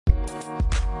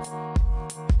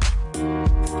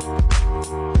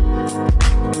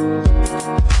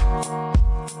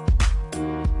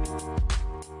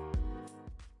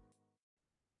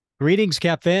Greetings,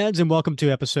 Cap fans, and welcome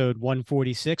to episode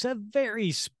 146, a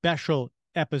very special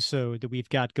episode that we've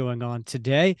got going on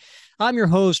today. I'm your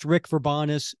host, Rick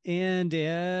Verbanis, and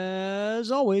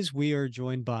as always, we are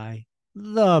joined by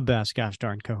the best gosh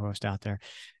darn co-host out there.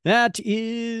 That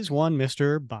is one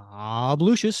Mr. Bob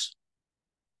Lucius.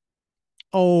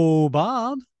 Oh,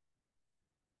 Bob.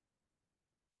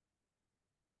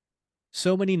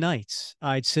 So many nights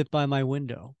I'd sit by my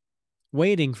window,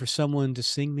 waiting for someone to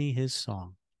sing me his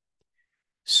song.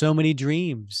 So many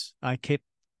dreams I kept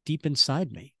deep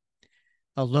inside me,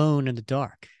 alone in the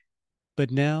dark. But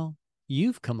now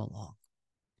you've come along,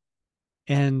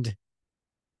 and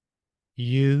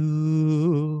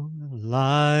you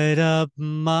light up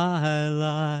my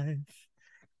life.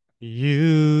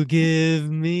 You give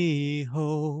me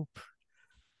hope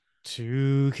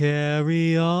to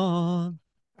carry on.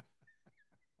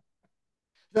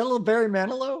 Is that a little Barry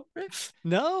Manilow, Rick?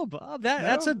 No, Bob,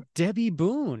 that's a Debbie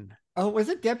Boone. Oh, was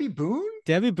it Debbie Boone?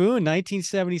 Debbie Boone,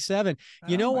 1977.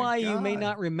 You know why God. you may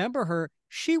not remember her?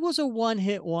 She was a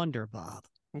one-hit wonder, Bob.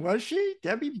 Was she?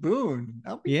 Debbie Boone.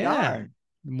 I'll be Yeah. darned.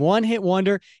 One-hit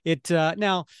wonder. It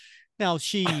now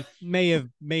she may have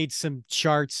made some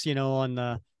charts, on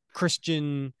the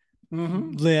Christian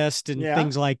list and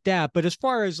things like that. But as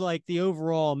far as like the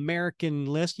overall American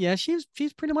list, yeah, she's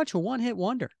pretty much a one-hit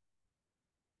wonder.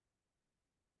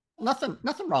 Nothing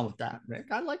wrong with that, Rick.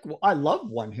 I love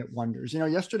one-hit wonders.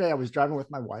 Yesterday I was driving with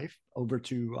my wife over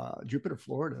to Jupiter,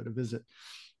 Florida to visit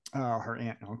her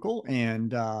aunt and uncle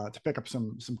and to pick up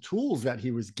some tools that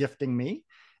he was gifting me.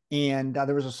 And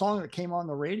there was a song that came on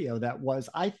the radio that was,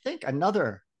 I think,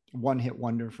 another one-hit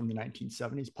wonder from the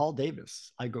 1970s, Paul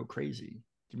Davis, I Go Crazy.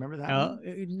 Do you remember that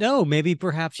one? No, maybe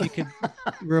perhaps you could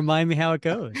remind me how it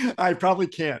goes. I probably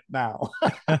can't now.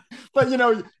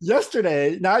 But,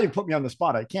 yesterday, now you put me on the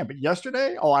spot. I can't. But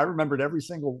yesterday, I remembered every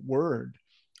single word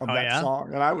of that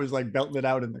song. And I was like belting it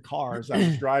out in the car as I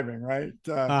was driving, right?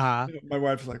 My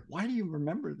wife was like, why do you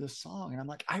remember this song? And I'm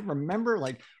like, I remember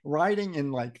like riding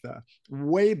in like the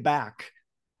way back,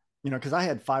 because I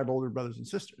had 5 older brothers and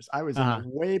sisters. I was in the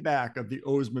way back of the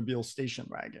Oldsmobile station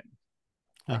wagon.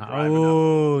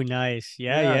 Oh, nice.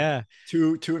 Yeah.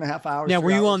 2.5 hours. Now,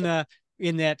 were you on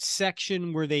in that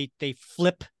section where they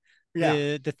flip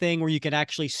the thing where you can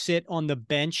actually sit on the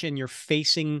bench and you're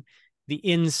facing the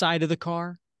inside of the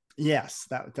car? Yes,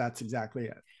 that's exactly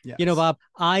it. Yes. Bob,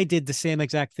 I did the same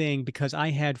exact thing because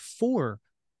I had 4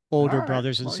 older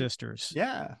brothers and sisters.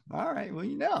 Yeah. All right.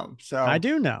 Well, so I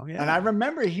do know. Yeah. And I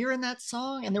remember hearing that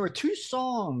song, and there were 2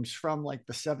 songs from like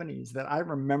the 70s that I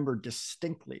remember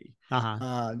distinctly.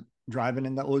 Driving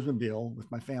in the Oldsmobile with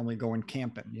my family going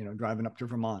camping, driving up to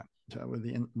Vermont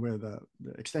where the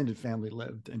extended family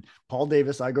lived. And Paul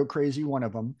Davis, I Go Crazy, one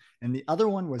of them. And the other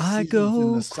one was I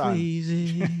Go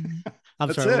Crazy.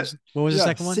 I'm sorry. What was the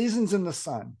second one? Seasons in the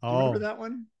Sun. Do you remember that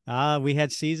one? We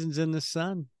had Seasons in the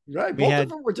Sun. Right. Both of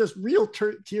them were just real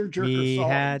tear-jerker songs. We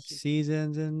had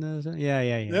Seasons in the Sun. Yeah.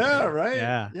 Yeah, right.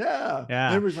 Yeah.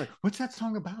 And it was like, what's that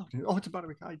song about? Oh, it's about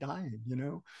a guy dying,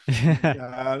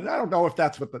 I don't know if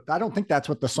that's I don't think that's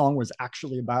what the song was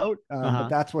actually about. But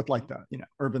that's what like the,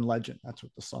 urban legend. That's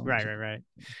what the song was. Right.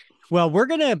 Well,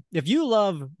 if you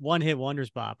love one-hit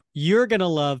wonders, Bob, you're going to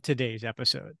love today's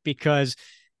episode because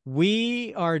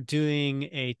we are doing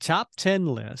a top 10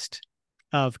 list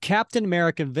of Captain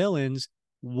American villains,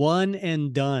 one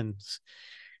and dones.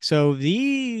 So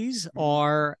these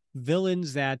are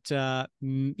villains that,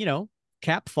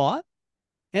 Cap fought,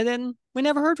 and then we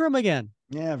never heard from him again.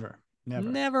 Never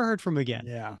heard from him again.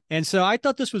 Yeah. And so I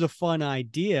thought this was a fun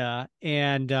idea,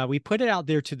 and we put it out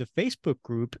there to the Facebook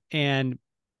group, and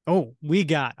we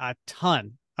got a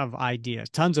ton of ideas,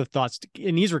 tons of thoughts.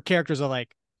 And these were characters that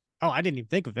like, I didn't even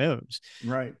think of those.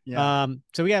 Right. Yeah.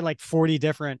 So we had like 40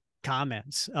 different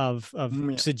comments of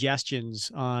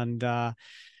suggestions on.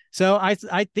 So I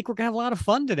think we're gonna have a lot of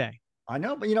fun today. I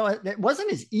know, but it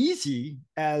wasn't as easy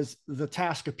as the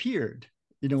task appeared.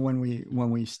 When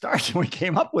we started, we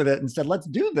came up with it and said, let's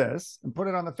do this and put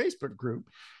it on the Facebook group.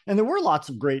 And there were lots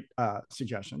of great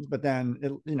suggestions, but then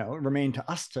it remained to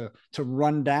us to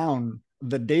run down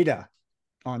the data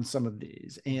on some of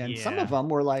these. And some of them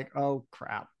were like, oh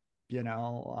crap, he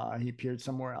appeared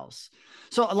somewhere else.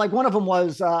 So like one of them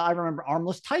was, I remember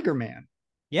Armless Tiger Man.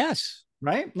 Yes.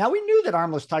 Right. Now we knew that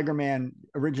Armless Tiger Man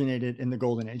originated in the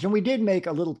Golden Age. And we did make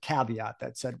a little caveat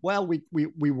that said, well, we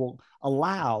will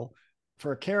allow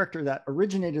for a character that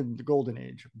originated in the Golden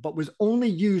Age, but was only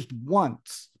used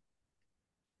once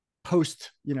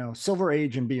post, Silver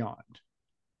Age and beyond.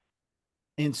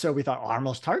 And so we thought, oh,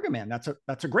 Amos Targaman,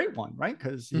 that's a great one, right?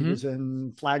 Because he Mm-hmm. was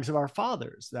in Flags of Our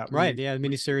Fathers. That Right. Yeah. The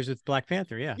miniseries with Black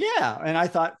Panther. Yeah. yeah. And I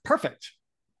thought, perfect.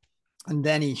 And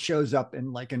then he shows up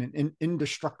in like an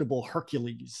Indestructible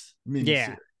Hercules miniseries.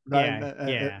 Yeah. Right. Yeah.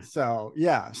 Yeah. So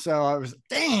yeah. So I was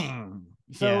dang.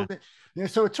 So Yeah.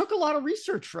 so it took a lot of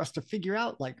research for us to figure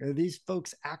out, like, are these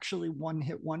folks actually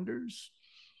one-hit wonders?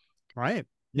 Right.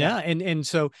 Yeah. Yeah. And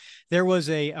so there was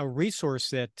a resource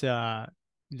that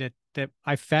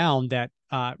I found that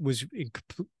was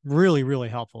really, really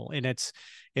helpful. And it's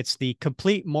the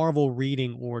complete Marvel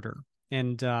reading order.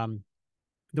 And the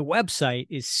website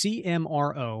is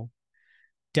cmro.travis,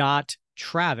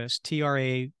 Travis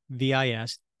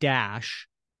dash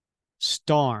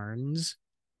Starnes,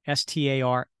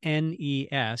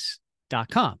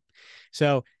 Starnes.com.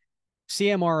 So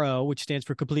CMRO, which stands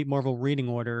for Complete Marvel Reading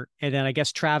Order. And then I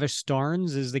guess Travis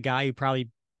Starnes is the guy who probably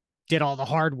did all the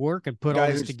hard work and The put all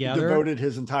guy this who's together. devoted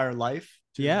his entire life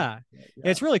to Yeah. yeah.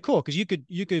 It's really cool because you could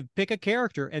pick a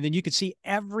character and then you could see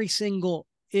every single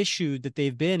issue that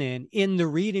they've been in the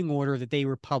reading order that they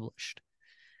were published.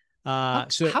 How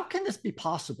can this be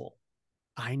possible?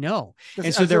 I know. And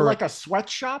Is so there there were, like a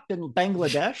sweatshop in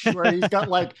Bangladesh where he's got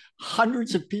like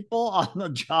hundreds of people on the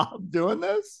job doing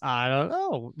this? I don't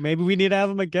know. Maybe we need to have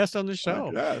him a guest on the I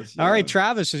show. guess. All right, Yeah.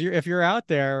 Travis, if you're out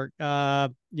there,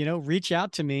 reach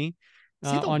out to me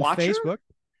Is he the on Watcher? Facebook.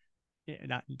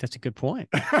 Yeah, that's a good point.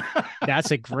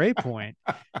 That's a great point.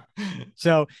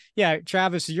 So, yeah,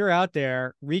 Travis, you're out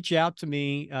there, reach out to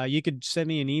me. You could send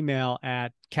me an email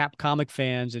at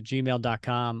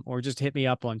capcomicfans@gmail.com or just hit me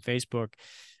up on Facebook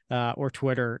or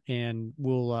Twitter, and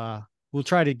we'll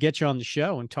try to get you on the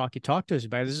show and talk to us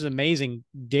about it. This is an amazing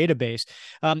database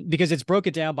because it's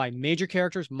broken down by major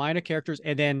characters, minor characters,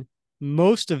 and then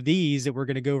most of these that we're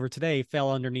going to go over today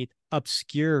fell underneath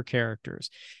obscure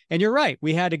characters. And you're right.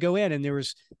 We had to go in and there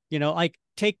was, like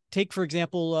take, for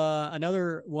example,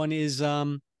 another one is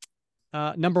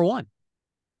number one,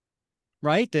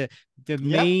 right? The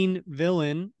main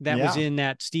villain that was in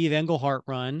that Steve Englehart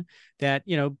run that,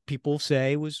 people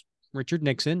say was Richard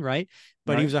Nixon, right?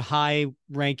 But he was a high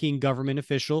ranking government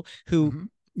official who,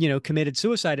 committed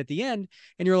suicide at the end.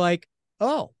 And you're like,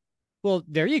 oh, well,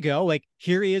 there you go. Like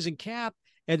here he is in Cap,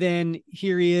 and then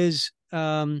here he is. He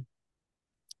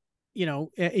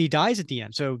dies at the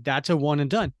end, so that's a one and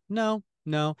done. No,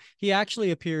 he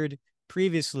actually appeared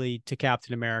previously to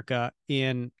Captain America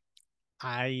in.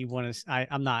 I don't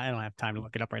have time to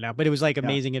look it up right now, but it was like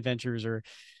Amazing Adventures or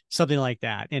something like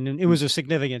that, and it was a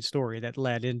significant story that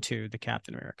led into the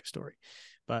Captain America story.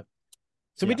 But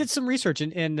so we did some research,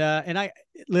 and I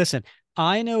listen.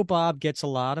 I know Bob gets a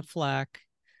lot of flack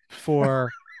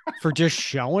for just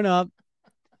showing up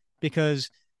because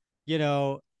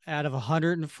out of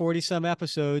 140 some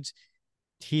episodes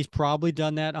he's probably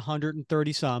done that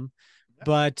 130 some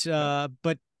but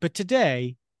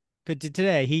today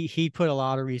he put a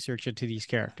lot of research into these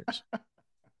characters.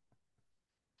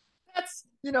 That's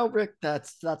Rick,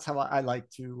 that's how I like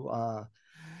to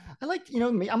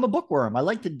me, I'm a bookworm. I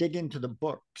like to dig into the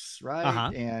books,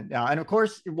 right? And of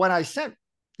course when I sent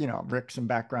Rick some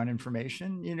background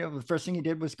information, the first thing he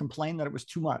did was complain that it was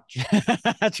too much.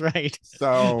 That's right.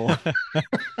 So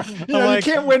you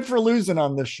can't win for losing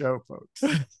on this show, folks.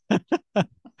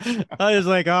 I was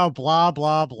like, oh, blah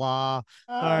blah blah. All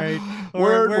right,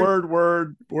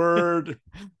 word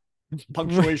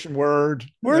punctuation word.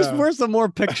 Where's the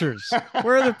more pictures?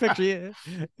 Where are the pictures?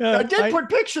 I did put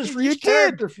pictures for each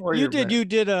character for you. You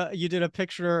did a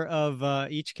picture of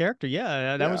each character.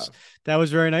 Yeah, that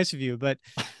was very nice of you. But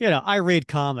I read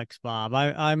comics, Bob.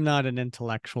 I'm not an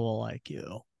intellectual like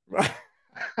you.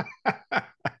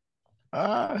 But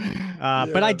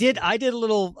I did a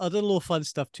little fun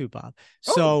stuff too, Bob.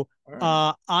 So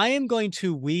I am going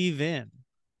to weave in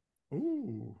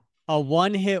a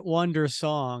one-hit wonder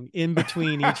song in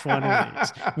between each one of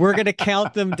these. We're going to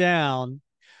count them down.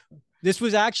 This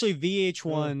was actually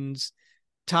VH1's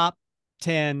top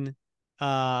 10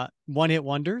 one-hit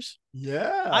wonders.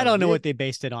 Yeah. I don't know what they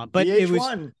based it on, but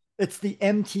VH1, it's the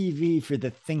MTV for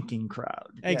the thinking crowd.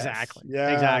 Exactly. Yes.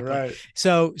 Yeah, exactly. Right.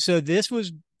 So this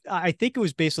was, I think it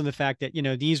was based on the fact that,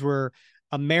 these were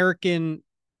American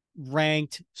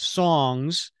ranked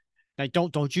songs. Now,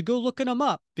 don't you go looking them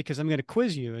up because I'm going to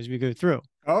quiz you as we go through.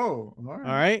 Oh, all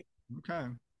right. Okay.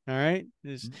 All right.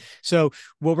 So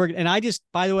what I just,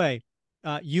 by the way,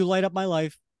 You Light Up My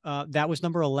Life. That was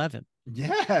number 11.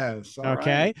 Yes. Okay.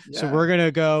 Right. Yeah. So we're going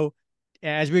to go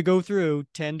as we go through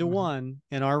 10 to 1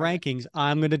 in our rankings.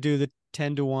 I'm going to do the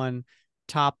 10 to 1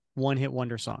 top one-hit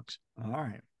wonder songs. All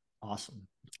right. Awesome.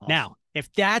 Now,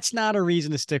 if that's not a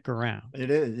reason to stick around.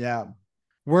 It is. Yeah.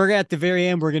 We're at the very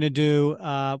end. We're going to do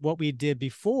what we did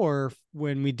before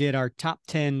when we did our top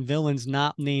 10 villains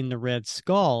not named the Red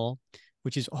Skull,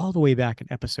 which is all the way back in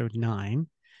episode 9.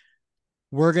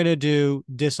 We're going to do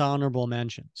dishonorable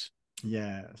mentions.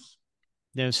 Yes.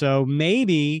 Yeah, so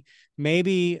maybe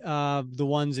the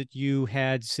ones that you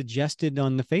had suggested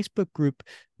on the Facebook group,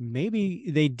 maybe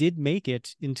they did make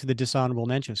it into the dishonorable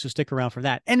mentions. So stick around for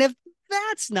that. And if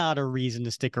that's not a reason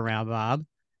to stick around, Bob,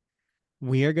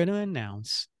 we are going to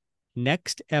announce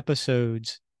next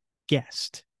episode's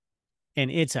guest. And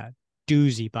it's a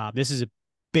doozy, Bob. This is a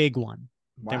big one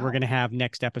that we're going to have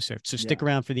next episode. So stick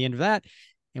around for the end of that,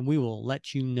 and we will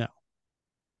let you know.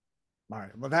 All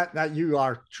right. Well, that you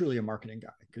are truly a marketing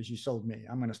guy because you sold me.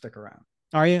 I'm going to stick around.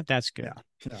 Are you? That's good.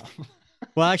 Yeah.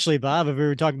 Well, actually, Bob, if we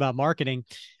were talking about marketing,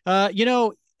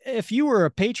 if you were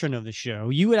a patron of the show,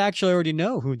 you would actually already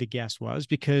know who the guest was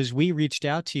because we reached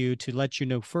out to you to let you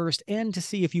know first and to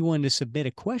see if you wanted to submit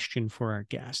a question for our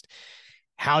guest.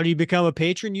 How do you become a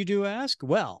patron, you do ask?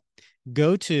 Well,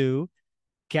 go to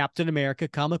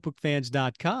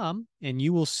CaptainAmericaComicBookFans.com and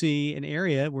you will see an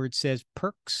area where it says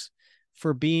perks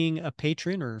for being a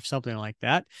patron or something like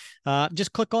that.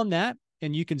 Just click on that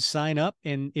and you can sign up.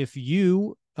 And if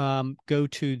you go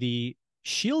to the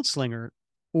Shield Slinger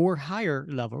or higher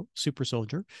level super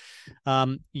soldier,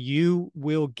 you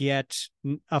will get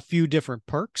a few different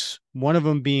perks. One of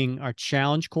them being our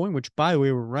challenge coin, which by the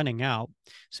way, we're running out.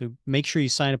 So make sure you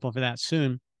sign up for that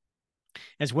soon,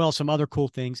 as well as some other cool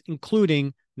things,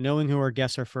 including knowing who our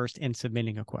guests are first and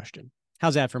submitting a question.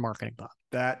 How's that for marketing, Bob?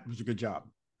 That was a good job.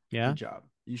 Yeah. Good job.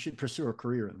 You should pursue a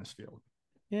career in this field.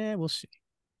 Yeah, we'll see.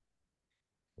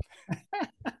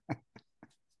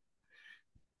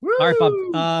 All right, Bob.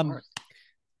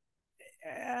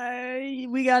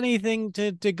 We got anything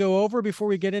to go over before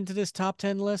we get into this top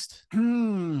 10 list?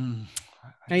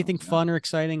 Anything fun or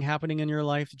exciting happening in your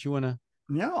life that you want to?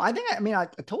 No, I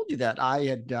told you that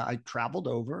I traveled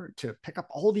over to pick up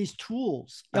all these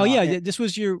tools. Oh yeah, this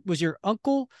was your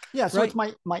uncle. Yeah, so right? It's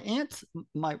my aunt,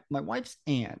 my wife's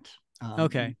aunt.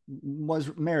 Okay,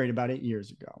 was married about 8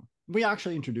 years ago. We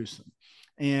actually introduced them,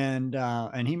 and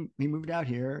he moved out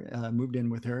here, moved in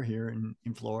with her here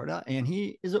in Florida, and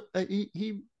he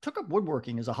took up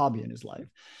woodworking as a hobby in his life.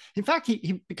 In fact,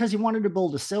 he because he wanted to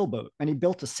build a sailboat, and he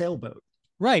built a sailboat.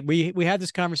 Right. We had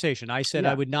this conversation. I said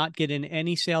I would not get in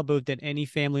any sailboat that any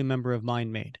family member of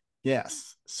mine made.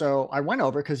 Yes. So I went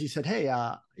over because he said, hey,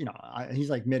 he's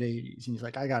like mid-80s. And he's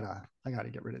like, I gotta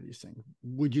get rid of these things.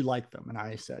 Would you like them? And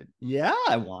I said, yeah,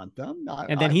 I want them.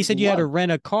 And then he said you had to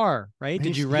rent a car, right?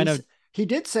 Did you rent a? He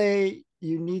did say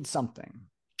you need something.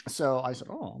 So I said,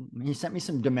 oh, he sent me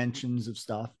some dimensions of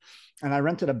stuff. And I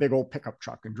rented a big old pickup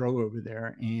truck and drove over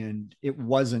there. And it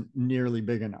wasn't nearly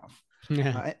big enough.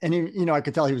 And he, I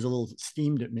could tell he was a little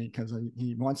steamed at me because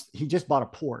he just bought a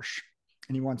Porsche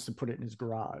and he wants to put it in his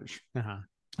garage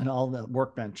and all the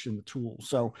workbench and the tools.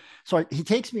 So he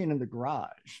takes me into the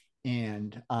garage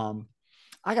and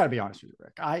I got to be honest with you,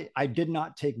 Rick. I did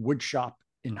not take wood shop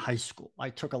in high school. I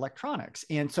took electronics.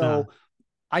 And so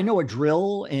I know a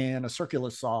drill and a circular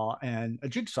saw and a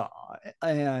jigsaw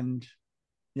and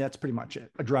that's pretty much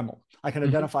it. A Dremel. I can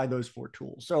identify those 4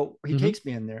 tools. So he takes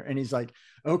me in there and he's like,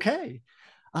 okay,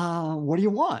 what do you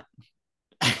want?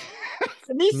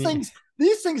 And these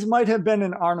things might have been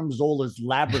in Arnim Zola's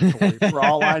laboratory for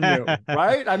all I knew.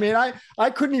 Right. I mean, I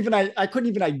couldn't even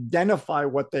identify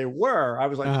what they were. I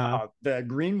was like, the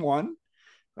green one.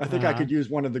 I think I could use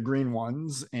one of the green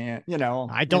ones. And,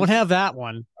 I don't have that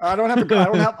one. I don't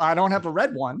have a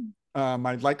red one.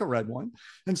 I'd like a red one.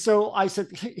 And so I said,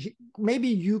 hey, maybe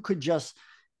you could just,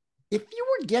 if you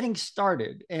were getting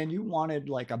started and you wanted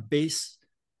like a base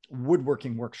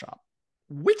woodworking workshop,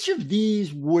 which of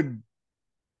these would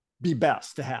be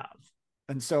best to have?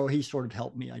 And so he sort of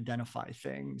helped me identify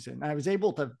things and I was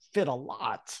able to fit a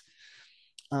lot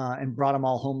and brought them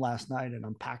all home last night and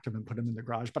unpacked them and put them in the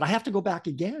garage, but I have to go back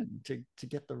again to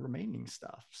get the remaining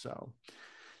stuff. So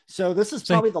this is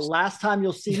probably the last time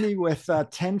you'll see me with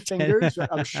 10 fingers.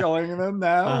 I'm showing them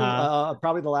now.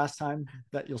 Probably the last time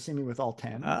that you'll see me with all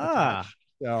 10.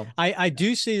 So I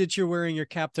do see that you're wearing your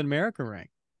Captain America ring.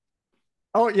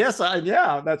 Oh, yes.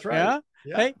 That's right.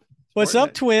 Yeah. Hey, what's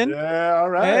up, twin? Yeah, all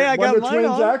right. Hey, I got mine twins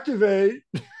on. Activate.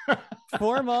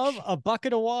 Form of a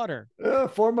bucket of water.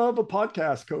 Form of a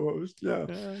podcast co-host. Yeah.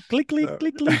 Click, click,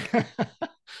 click, click.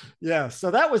 Yeah.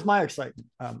 So that was my excitement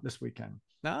this weekend.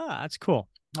 That's cool.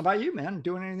 How about you, man?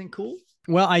 Doing anything cool?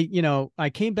 Well, I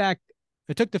came back.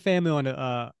 I took the family on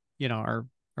our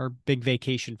big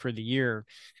vacation for the year,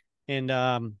 and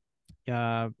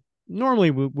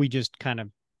normally we just kind of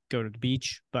go to the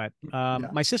beach. But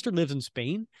my sister lives in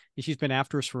Spain, and she's been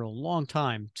after us for a long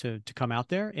time to come out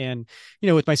there. And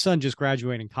with my son just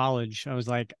graduating college, I was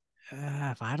like,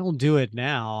 if I don't do it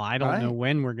now, I don't know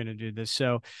when we're going to do this.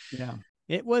 So yeah,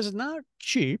 it was not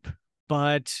cheap,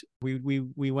 but we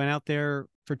went out there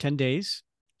for 10 days.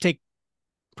 Take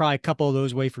probably a couple of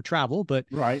those away for travel, but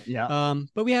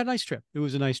but we had a nice trip. It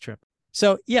was a nice trip.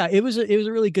 So yeah, it was a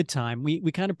really good time.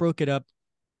 We kind of broke it up.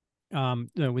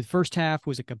 With first half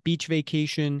was like a beach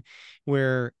vacation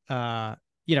where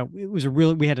it was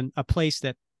we had a place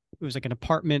that it was like an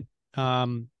apartment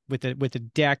with a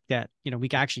deck that we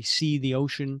could actually see the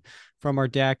ocean from our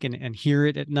deck and hear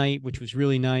it at night, which was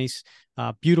really nice.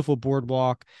 Beautiful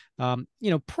boardwalk.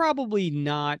 Probably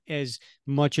not as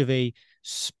much of a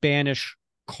Spanish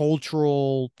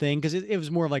cultural thing because it was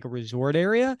more of like a resort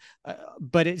area,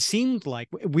 but it seemed like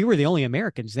we were the only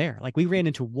Americans there. Like we ran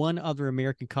into one other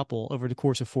American couple over the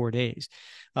course of 4 days.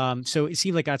 So it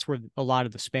seemed like that's where a lot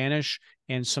of the Spanish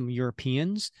and some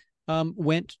Europeans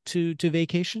went to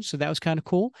vacation. So that was kind of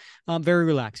cool. Very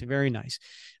relaxing, very nice.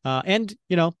 And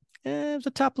it was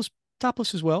a topless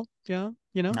as well. Yeah.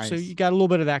 Nice. So you got a little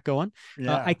bit of that going.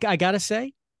 Yeah. I gotta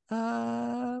say,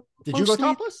 did you go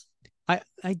topless?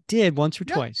 I did once or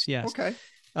twice. Yes. Okay.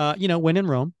 When in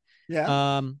Rome.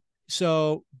 Yeah.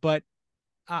 So, but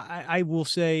I will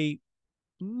say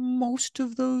most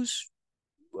of those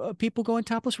people going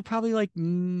topless were probably like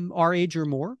our age or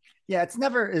more. Yeah, it's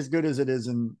never as good as it is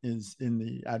in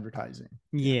the advertising.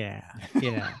 Yeah.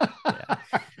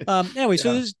 Anyway,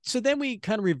 so then we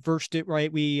kind of reversed it,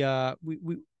 right?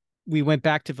 We went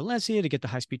back to Valencia to get the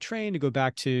high-speed train to go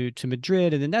back to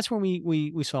Madrid, and then that's when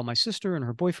we saw my sister and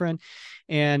her boyfriend,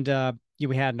 and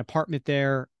we had an apartment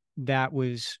there that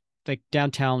was like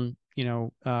downtown,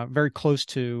 very close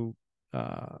to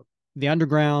the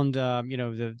underground,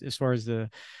 as far as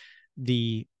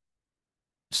the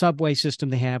subway system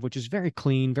they have, which is very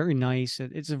clean, very nice.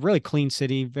 It's a really clean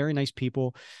city, very nice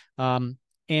people,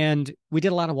 and we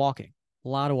did a lot of walking.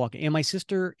 And my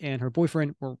sister and her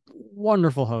boyfriend were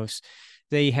wonderful hosts.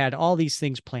 They had all these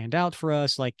things planned out for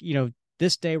us. Like,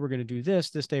 this day we're going to do this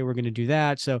day we're going to do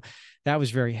that. So that was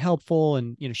very helpful.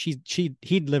 And,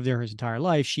 he'd lived there his entire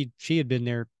life. She had been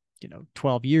there,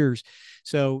 12 years.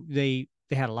 So they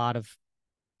had a lot of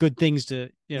good things to,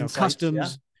 insights,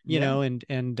 customs,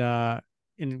 and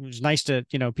it was nice to,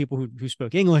 people who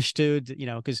spoke English too,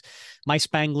 because my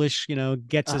Spanglish,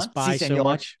 gets us by so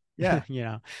much.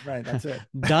 Yeah. Right. That's it.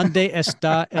 Donde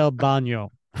está el baño?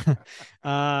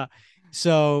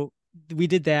 So we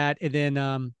did that. And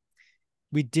then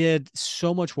we did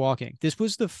so much walking. This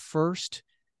was the first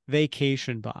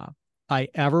vacation, Bob, I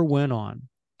ever went on.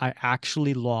 I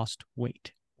actually lost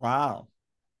weight. Wow.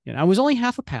 I was only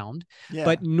half a pound,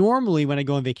 but normally when I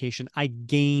go on vacation, I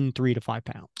gain 3 to 5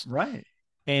 pounds. Right.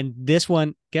 And this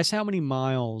one, guess how many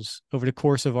miles over the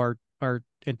course of our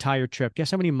entire trip?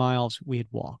 Guess how many miles we had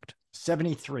walked?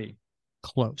 73.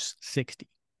 Close. 60.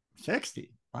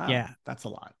 60. Wow. Yeah. That's a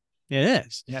lot. It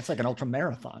is. Yeah. It's like an ultra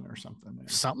marathon or something.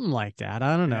 Something like that.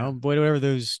 I don't know. Whatever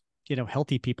those,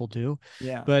 healthy people do.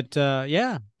 Yeah. But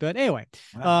but anyway.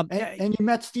 Wow. And you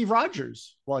met Steve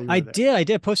Rogers while you were there. I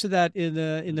did. Posted that in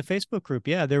the Facebook group.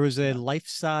 Yeah. There was a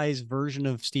life-size version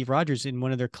of Steve Rogers in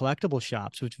one of their collectible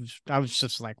shops, I was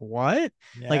just like, what?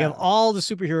 Yeah. Like of all the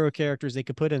superhero characters they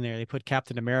could put in there, they put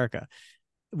Captain America,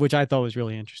 which I thought was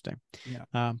really interesting.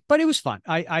 Yeah. But it was fun.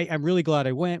 I'm really glad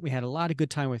I went. We had a lot of good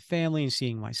time with family and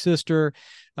seeing my sister.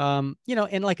 And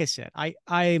like I said,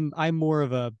 I'm more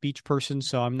of a beach person,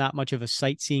 so I'm not much of a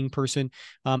sightseeing person.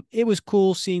 It was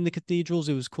cool seeing the cathedrals.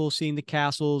 It was cool seeing the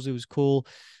castles. It was cool,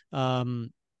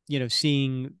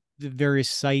 seeing the various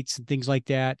sites and things like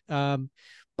that.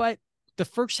 But the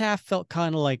first half felt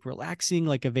kind of like relaxing,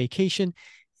 like a vacation.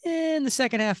 And the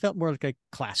second half felt more like a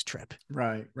class trip.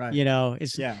 Right.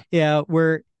 It's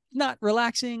we're not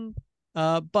relaxing,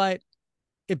 but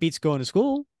it beats going to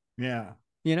school. Yeah.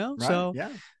 Right, so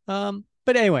yeah.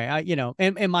 But anyway,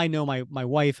 and I know my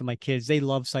wife and my kids, they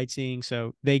love sightseeing,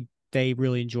 so they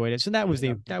really enjoyed it. So that was the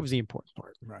important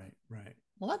part. Right.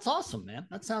 Well, that's awesome, man.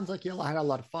 That sounds like you had a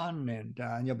lot of fun,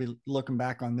 and you'll be looking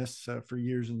back on this for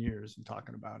years and years and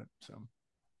talking about it. So,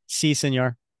 si,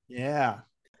 senor. Yeah.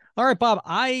 All right, Bob,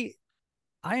 I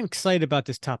am excited about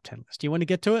this top 10 list. Do you want to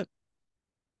get to it?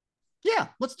 Yeah,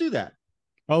 let's do that.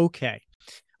 Okay.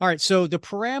 All right. So the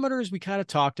parameters we kind of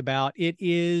talked about, it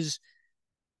is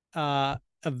a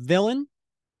villain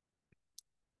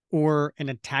or an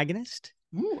antagonist.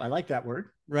 Ooh, I like that word.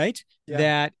 Right? Yeah.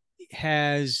 That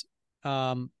has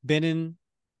been in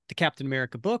the Captain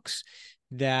America books,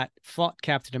 that fought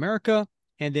Captain America,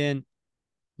 and then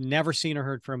never seen or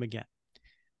heard from again.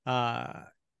 Uh,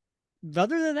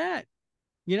 other than that,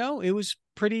 it was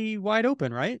pretty wide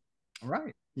open, right?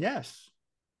 Right. Yes.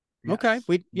 Okay.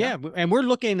 Yes. Yeah. And we're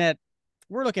looking at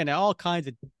all kinds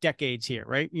of decades here,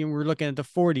 right? We're looking at the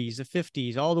 40s, the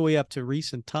 50s, all the way up to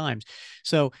recent times.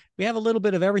 So we have a little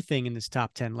bit of everything in this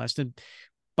top 10 list. And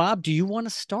Bob, do you want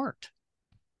to start?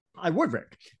 I would,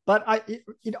 Rick, but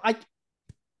you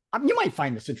might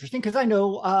find this interesting because I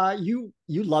know you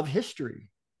love history.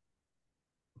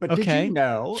 But did you Okay.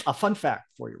 know a fun fact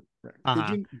for you, Rick? Did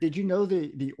Uh-huh. you know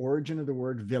the origin of the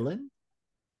word villain?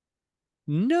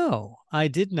 No, I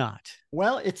did not.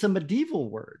 Well, it's a medieval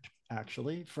word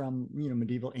actually from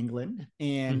medieval England,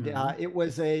 and Hmm. it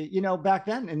was a back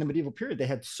then in the medieval period they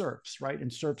had serfs, right?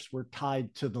 And serfs were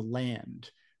tied to the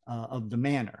land of the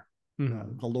manor,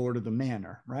 Hmm. the lord of the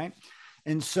manor, right?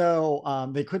 And so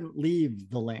they couldn't leave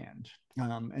the land,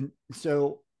 and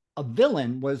so a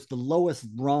villain was the lowest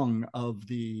rung of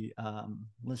the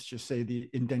let's just say the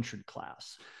indentured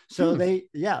class. So Hmm.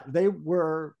 they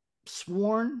were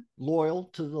sworn loyal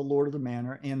to the lord of the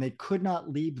manor, and they could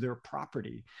not leave their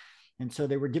property. And so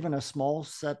they were given a small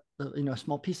a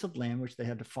small piece of land which they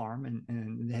had to farm,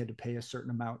 and they had to pay a certain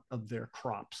amount of their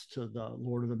crops to the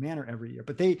lord of the manor every year.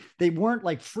 But they weren't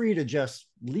like free to just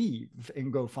leave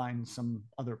and go find some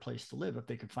other place to live if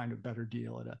they could find a better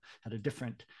deal at a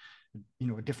different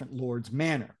a different lord's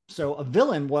manor. So a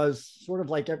villain was sort of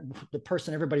like the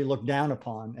person everybody looked down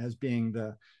upon as being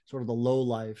the sort of the low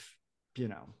life, you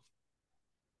know,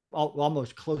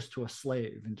 almost close to a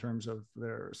slave in terms of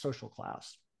their social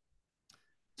class.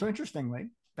 So interestingly,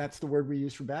 that's the word we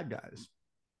use for bad guys.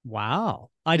 Wow.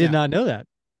 I did Yeah. not know that.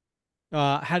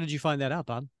 How did you find that out,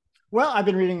 Bob? Well, I've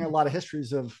been reading a lot of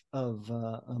histories of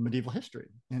medieval history,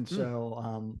 and Hmm.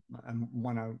 so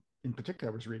one in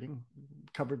particular I was reading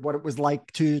covered what it was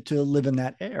like to live in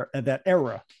that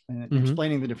era, and Hmm.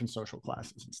 explaining the different social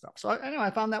classes and stuff. So I know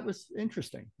I found that was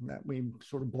interesting that we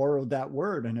sort of borrowed that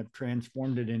word and have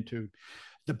transformed it into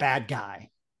the bad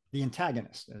guy, the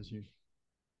antagonist, as you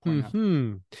point out.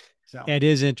 Hmm. So It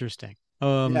is interesting.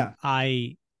 yeah,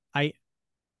 I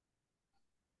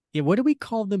Yeah, what did we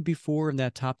call them before in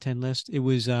that top 10 list? It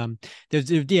was yeah,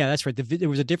 that's right. There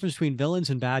was a difference between villains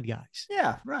and bad guys,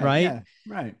 yeah, right, right? yeah,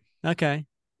 right, Okay.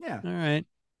 yeah. All right.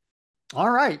 All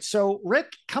right. So,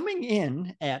 Rick, coming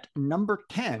in at number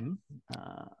 10, the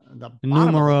bottom of the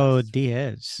Numero list.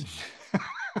 Diaz.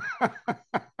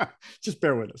 Just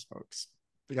bear with us, folks.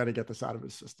 We got to get this out of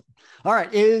his system. All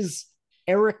right. Is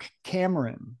Eric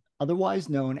Cameron, otherwise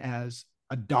known as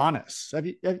Adonis.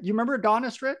 You remember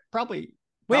Adonis, Rick? Probably,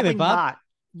 Wait a probably minute, Bob.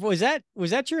 not.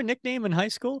 Was that your nickname in high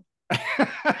school?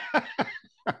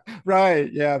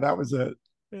 Right. Yeah, that was it.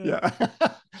 Yeah. Yeah.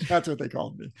 That's what they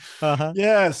called me. Uh-huh.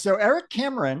 Yeah. So Eric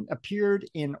Cameron appeared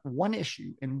in one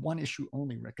issue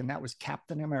only, Rick, and that was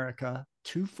Captain America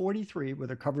 243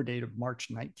 with a cover date of March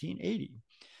 1980.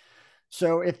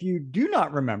 So if you do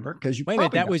not remember, because you Wait a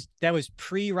minute. probably don't, That was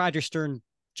pre Roger Stern,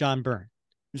 John Byrne.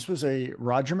 this was a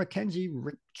Roger McKenzie,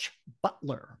 Rich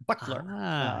Butler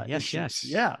Ah, yes, issues. yes.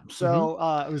 Yeah. Mm-hmm.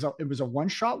 So it was a one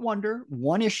shot wonder,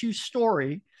 one issue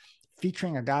story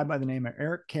featuring a guy by the name of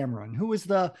Eric Cameron, who was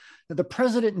the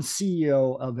president and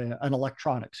CEO of an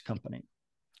electronics company.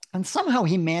 And somehow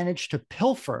he managed to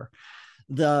pilfer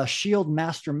the Shield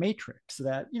Master Matrix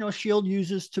that Shield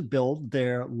uses to build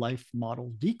their life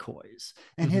model decoys.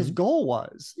 And his Mm-hmm. goal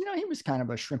was, he was kind of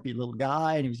a shrimpy little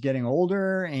guy, and he was getting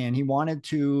older, and he wanted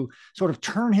to sort of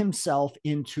turn himself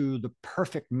into the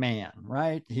perfect man,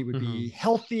 right? He would Mm-hmm. be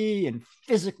healthy and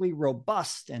physically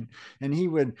robust, and he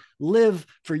would live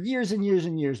for years and years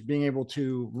and years being able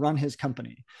to run his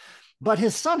company. But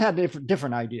his son had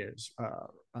different ideas.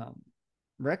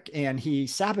 Rick, and he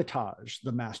sabotaged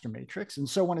the Master Matrix. And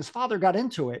so when his father got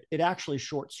into it, it actually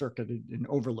short circuited and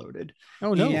overloaded.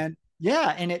 Oh no. And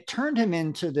yeah, and it turned him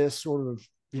into this sort of,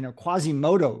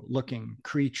 Quasimodo looking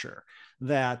creature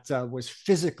that was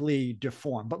physically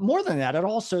deformed. But more than that, it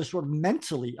also sort of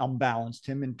mentally unbalanced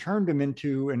him and turned him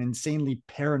into an insanely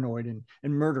paranoid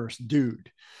and murderous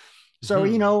dude. So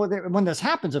Mm-hmm. when this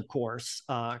happens, of course,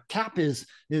 Cap is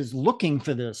looking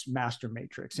for this Master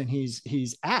Matrix, and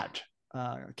he's at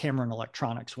Cameron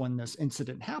Electronics when this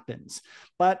incident happens.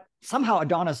 But somehow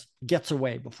Adonis gets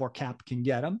away before Cap can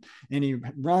get him, and he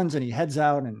runs and he heads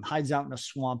out and hides out in a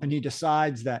swamp, and he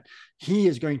decides that he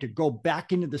is going to go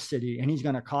back into the city, and he's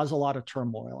going to cause a lot of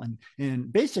turmoil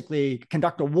and basically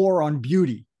conduct a war on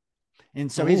beauty. And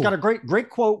so he's got Oh. a great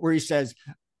quote where he says,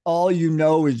 "All you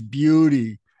know is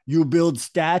beauty. You build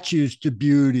statues to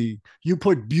beauty. You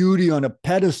put beauty on a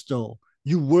pedestal.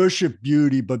 You worship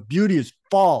beauty, but beauty is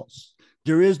false.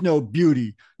 There is no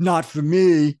beauty, not for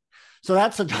me." So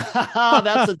that's a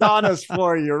that's Adonis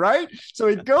for you, right? So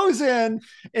he goes in,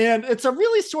 and it's a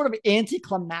really sort of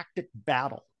anticlimactic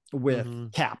battle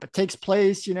with Cap. It takes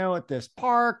place, at this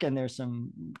park, and there's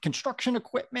some construction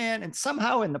equipment, and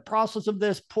somehow in the process of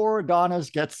this, poor Adonis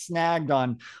gets snagged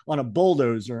on a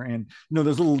bulldozer, and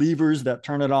there's little levers that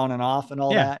turn it on and off and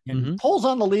all that, and he pulls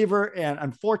on the lever, and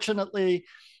unfortunately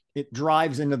it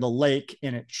drives into the lake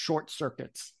and it short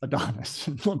circuits Adonis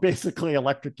and basically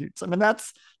electrocutes him. And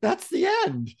that's the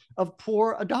end of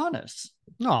poor Adonis.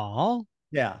 Oh,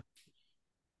 yeah.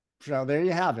 So there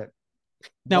you have it.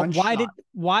 Now,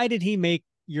 why did he make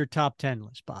your top 10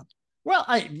 list, Bob?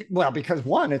 Well, because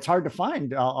one, it's hard to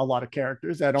find a lot of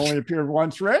characters that only appeared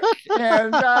once, Rick,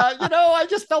 and I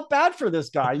just felt bad for this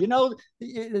guy. The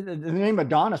name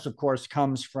Adonis, of course,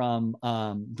 comes from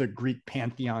the Greek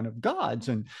pantheon of gods,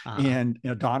 and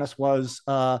Adonis was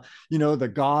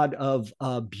the god of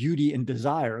beauty and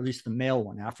desire, at least the male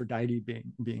one, Aphrodite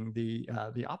being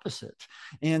the opposite.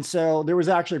 And so there was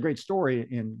actually a great story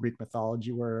in Greek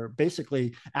mythology where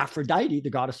basically Aphrodite, the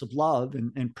goddess of love,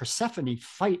 and Persephone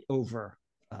fight over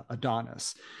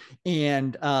Adonis,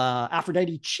 and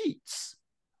Aphrodite cheats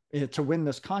to win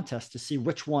this contest to see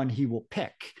which one he will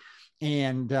pick,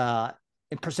 and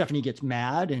Persephone gets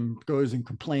mad and goes and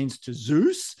complains to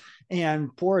Zeus,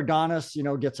 and poor Adonis,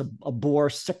 gets a boar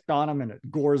sicked on him, and it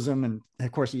gores him, and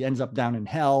of course he ends up down in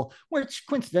hell, which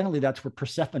coincidentally that's where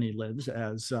Persephone lives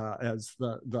as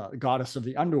the goddess of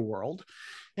the underworld.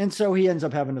 And so he ends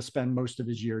up having to spend most of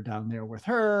his year down there with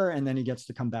her, and then he gets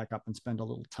to come back up and spend a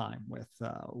little time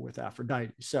with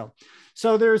Aphrodite. So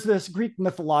there's this Greek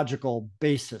mythological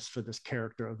basis for this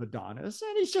character of Adonis,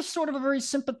 and he's just sort of a very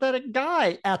sympathetic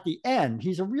guy at the end.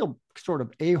 He's a real sort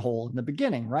of a-hole in the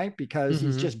beginning, right? Because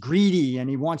he's just greedy and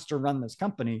he wants to run this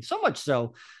company. So much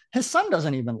so, his son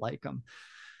doesn't even like him.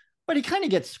 But he kind of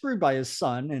gets screwed by his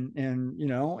son, and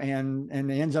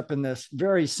he ends up in this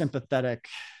very sympathetic,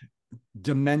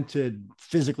 demented,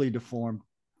 physically deformed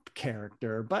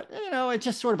character. But it's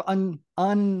just sort of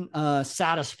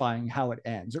unsatisfying how it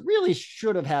ends. It really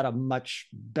should have had a much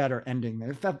better ending.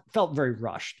 It felt very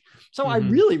rushed. So I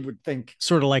really would think,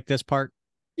 sort of like this part.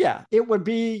 Yeah, it would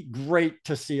be great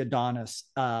to see Adonis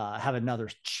have another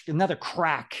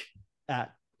crack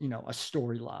at a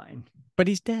storyline. But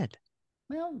he's dead.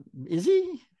 Well, is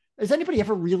he? Is anybody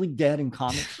ever really dead in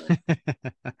comics?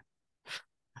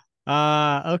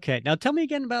 Okay. Now tell me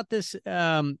again about this.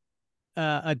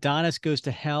 Adonis goes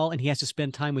to hell and he has to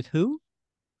spend time with who?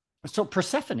 So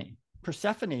Persephone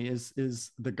is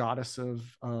the goddess of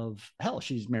hell.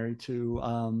 She's married to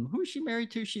who is she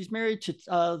married to? She's married to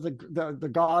the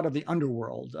god of the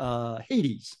underworld,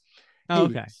 Hades. Oh,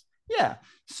 okay. Yeah.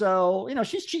 So,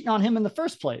 she's cheating on him in the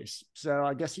first place. So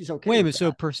I guess he's okay. Wait a minute.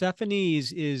 So Persephone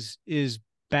is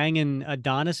banging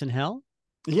Adonis in hell?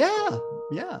 Yeah.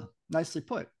 Yeah. Nicely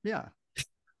put. Yeah.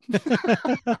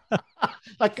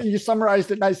 Like you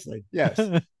summarized it nicely. Yes.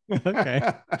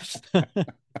 Okay.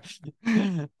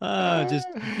 Just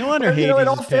no wonder. In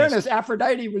all fairness,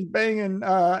 Aphrodite was banging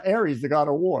Ares, the god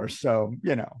of war. So,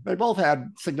 they both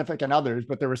had significant others,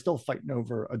 but they were still fighting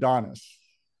over Adonis.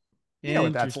 You know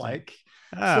what that's like.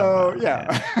 Oh, so,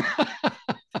 yeah.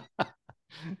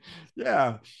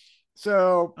 Yeah.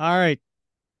 So, all right.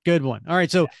 Good one. All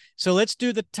right. So let's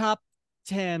do the top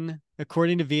 10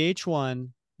 according to VH1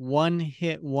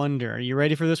 one-hit wonder. Are you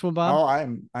ready for this one, Bob? Oh,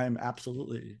 I'm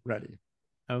absolutely ready.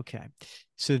 Okay.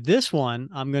 So this one,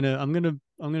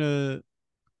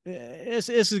 this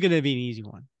is gonna be an easy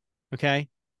one. Okay.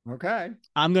 Okay.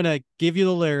 I'm gonna give you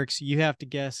the lyrics. You have to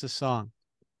guess the song.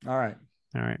 All right.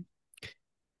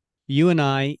 You and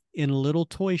I in a little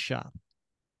toy shop,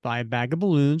 buy a bag of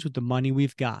balloons with the money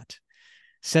we've got.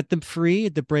 Set them free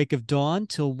at the break of dawn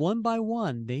till one by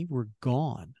one they were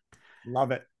gone.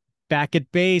 Love it. Back at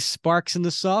base, sparks in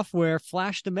the software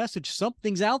flashed a message.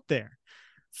 Something's out there.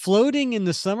 Floating in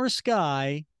the summer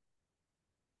sky.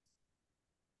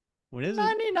 What is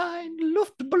 99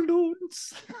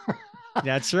 Luftballons.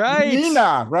 That's right.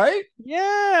 Nina, right?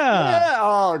 Yeah.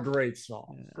 Oh, great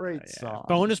song. Great song.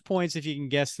 Bonus points if you can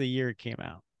guess the year it came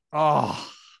out. Oh,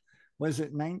 was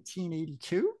it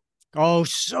 1982? Oh,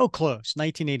 so close.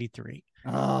 1983.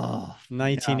 Oh,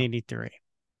 1983.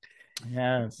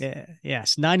 Yes.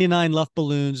 Yes. 99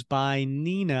 Luftballons by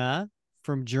Nina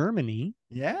from Germany.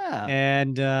 Yeah.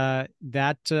 And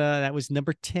that was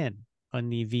number 10 on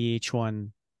the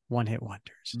VH1 one-hit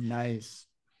wonders. Nice.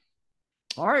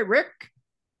 All right, Rick.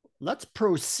 Let's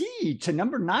proceed to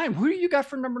number 9. Who do you got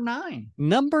for number 9?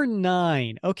 Number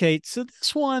 9. Okay, so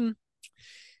this one,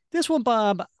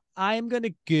 Bob, I'm going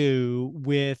to go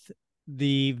with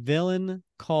the villain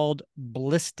called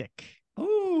Ballistic.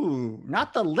 Ooh. Ooh,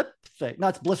 not the lip thing. No,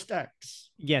 it's Blistex.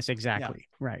 Yes, Yeah. exactly.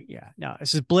 Right. Yeah. No,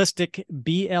 this is Blistic,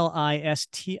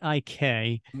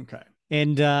 Blistik. Okay.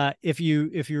 And if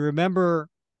you remember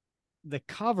the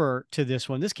cover to this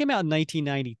one, this came out in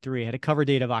 1993. It had a cover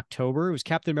date of October. It was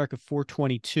Captain America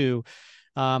 422.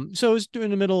 So it was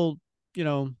in the middle, you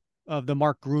know, of the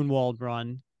Mark Grunwald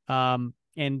run.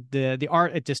 And the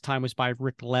art at this time was by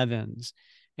Rick Levins.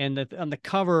 And on the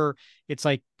cover, it's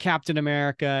like Captain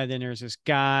America. Then there's this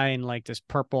guy in like this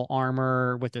purple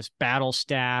armor with this battle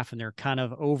staff, and they're kind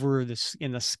of over this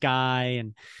in the sky.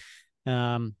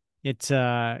 And it's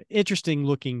interesting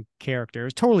looking character.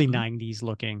 It's totally Mhm. 90s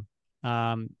looking.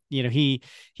 You know, he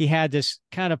had this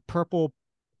kind of purple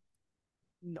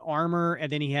armor,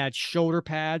 and then he had shoulder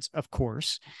pads, of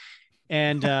course,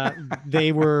 and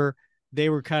they were they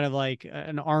were kind of like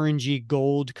an orangey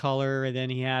gold color, and then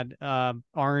he had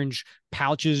orange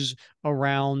pouches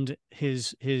around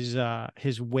his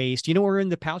waist. You know what were in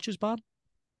the pouches, Bob?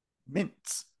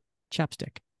 Mints.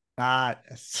 Chapstick. Ah,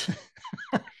 yes.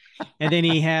 And then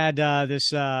he had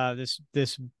this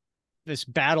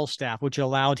battle staff, which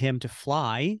allowed him to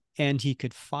fly, and he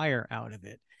could fire out of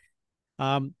it.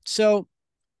 So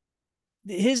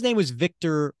his name was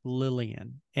Victor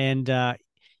Lillian, and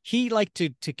he liked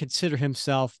to consider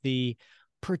himself the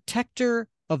protector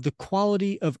of the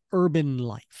quality of urban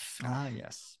life. Ah,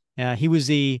 yes. He was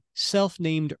a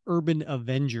self-named urban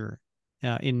avenger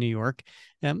in New York.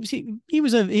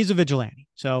 He's a vigilante.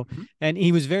 So, Mhm. and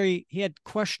he had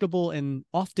questionable and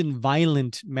often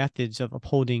violent methods of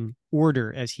upholding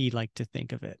order, as he liked to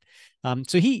think of it.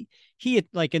 So he had,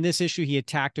 like in this issue, he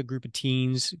attacked a group of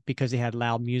teens because they had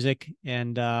loud music,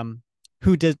 and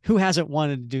who hasn't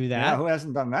wanted to do Yeah, that, who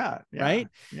hasn't done that? Yeah. right?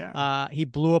 Yeah. He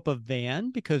blew up a van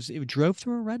because it drove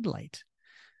through a red light,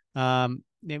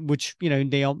 which, you know,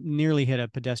 they all nearly hit a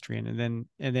pedestrian, and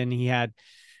then he had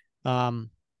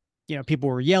you know, people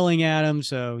were yelling at him,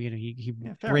 so you know he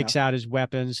Yeah, fair breaks enough. out his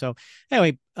weapons. So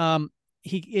anyway,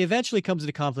 he eventually comes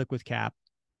into conflict with Cap,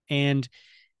 and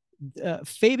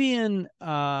Fabian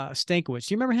Stankiewicz.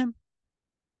 Do you remember him?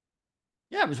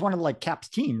 Yeah, it was one of like Cap's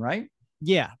team, right?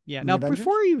 Yeah, yeah. In the Now Avengers.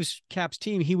 before he was Cap's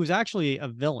team, he was actually a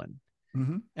villain,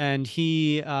 Mm-hmm. and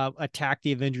he attacked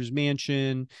the Avengers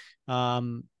mansion,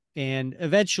 um, and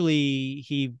eventually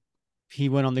he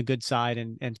went on the good side,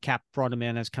 and Cap brought him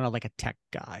in as kind of like a tech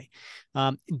guy.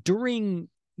 During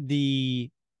the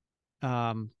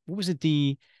what was it,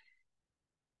 the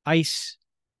ice,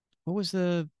 what was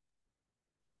the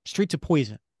Streets of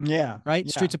Poison, Yeah. right?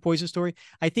 Yeah. Streets of Poison story.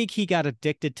 I think he got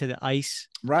addicted to the ice.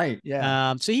 Right.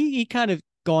 Yeah. So he kind of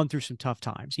gone through some tough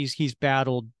times. He's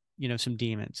battled, you know, some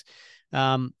demons.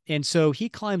 And so he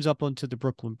climbs up onto the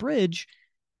Brooklyn Bridge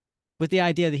with the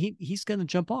idea that he's going to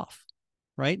jump off,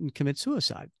 right, and commit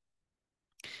suicide.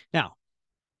 Now,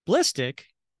 Blistic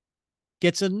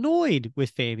gets annoyed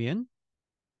with Fabian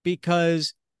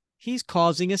because he's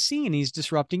causing a scene. He's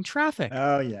disrupting traffic.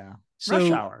 Oh yeah. Rush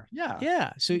So hour. Yeah.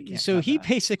 yeah, You can't so have he that.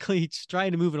 basically is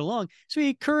trying to move it along. So he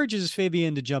encourages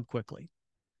Fabian to jump quickly,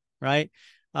 right?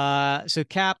 So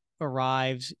Cap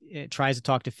arrives, tries to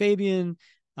talk to Fabian,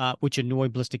 which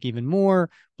annoyed Blistic even more.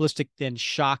 Blistic then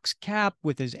shocks Cap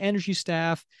with his energy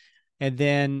staff, and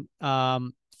then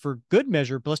for good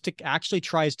measure, Blistic actually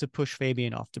tries to push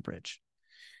Fabian off the bridge,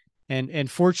 and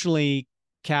fortunately,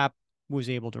 Cap was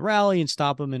able to rally and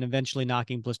stop him, and eventually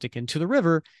knocking Blistic into the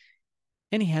river,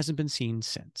 and he hasn't been seen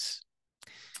since.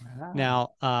 Ah. Now,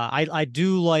 I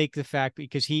do like the fact,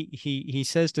 because he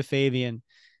says to Fabian,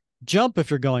 "Jump if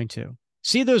you're going to.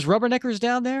 See those rubberneckers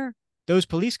down there? Those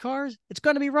police cars? It's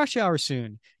going to be rush hour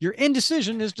soon. Your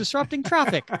indecision is disrupting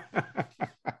traffic."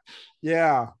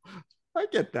 Yeah. I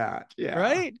get that. Yeah.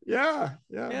 Right? Yeah.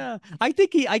 Yeah. Yeah. I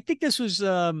think this was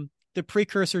the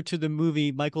precursor to the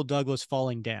movie Michael Douglas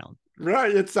Falling Down.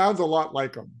 Right. It sounds a lot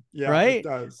like him. Yeah, it Right?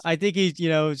 does. I think he's, you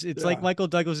know, it's like Yeah. Michael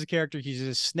Douglas's character. He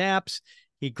just snaps.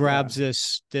 He Yeah. grabs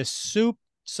this soup.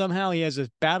 Somehow he has his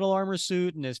battle armor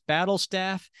suit and his battle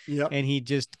staff, Yep. and he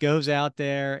just goes out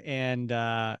there and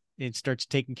it starts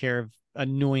taking care of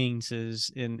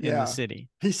annoyances in the Yeah. city.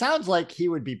 He sounds like he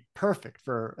would be perfect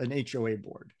for an HOA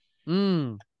board,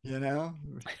 Mm. you know?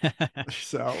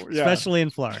 So, yeah. Especially in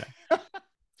Florida.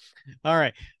 All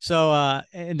right. So,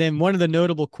 and then one of the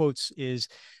notable quotes is,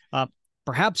 uh,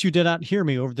 "Perhaps you did not hear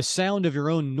me over the sound of your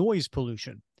own noise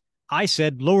pollution. I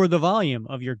said, lower the volume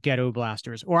of your ghetto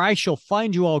blasters, or I shall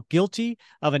find you all guilty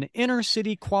of an inner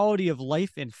city quality of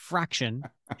life infraction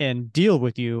and deal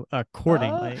with you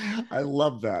accordingly." I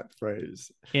love that phrase.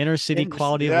 Inner city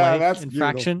quality of Yeah, life that's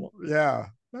infraction. beautiful. Yeah.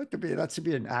 That should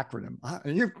be an acronym.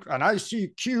 And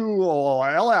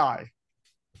ICQLI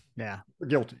Yeah.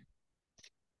 guilty.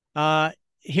 Uh,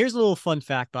 Here's a little fun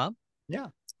fact, Bob. Yeah.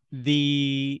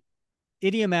 The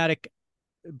idiomatic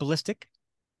ballistic,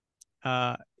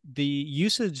 uh, the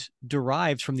usage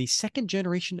derives from the second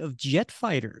generation of jet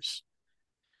fighters.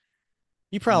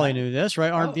 You probably Nice. knew this,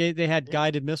 right? Aren't Oh, they had yeah.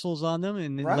 guided missiles on them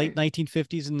in the late Right.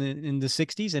 1950s and the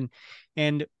 60s,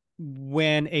 and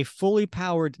when a fully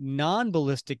powered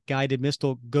non-ballistic guided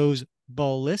missile goes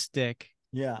ballistic,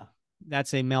 Yeah.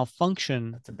 that's a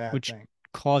malfunction That's a bad which thing.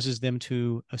 causes them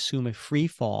to assume a free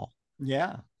fall.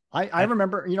 Yeah. I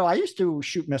remember, I used to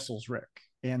shoot missiles, Rick,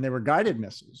 and they were guided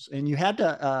missiles. And you had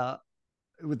to,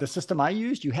 with the system I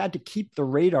used, you had to keep the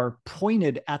radar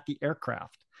pointed at the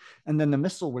aircraft. And then the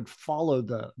missile would follow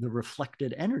the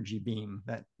reflected energy beam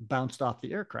that bounced off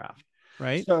the aircraft.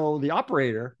 Right? So the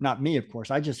operator, not me, of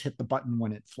course, I just hit the button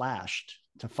when it flashed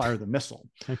to fire the missile.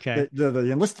 Okay.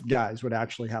 The enlisted guys would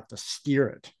actually have to steer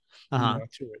it, Uh-huh.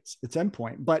 to its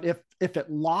endpoint. But if it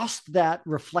lost that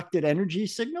reflected energy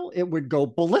signal, it would go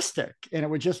ballistic and it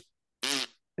would just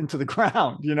into the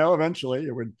ground. Eventually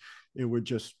it would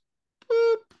just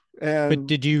boop, But and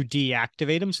did you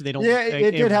deactivate them so they don't yeah,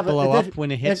 it did have blow it up did when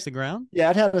it hits it the ground? yeah,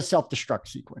 it had a self-destruct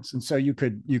sequence, and so you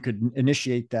could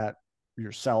initiate that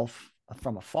yourself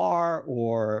from afar,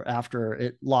 or after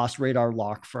it lost radar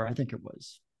lock for, I think it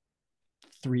was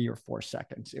 3 or 4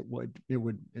 seconds, it would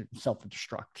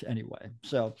self-destruct anyway.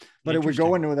 So, but it would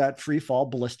go Interesting. into that free fall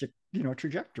ballistic,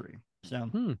 trajectory. So,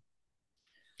 Hmm.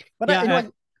 but Yeah.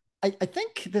 I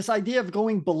think this idea of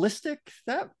going ballistic,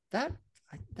 that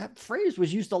phrase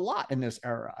was used a lot in this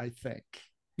era, I think.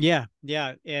 Yeah.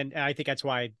 Yeah. And I think that's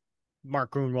why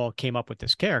Mark Grunwald came up with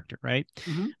this character, right?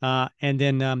 Mm-hmm. And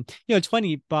then, it's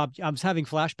funny, Bob, I was having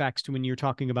flashbacks to when you were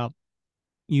talking about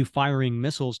you firing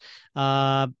missiles.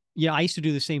 Yeah, I used to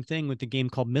do the same thing with the game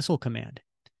called Missile Command.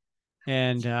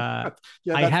 And Yeah,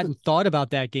 I hadn't thought about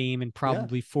that game in yeah.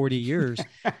 probably 40 years.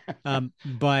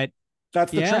 But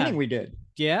That's the yeah, training we did.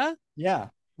 yeah, Yeah. a Yeah.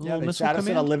 little They Missile sat us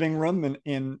in a Command. living room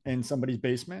in somebody's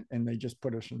basement, and they just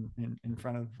put us in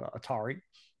front of Atari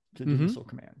to do Mm-hmm. Missile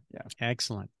Command. Yeah.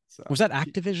 Excellent. So Was that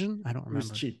cheap. Activision? I don't It was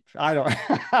remember. cheap. I don't.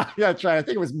 Yeah, that's right. I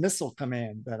think it was Missile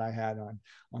Command that I had on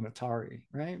Atari,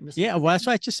 right? Missile Yeah, well, Command. that's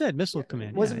what I just said. Yeah, Missile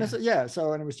Command. was Yeah, it yeah. missile? Yeah.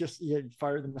 So, and it was just you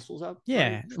fire the missiles up, right?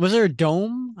 Yeah. Was there a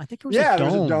dome? I think there was a Yeah, there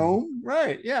was a dome. dome,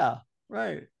 right? Yeah,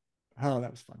 right. Oh,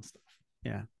 that was fun stuff.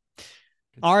 Yeah. Good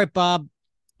All stuff. right, Bob.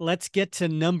 Let's get to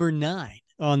number 9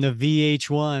 on the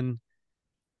VH1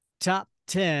 top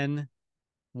 10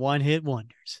 one-hit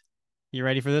wonders. You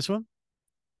ready for this one?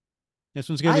 This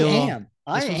one's gonna I be a little. am.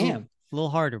 I This one's am. a little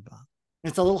harder, Bob.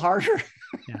 It's a little harder.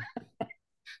 Yeah.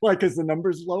 Like, because the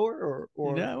number's lower,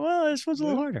 or Yeah. Well, this one's a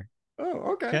little yeah. harder.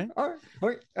 Oh, okay. Okay. All right. All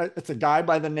right. It's a guy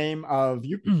by the name of,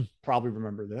 you probably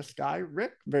remember this guy,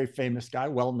 Rick, very famous guy,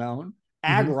 well known,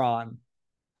 Mm-hmm. Agron.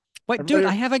 Wait, dude, I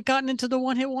Everybody. haven't gotten into the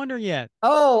one-hit wonder yet.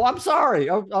 Oh, I'm sorry.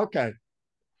 Oh, okay.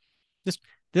 This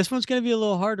this one's gonna be a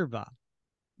little harder, Bob.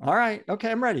 All right. Okay.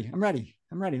 I'm ready. I'm ready.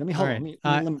 I'm ready. Let me All hold on. right.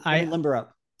 Let me limber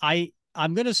up.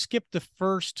 I'm gonna skip the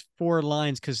first 4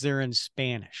 lines because they're in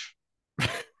Spanish.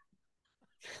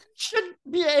 Should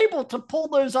be able to pull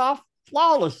those off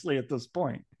flawlessly at this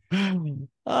point.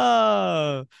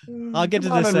 Oh, I'll get to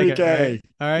Come on, this second. All right. Enrique.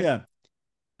 All right. Yeah.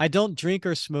 I don't drink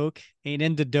or smoke, ain't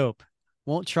into dope.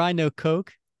 Won't try no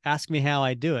coke. Ask me how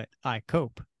I do it. I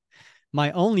cope.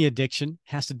 My only addiction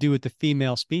has to do with the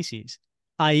female species.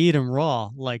 I eat them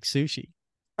raw like sushi.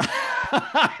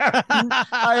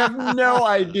 I have no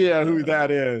idea who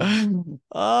that is.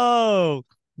 Oh,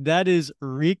 that is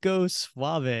Rico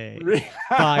Suave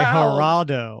by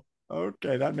Geraldo.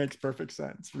 Okay, that makes perfect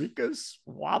sense. Rico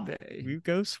Suave.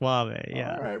 Rico Suave. All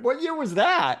Yeah. right. What year was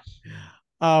that?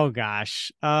 Oh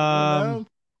gosh. I don't know.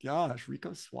 Gosh,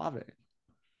 Rico Suave.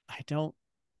 I don't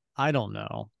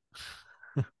know.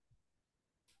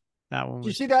 That one Did you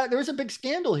was. see that? There was a big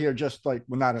scandal here, just like,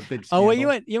 well, not a big Oh scandal.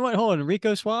 wait, you went. Hold on,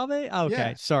 Rico Suave. Okay,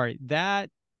 Yeah. sorry. That.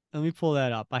 Let me pull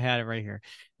that up. I had it right here.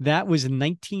 That was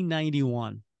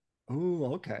 1991.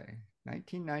 Oh, okay.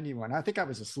 1991. I think I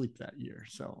was asleep that year.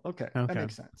 So, okay. That Okay.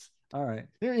 makes sense. All right.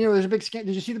 There's a big scandal.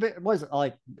 Did you see the big, was it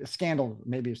like a scandal?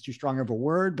 Maybe it's too strong of a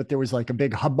word, but there was like a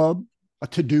big hubbub, a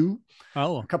to do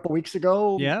Oh a couple weeks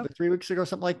ago, yeah. 3 weeks ago,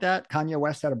 something like that. Kanye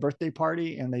West had a birthday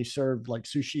party and they served like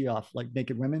sushi off like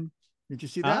naked women. Did you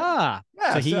see that? Ah.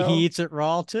 Yeah. So he So eats it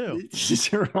raw too.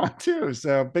 he's around too.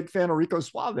 So big fan of Rico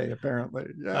Suave, apparently.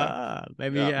 Yeah.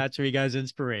 Maybe Yeah. that's where he got his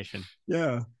inspiration.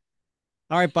 Yeah.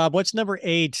 All right, Bob. What's number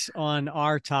 8 on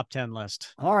our top 10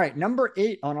 list? All right. Number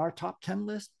 8 on our top 10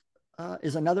 list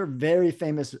is another very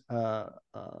famous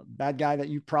bad guy that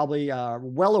you probably are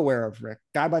well aware of, Rick.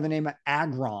 Guy by the name of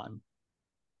Agron.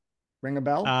 Ring a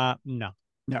bell? No.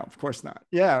 No, of course not.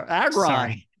 Yeah, Agron,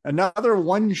 Sorry. another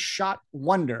one-shot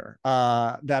wonder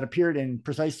that appeared in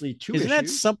precisely two Isn't that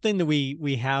issues. something that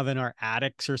we have in our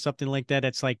attics or something like that?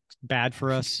 It's like bad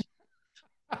for us.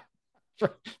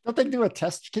 Don't they do a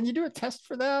test? Can you do a test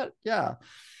for that? Yeah,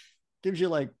 gives you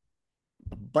like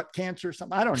butt cancer or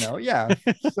something. I don't know. Yeah.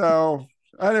 So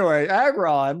anyway,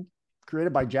 Agron,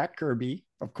 created by Jack Kirby,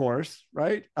 of course,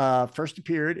 right? First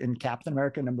appeared in Captain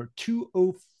America number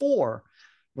 204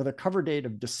 with a cover date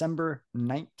of December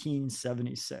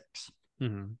 1976.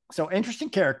 Mhm. So interesting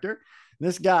character.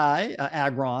 This guy,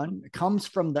 Agron, comes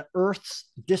from the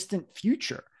Earth's distant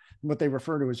future, what they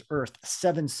refer to as Earth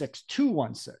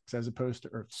 76216, as opposed to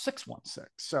Earth 616.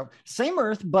 So same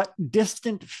Earth, but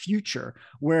distant future,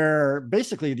 where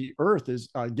basically the Earth is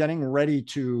getting ready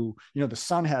to, the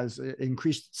sun has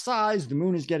increased size, the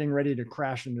moon is getting ready to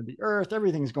crash into the Earth,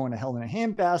 everything's going to hell in a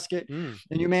handbasket. Mm.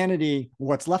 And humanity,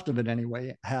 what's left of it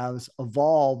anyway, has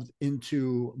evolved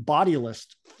into bodiless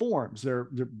forms. They're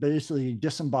basically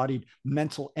disembodied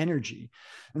mental energy.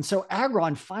 And so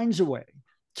Agron finds a way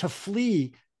to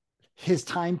flee his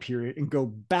time period and go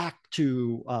back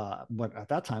to what at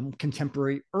that time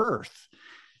contemporary Earth.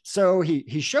 So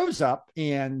he shows up,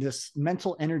 and this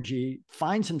mental energy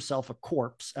finds himself a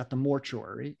corpse at the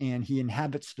mortuary, and he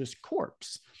inhabits this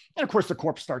corpse. And of course, the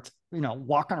corpse starts,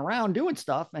 walking around doing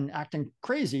stuff and acting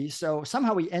crazy. So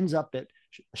somehow he ends up at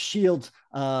Shield's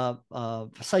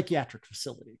psychiatric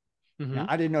facility. Mm-hmm. Now,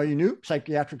 I didn't know you knew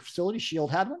psychiatric facility. Shield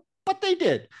had one, but they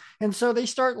did. And so they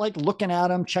start like looking at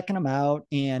him, checking him out,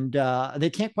 and they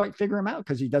can't quite figure him out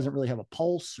because he doesn't really have a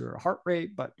pulse or a heart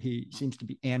rate, but he seems to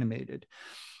be animated.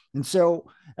 And so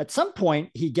at some point,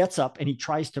 he gets up and he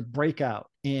tries to break out.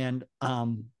 And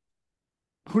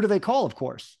who do they call, of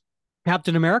course?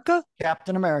 Captain America?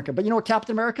 Captain America. But you know what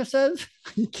Captain America says?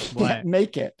 He can't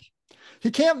make it. He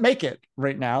can't make it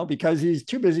right now because he's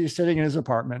too busy sitting in his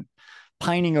apartment,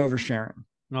 pining over Sharon.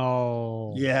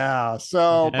 Oh, yeah.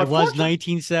 So, it was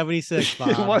 1976. Bob.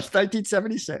 It was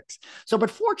 1976. So,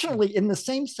 but fortunately, in the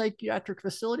same psychiatric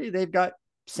facility, they've got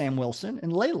Sam Wilson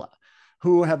and Layla,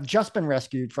 who have just been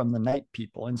rescued from the night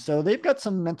people. And so they've got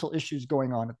some mental issues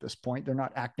going on at this point. They're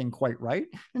not acting quite right.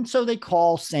 And so they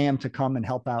call Sam to come and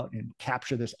help out and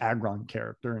capture this Agron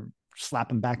character and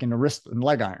slap him back into wrist and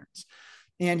leg irons.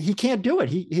 And he can't do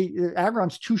it.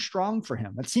 Agron's too strong for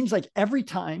him. It seems like every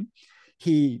time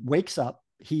he wakes up,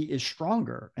 he is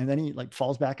stronger. And then he like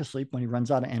falls back asleep when he runs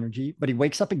out of energy, but he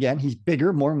wakes up again. He's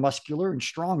bigger, more muscular, and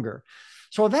stronger.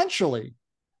 So eventually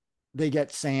they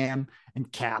get Sam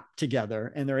and Cap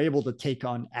together and they're able to take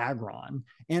on Agron.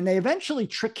 And they eventually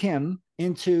trick him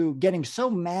into getting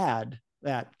so mad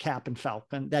at Cap and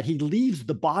Falcon that he leaves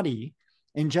the body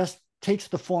and just takes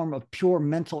the form of pure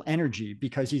mental energy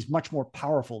because he's much more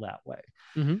powerful that way.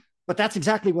 Mm-hmm. But that's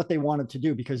exactly what they wanted to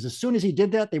do, because as soon as he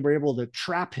did that, they were able to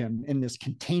trap him in this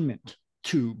containment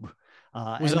tube.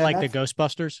 Was it like the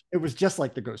Ghostbusters? It was just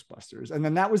like the Ghostbusters. And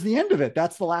then that was the end of it.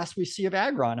 That's the last we see of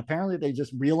Agron. Apparently, they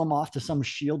just reel him off to some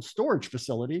Shield storage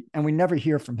facility, and we never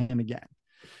hear from him again.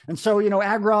 And so,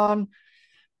 Agron,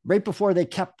 right before they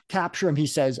capture him, he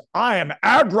says, "I am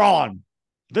Agron.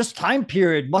 This time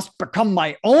period must become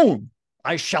my own.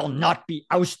 I shall not be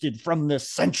ousted from this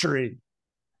century."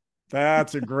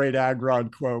 That's a great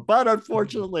Agron quote. But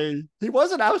unfortunately, he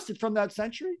wasn't ousted from that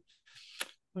century,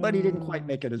 but he didn't quite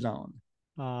make it his own.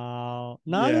 Oh,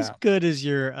 not as good as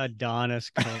your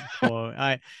Adonis quote.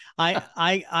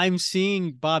 I'm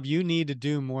seeing, Bob, you need to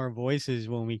do more voices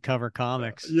when we cover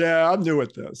comics. Yeah, I'm new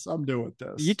at this.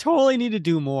 You totally need to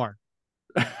do more.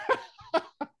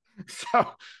 So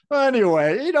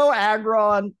anyway,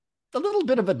 Agron, a little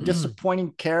bit of a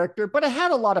disappointing character, but it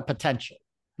had a lot of potential.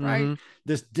 Right? Mm-hmm.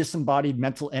 This disembodied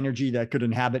mental energy that could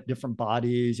inhabit different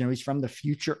bodies. He's from the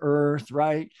future Earth,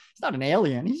 right? He's not an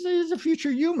alien. He's a future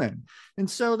human. And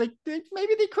so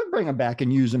maybe they could bring him back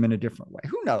and use him in a different way.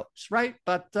 Who knows, right?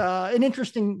 But an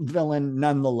interesting villain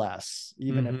nonetheless,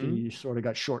 even if he sort of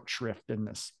got short shrift in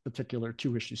this particular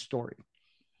 2-issue story.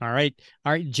 All right.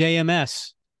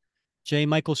 JMS. J.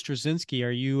 Michael Straczynski, are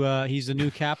you? He's the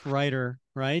new Cap writer,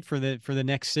 right, for the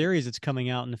next series that's coming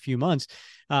out in a few months.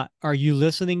 Are you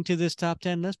listening to this top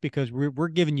 10 list? Because we're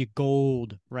giving you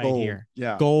gold here.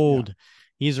 Yeah, gold. Yeah.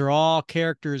 These are all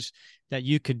characters that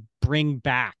you could bring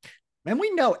back. And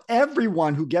we know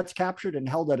everyone who gets captured and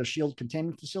held at a Shield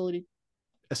containment facility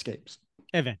escapes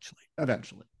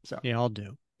eventually. So yeah, I'll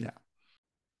do. Yeah.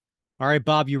 All right,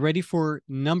 Bob, you ready for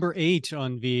number 8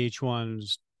 on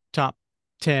VH1's top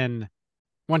 10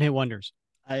 one-hit wonders?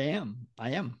 I am. All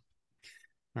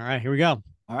right, here we go.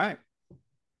 All right.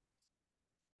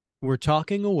 We're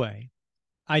talking away.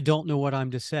 I don't know what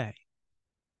I'm to say.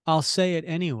 I'll say it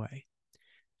anyway.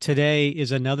 Today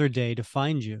is another day to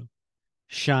find you.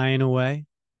 Shine away.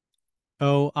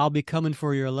 Oh, I'll be coming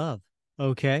for your love.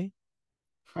 Okay?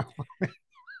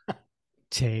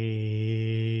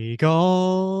 Take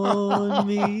on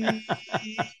me.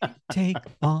 Take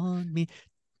on me.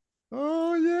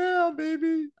 Oh yeah,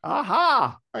 baby.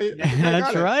 Aha. I think I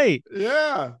That's got it. right. Yeah.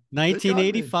 Take on me.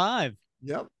 1985.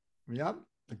 Yep. Yep.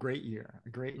 A great year. A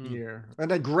great Mm. year.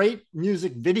 And a great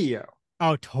music video,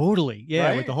 Oh, totally.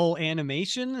 Yeah, with the right? whole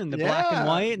animation and the black and Yeah.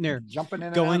 white, and they're Jumping in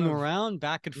and out going of, around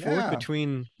back and forth yeah.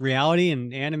 between reality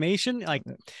and animation. Like,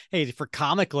 hey, for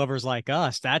comic lovers like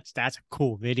us, that's a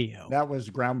cool video. That was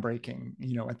groundbreaking,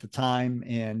 at the time.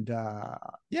 And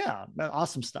yeah,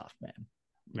 awesome stuff, man.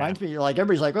 Yeah. Reminds me, like,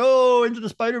 everybody's like, oh, Into the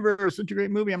Spider-Verse, such a great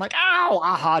movie. I'm like, ow,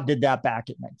 aha, did that back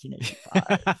in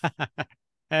 1985.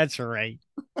 That's right.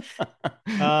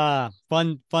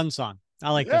 Fun song.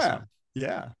 I like this Yeah. one.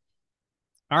 Yeah.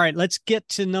 All right, let's get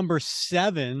to number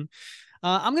 7.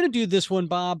 I'm going to do this one,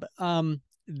 Bob.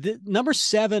 Number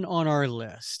 7 on our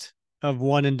list of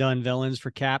one and done villains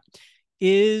for Cap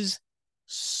is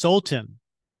Sultan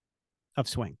of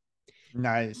Swing.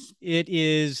 Nice.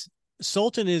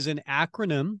 Sultan is an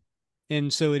acronym,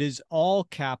 and so it is all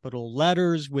capital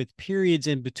letters with periods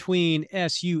in between.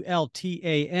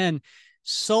 Sultan.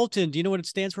 Sultan. Do you know what it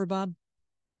stands for, Bob?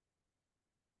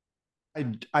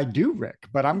 I do, Rick,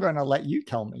 but I'm going to let you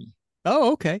tell me.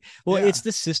 Oh, okay. Well, Yeah. it's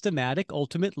the systematic,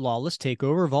 ultimate, lawless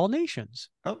takeover of all nations.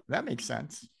 Oh, that makes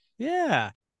sense.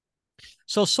 Yeah.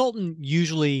 So Sultan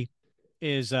usually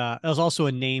is also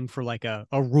a name for like a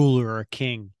ruler or a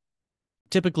king,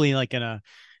 typically like in a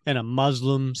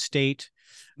Muslim state.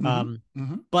 But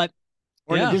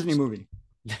or in yeah, a Disney movie.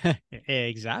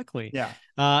 exactly. Yeah.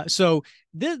 So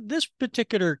this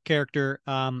particular character,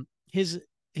 his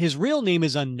real name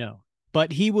is unknown,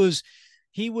 but he was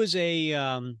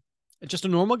a just a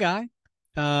normal guy,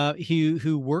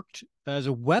 who worked as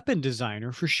a weapon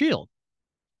designer for Shield,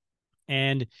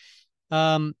 and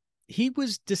he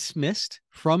was dismissed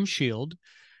from Shield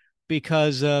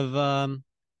because of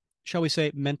shall we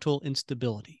say mental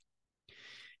instability.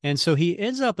 And so he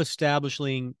ends up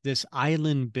establishing this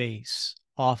island base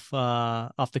off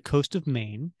the coast of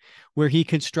Maine, where he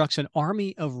constructs an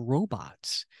army of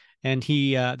robots, and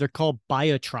they're called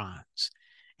Biotrons,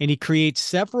 and he creates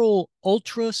several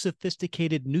ultra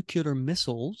sophisticated nuclear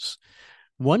missiles,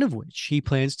 one of which he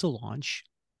plans to launch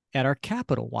at our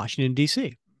capital, Washington,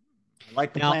 D.C. I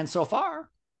like the plan so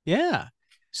far. Yeah.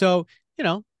 So,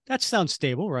 that sounds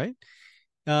stable, right?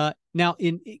 Now,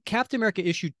 in Captain America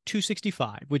issue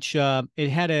 265, which it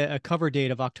had a cover date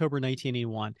of October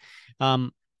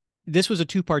 1981, this was a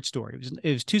 2-part story.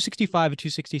 It was 265 and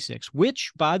 266,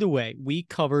 which, by the way, we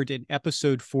covered in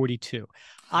episode 42.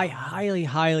 I highly,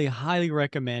 highly, highly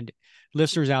recommend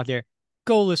listeners out there,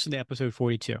 go listen to episode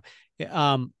 42.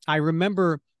 I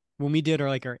remember when we did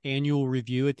our annual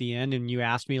review at the end, and you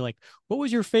asked me what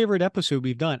was your favorite episode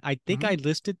we've done? I think I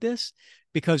listed this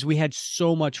because we had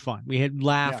so much fun. We had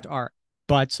laughed our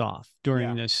butts off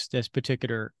during this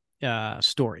particular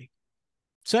story.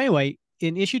 So anyway,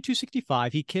 in issue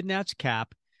 265, he kidnaps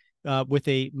Cap with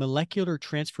a molecular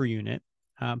transfer unit,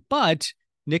 but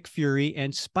Nick Fury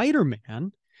and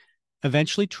Spider-Man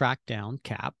eventually track down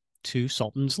Cap to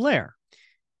Sultan's lair.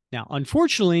 Now,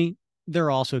 unfortunately, they're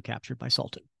also captured by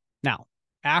Sultan. Now,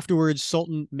 afterwards,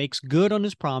 Sultan makes good on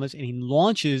his promise, and he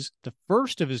launches the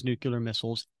first of his nuclear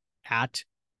missiles at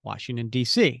Washington,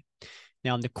 D.C.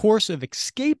 Now, in the course of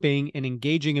escaping and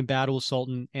engaging in battle with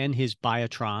Sultan and his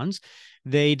Biotrons,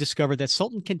 they discover that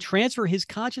Sultan can transfer his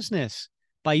consciousness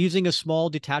by using a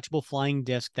small detachable flying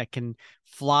disc that can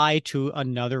fly to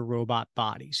another robot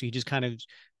body. So he just kind of,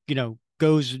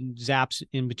 goes and zaps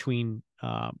in between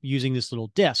using this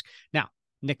little disc. Now,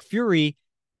 Nick Fury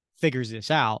figures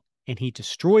this out, and he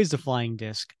destroys the flying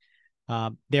disc,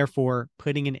 therefore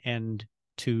putting an end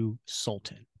to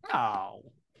Sultan. Oh,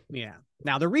 yeah.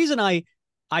 Now, the reason I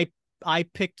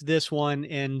picked this one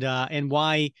and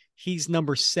why he's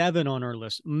number 7 on our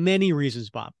list, many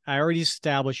reasons, Bob. I already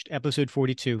established episode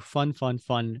 42, fun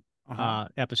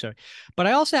episode, but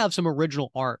I also have some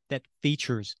original art that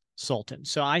features Sultan.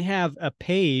 So I have a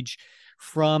page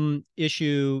from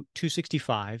issue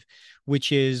 265,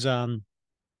 which is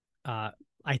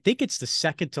I think it's the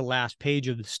second to last page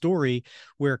of the story,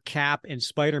 where Cap and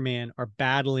Spider-Man are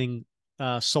battling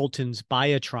Sultan's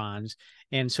Biotrons.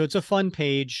 And so it's a fun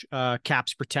page.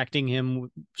 Cap's protecting him,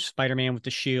 Spider-Man with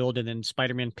the shield, and then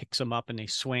Spider-Man picks him up and they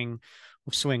swing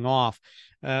off.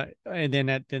 And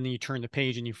then you turn the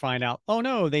page and you find out, oh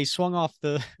no, they swung off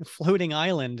the floating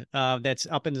island that's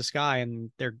up in the sky, and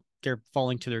they're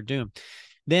falling to their doom.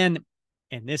 Then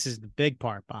and this is the big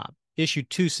part, Bob. Issue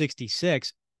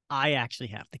 266, I actually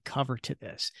have the cover to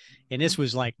this. And this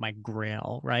was like my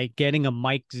grail, right? Getting a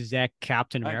Mike Zeck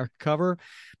Captain America cover.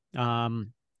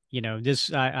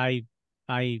 This I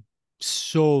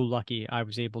so lucky I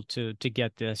was able to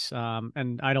get this.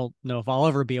 And I don't know if I'll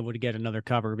ever be able to get another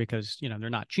cover because they're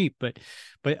not cheap, but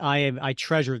I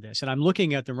treasure this. And I'm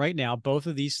looking at them right now. Both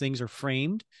of these things are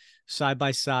framed side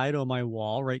by side on my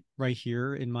wall, right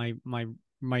here in my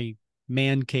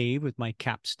man cave with my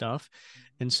Cap stuff.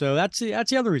 And so that's the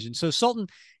other reason. So Sultan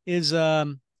is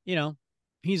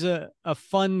he's a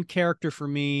fun character for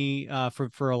me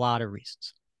for a lot of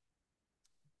reasons.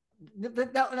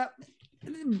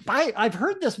 I've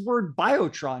heard this word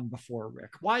Biotron before,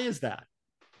 Rick. Why is that?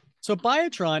 So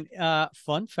Biotron,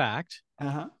 fun fact,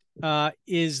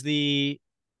 is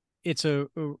it's a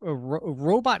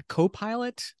robot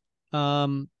co-pilot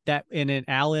that in an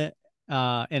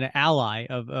ally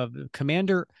of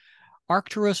Commander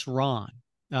Arcturus Ron.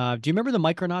 Do you remember the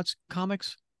Micronauts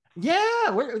comics? Yeah,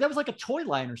 that was like a toy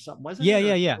line or something, wasn't it?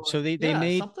 Yeah, yeah. So they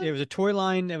made something? It was a toy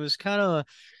line that was kind of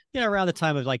around the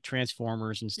time of like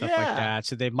Transformers and stuff like that.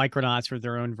 So Micronauts were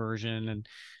their own version, and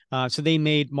so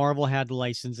Marvel had the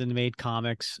license and made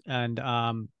comics, and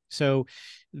so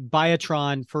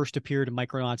Biotron first appeared in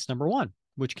Micronauts #1,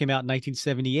 which came out in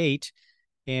 1978.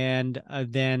 And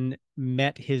then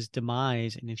met his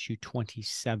demise in issue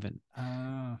 27.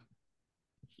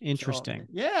 Interesting. So,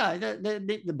 yeah,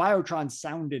 the Biotron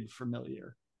sounded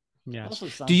familiar. Yes.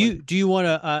 Do you want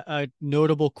a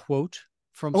notable quote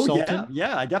from Sultan?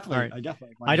 Yeah, I definitely.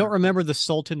 I don't remember the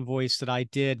Sultan voice that I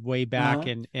did way back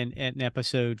in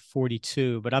episode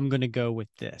 42, but I'm going to go with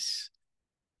this.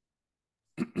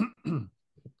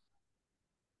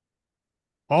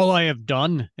 All I have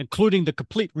done, including the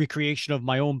complete recreation of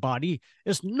my own body,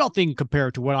 is nothing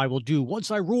compared to what I will do once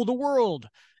I rule the world,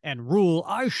 and rule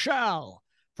I shall.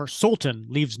 For Sultan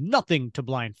leaves nothing to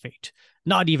blind fate,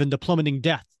 not even the plummeting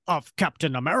death of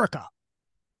Captain America.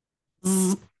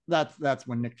 That's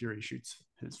when Nick Fury shoots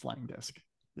his flying disc.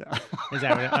 Yeah. Is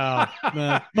that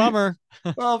what? Bummer.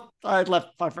 Well, I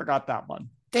forgot that one.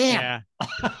 Damn.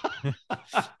 Yeah.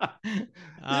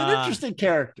 An interesting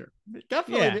character.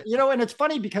 Definitely. Yeah. And it's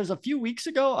funny because a few weeks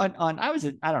ago I was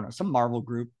in, I don't know, some Marvel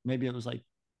group, maybe it was like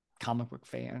comic book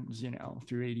fans,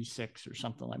 through 86 or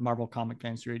something, like Marvel comic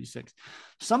fans through 86.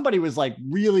 Somebody was like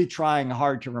really trying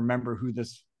hard to remember who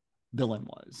this villain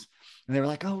was. And they were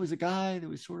like, oh, it was a guy that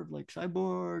was sort of like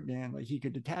cyborg, and like he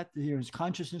could detach, his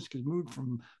consciousness could move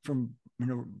from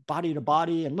body to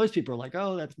body. And most people are like,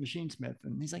 oh, that's Machine Smith.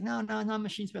 And he's like, no, not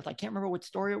Machine Smith. I can't remember what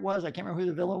story it was. I can't remember who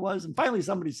the villain was. And finally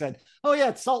somebody said, oh yeah,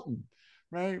 it's Sultan,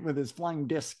 right? With his flying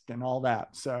disc and all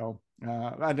that. So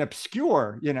an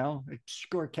obscure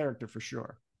character for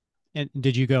sure. And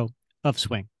did you go of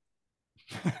swing?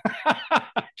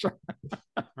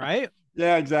 Right?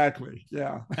 Yeah, exactly.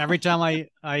 Yeah. Every time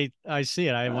I see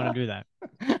it, I want to do that.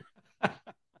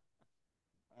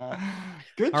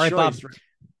 Good. All right, choice. Bob.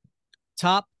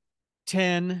 Top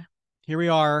 10. Here we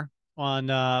are on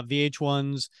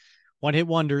VH1's One Hit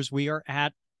Wonders. We are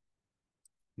at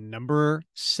number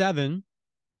 7.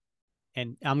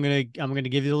 And I'm gonna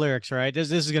give you the lyrics. All right.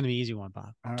 This is gonna be an easy one,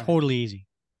 Bob. Right. Totally easy.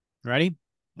 Ready?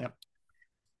 Yep.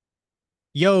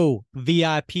 Yo,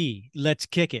 VIP, let's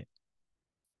kick it.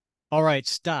 All right,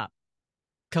 stop.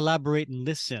 Collaborate and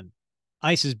listen.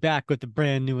 Ice is back with a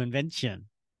brand new invention.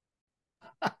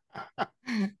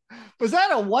 Was that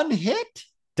a one hit?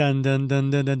 Dun dun dun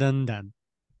dun dun dun dun.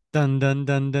 Dun dun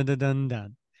dun dun dun dun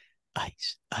dun.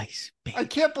 Ice, baby. I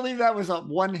can't believe that was a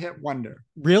one-hit wonder.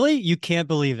 Really? You can't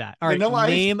believe that. All Vanilla right,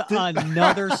 name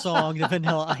another song that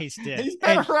Vanilla Ice did. He's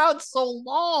been around so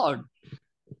long.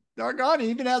 Doggone, he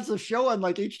even has a show on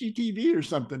like HGTV or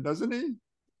something, doesn't he?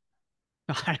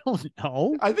 I don't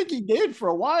know. I think he did for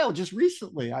a while, just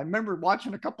recently. I remember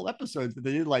watching a couple episodes that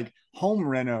they did like home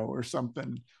reno or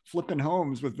something, flipping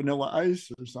homes with Vanilla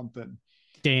Ice or something.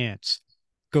 Dance.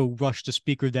 Go rush the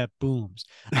speaker that booms.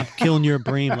 I'm killing your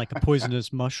brain like a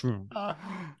poisonous mushroom.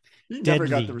 He never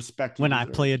got the respect when I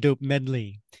play a dope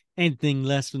medley. Anything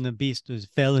less than the beast is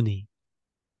felony.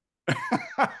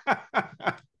 All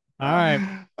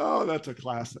right. Oh, that's a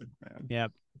classic, man.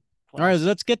 Yep. Classic. All right, so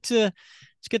let's get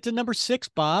to number 6,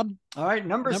 Bob. All right,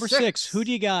 number 6. Who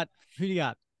do you got?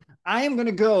 I am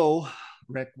gonna go,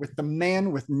 Rick, with the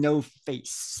man with no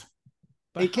face.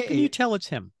 But AKA, how can you tell it's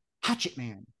him? Hatchet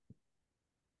Man.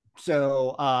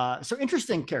 So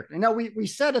interesting character. Now we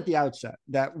said at the outset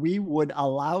that we would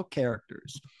allow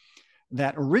characters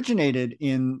that originated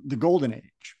in the Golden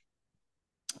Age,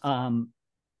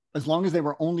 as long as they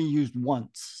were only used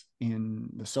once in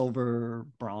the silver,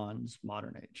 bronze,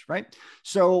 modern age, right?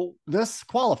 So this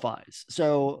qualifies.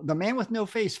 So the man with no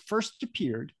face first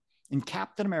appeared in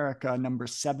Captain America number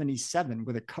 77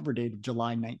 with a cover date of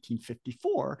July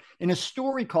 1954 in a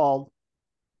story called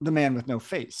The Man with No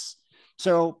Face.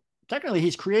 So technically,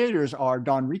 his creators are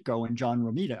Don Rico and John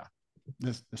Romita,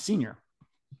 the senior.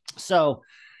 So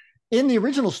in the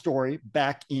original story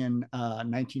back in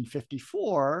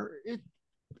 1954, it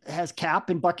has Cap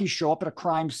and Bucky show up at a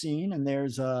crime scene, and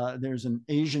there's an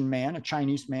Asian man, a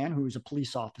Chinese man, who is a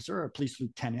police officer, a police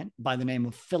lieutenant by the name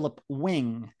of Philip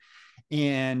Wing,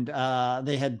 and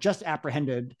they had just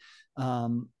apprehended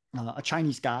a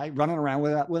Chinese guy running around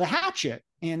with a hatchet,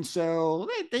 and so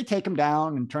they take him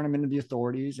down and turn him into the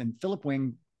authorities. And Philip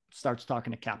Wing starts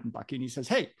talking to Captain Bucky, and he says,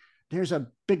 "Hey, there's a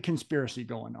big conspiracy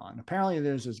going on. Apparently,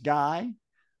 there's this guy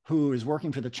who is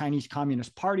working for the Chinese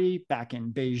Communist Party back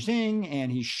in Beijing,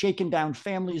 and he's shaking down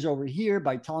families over here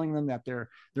by telling them that their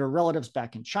relatives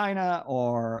back in China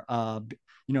or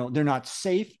they're not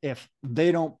safe if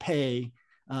they don't pay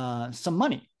some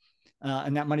money,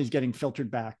 and that money's getting filtered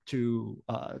back to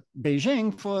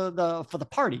Beijing for the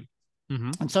party."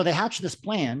 Mm-hmm. And so they hatch this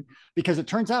plan because it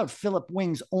turns out Philip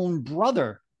Wing's own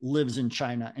brother lives in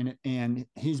China, and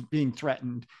he's being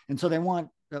threatened. And so they want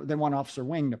Officer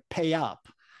Wing to pay up.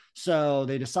 So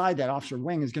they decide that Officer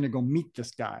Wing is going to go meet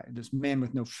this guy, this man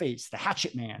with no face, the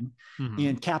Hatchet Man, Mm-hmm.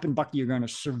 and Cap and Bucky are going to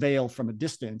surveil from a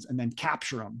distance and then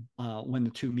capture him when the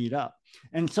two meet up.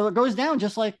 And so it goes down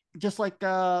just like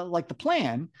the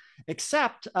plan,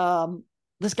 except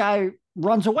this guy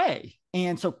runs away.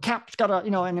 And so Cap's got to,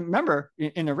 and remember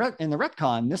in the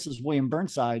retcon, this is William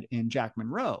Burnside and Jack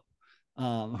Monroe,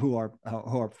 who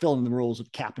are filling the roles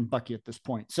of Cap and Bucky at this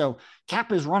point. So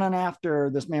Cap is running after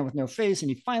this man with no face,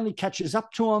 and he finally catches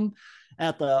up to him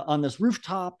on this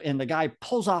rooftop, and the guy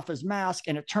pulls off his mask,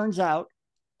 and it turns out,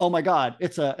 oh my God,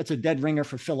 it's a dead ringer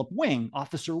for Philip Wing,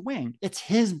 Officer Wing. It's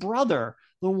his brother,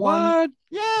 the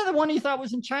one he thought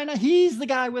was in China. He's the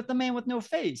guy with the man with no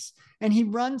face. And he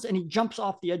runs and he jumps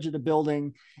off the edge of the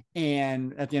building.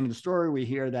 And at the end of the story, we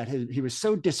hear that he was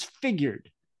so disfigured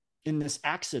in this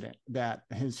accident that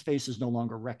his face is no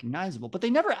longer recognizable. But they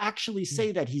never actually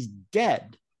say that he's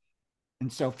dead.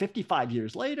 And so 55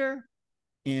 years later,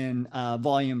 in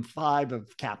volume 5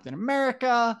 of Captain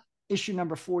America, issue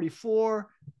number 44,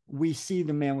 we see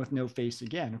the man with no face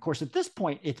again. Of course, at this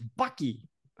point, it's Bucky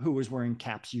who is wearing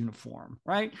Cap's uniform,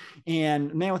 right?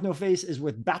 And Man with No Face is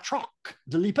with Batroc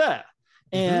de Lippe,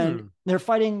 and they're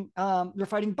fighting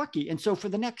Bucky. And so for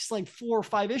the next like 4 or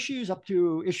 5 issues up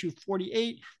to issue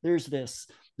 48, there's this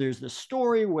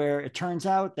story where it turns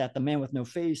out that the Man with No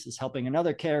Face is helping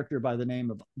another character by the name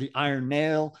of the Iron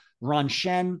Nail, Ron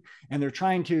Shen, and they're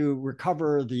trying to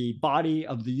recover the body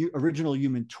of the original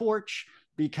Human Torch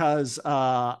because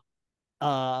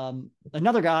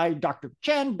another guy, Dr.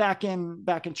 Chen, back in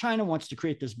China, wants to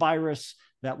create this virus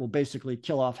that will basically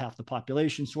kill off half the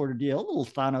population, sort of deal, a little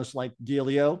Thanos-like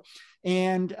dealio.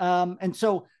 And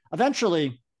so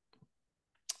eventually,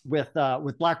 with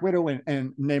Black Widow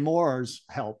and Namor's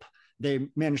help, they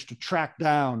managed to track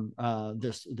down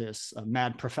this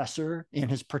mad professor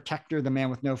and his protector, the Man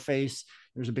with No Face.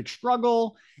 There's a big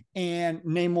struggle, and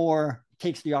Namor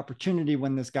takes the opportunity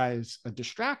when this guy is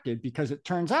distracted, because it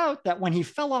turns out that when he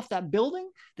fell off that building,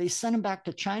 they sent him back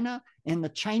to China, and the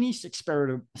Chinese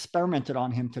experimented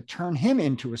on him to turn him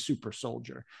into a super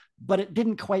soldier, but it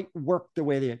didn't quite work the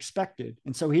way they expected.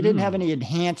 And so he didn't have any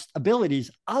enhanced abilities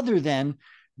other than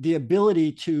the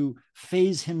ability to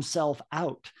phase himself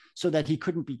out so that he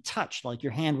couldn't be touched, like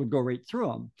your hand would go right through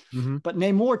him. Mm-hmm. But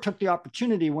Namor took the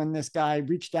opportunity when this guy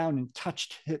reached down and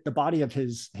touched the body of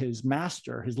his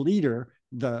master, his leader,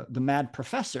 the mad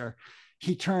professor.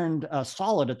 He turned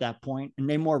solid at that point, and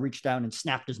Namor reached down and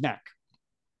snapped his neck.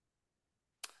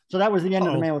 So that was the end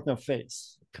of the Man with No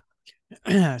Face.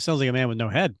 Sounds like a man with no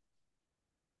head.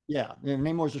 Yeah,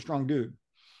 Namor's a strong dude.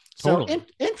 Totally.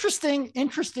 So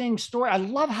interesting story. I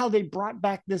love how they brought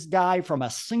back this guy from a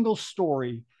single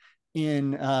story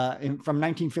from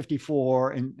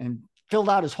 1954 and filled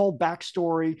out his whole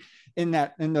backstory in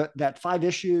that 5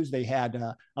 issues. They had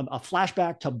a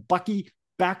flashback to Bucky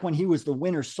back when he was the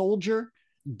Winter Soldier,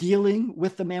 dealing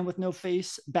with the Man with No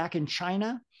Face back in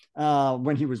China,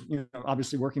 when he was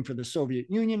obviously working for the Soviet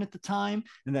Union at the time,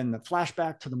 and then the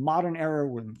flashback to the modern era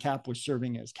when Cap was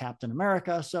serving as Captain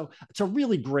America. So it's a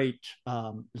really great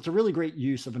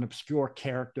use of an obscure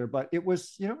character, but it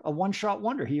was a one-shot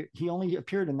wonder. He only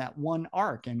appeared in that one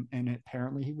arc, and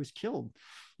apparently he was killed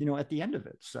at the end of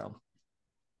it. So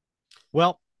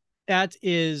well, that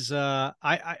is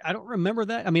I don't remember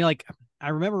that. I mean, like, I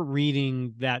remember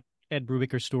reading that Ed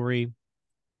Brubaker story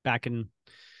back in,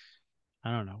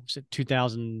 I don't know, was it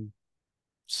 2007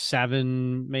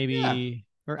 Yeah, maybe?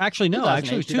 Or actually, no,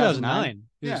 actually it 2008, was 2009. 2009.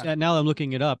 It was, Yeah. now I'm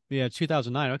looking it up. Yeah,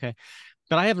 2009. Okay.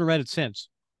 But I haven't read it since.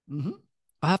 Hmm.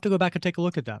 I'll have to go back and take a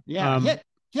look at that. Yeah,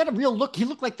 he had a real look. He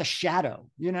looked like the Shadow,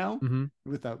 Mm-hmm,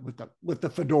 with the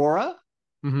fedora,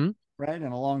 mm-hmm. right,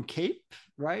 and a long cape,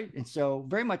 right, and so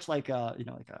very much like a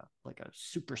like a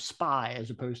super spy as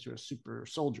opposed to a super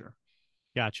soldier.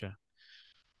 Gotcha.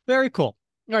 Very cool.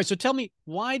 All right. So tell me,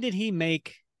 why did he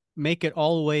make it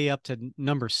all the way up to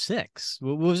number 6?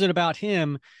 What was it about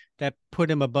him that put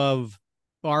him above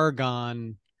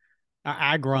Argon,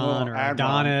 Agron, Oh, or Agron.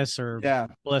 Adonis, or Yeah,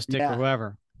 Ballistic, or yeah.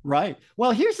 whoever? Right.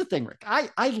 Well, here's the thing, Rick.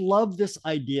 I love this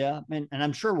idea, and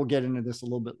I'm sure we'll get into this a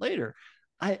little bit later.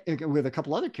 I with a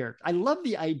couple other characters. I love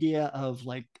the idea of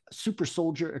like super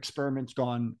soldier experiments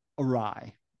gone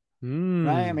awry,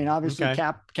 right? I mean, obviously,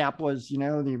 Okay. Cap was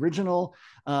the original,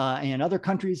 and other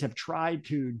countries have tried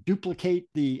to duplicate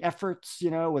the efforts.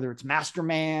 Whether it's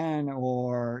Masterman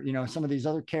or some of these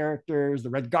other characters, the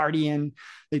Red Guardian.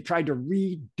 They've tried to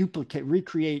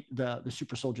recreate the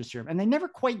super soldier serum, and they never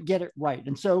quite get it right.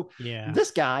 And so Yeah. this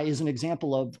guy is an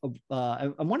example of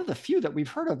one of the few that we've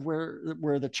heard of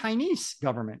where the Chinese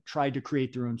government tried to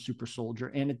create their own super soldier,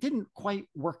 and it didn't quite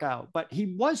work out. But he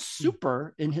was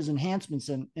super in his enhancements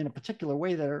in a particular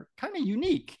way that are kind of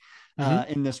unique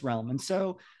Mm-hmm. in this realm. And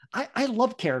so I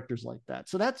love characters like that.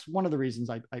 So that's one of the reasons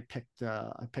I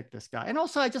picked this guy. And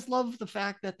also I just love the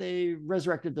fact that they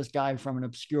resurrected this guy from an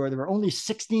obscure. There were only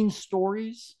 16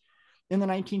 stories in the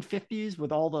 1950s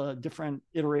with all the different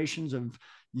iterations of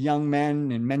young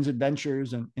men and men's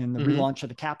adventures and the Mm-hmm. relaunch of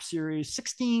the Cap series.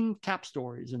 16 Cap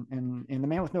stories, and the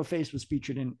Man with No Face was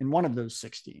featured in one of those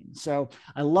 16. So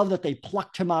I love that they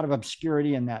plucked him out of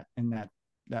obscurity in that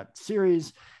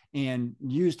series and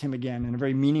used him again in a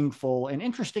very meaningful and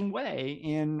interesting way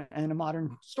in a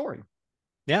modern story.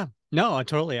 Yeah. No,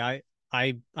 totally. I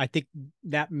think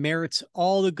that merits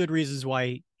all the good reasons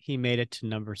why he made it to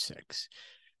number 6.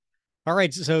 All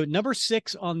right. So number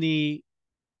 6 on the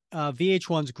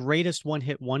VH1's greatest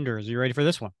one-hit wonders. Are you ready for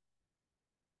this one?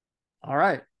 All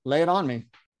right, lay it on me.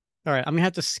 All right. I'm gonna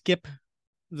have to skip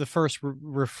the first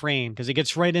refrain because it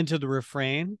gets right into the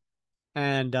refrain,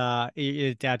 and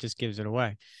that just gives it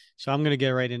away. So I'm gonna get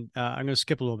right in. I'm gonna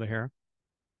skip a little bit here.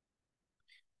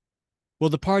 Well,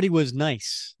 the party was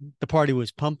nice. The party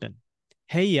was pumping.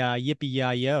 Hey ya, yippee ya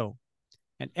yo,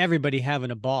 and everybody having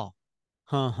a ball.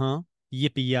 Huh.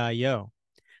 Yippee ya yo.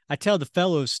 I tell the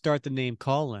fellows start the name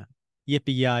calling.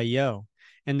 Yippee ya yo,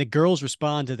 and the girls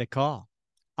respond to the call.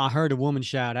 I heard a woman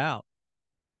shout out,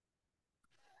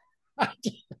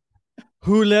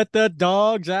 "Who let the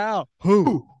dogs out?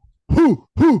 Who? Who,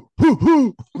 who.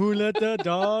 Who let the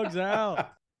dogs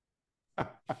out?"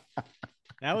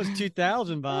 That was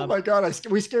 2000, Oh Bob. my God,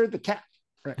 we scared the cat.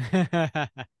 Right.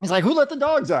 He's like, who let the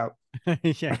dogs out?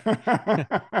 Yeah.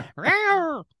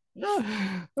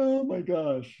 Oh my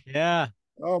gosh. Yeah.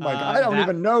 Oh my God. I don't That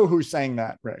even know who sang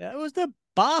that, Rick. that was the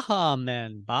Baja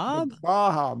Men, The Bob.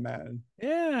 Baja Man.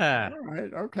 Yeah. All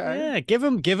right. Okay. Yeah. Give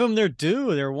them their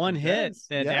due. Their I one hit guess.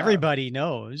 that Yeah. everybody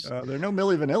knows. They're no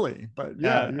Milli Vanilli, but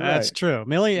yeah, you're That's right. true.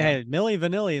 Yeah. Millie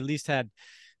Vanilli at least had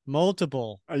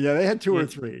multiple. Yeah, they had two or Yeah.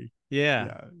 three. Yeah.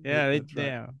 Yeah, Yeah. that's right.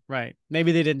 Yeah. Right.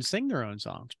 Maybe they didn't sing their own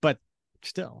songs, but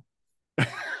still.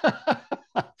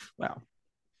 Well,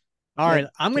 All right.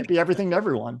 I'm gonna can't be everything to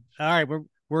everyone. All right,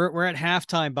 we're at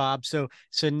halftime, Bob. So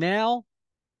now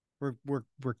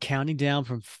we're counting down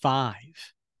from 5,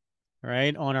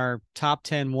 right? On our top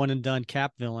 10 one and done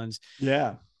Cap villains.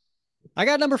 Yeah. I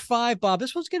got number 5, Bob.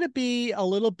 This one's gonna be a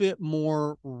little bit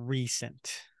more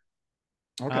recent.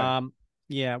 Okay.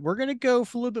 Yeah, we're gonna go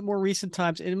for a little bit more recent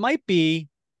times. It might be,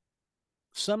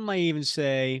 some might even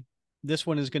say this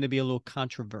one is gonna be a little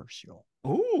controversial.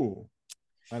 Ooh,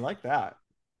 I like that.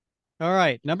 All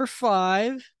right, number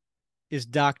 5 is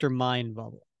Dr.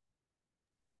 Mindbubble.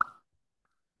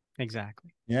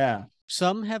 Exactly. Yeah.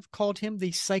 Some have called him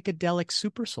the psychedelic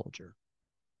super soldier.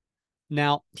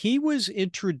 Now, he was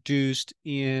introduced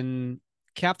in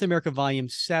Captain America Volume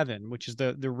 7, which is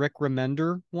the Rick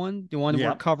Remender one, the one we're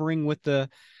Yep. covering with the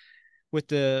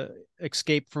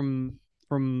escape from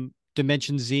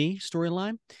Dimension Z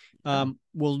storyline.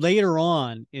 Well, later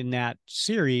on in that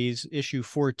series, issue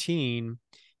 14,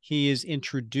 he is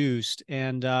introduced,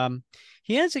 and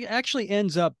actually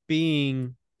ends up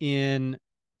being in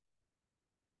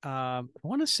I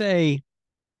want to say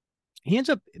he ends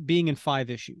up being in 5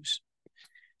 issues.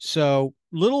 So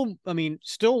little, I mean,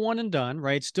 still one and done,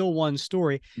 right? Still one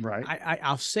story. Right.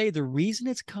 I'll say the reason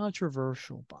it's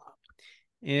controversial, Bob,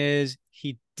 is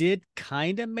he did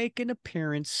kind of make an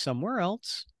appearance somewhere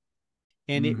else.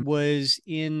 And it was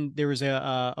there was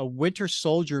a Winter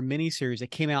Soldier miniseries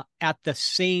that came out at the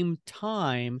same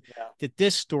time that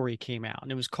this story came out,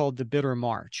 and it was called The Bitter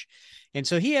March. And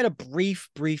so he had a brief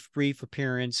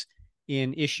appearance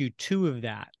in issue 2 of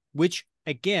that, which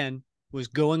again was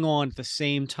going on at the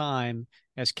same time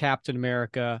as Captain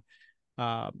America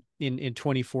in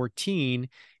 2014.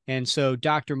 And so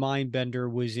Dr.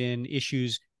 Mindbender was in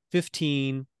issues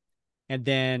 15 and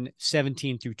then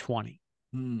 17 through 20.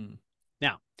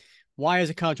 Now, why is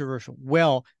it controversial?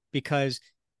 Well, because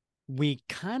we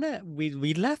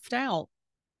left out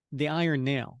the Iron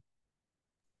Nail.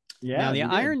 Yeah. Now, the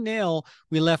Iron Nail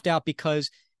we left out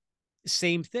because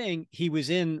same thing. He was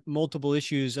in multiple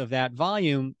issues of that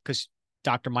volume because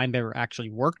Dr. Mindbender actually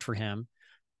worked for him,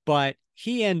 but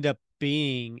he ended up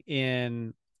being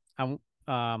in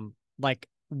like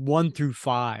 1 through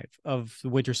 5 of the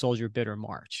Winter Soldier Bitter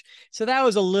March. So that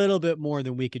was a little bit more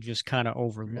than we could just kind of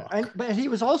overlook. But he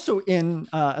was also in,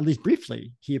 at least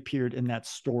briefly, he appeared in that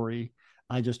story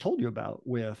I just told you about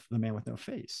with The Man with No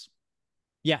Face.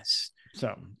 Yes.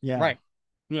 So, yeah. Right.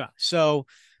 Yeah. So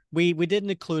we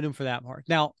didn't include him for that part.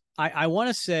 Now, I want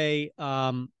to say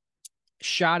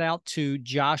shout out to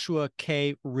Joshua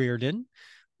K. Reardon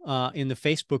in the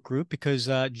Facebook group, because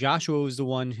Joshua was the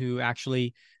one who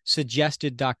actually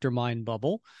suggested Dr. Mind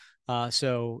Bubble.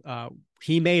 So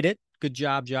he made it. Good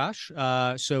job, Josh.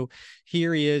 So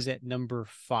here he is at number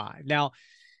 5. Now, a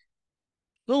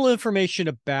little information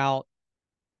about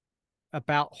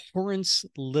Horace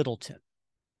Littleton.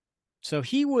 So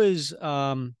he was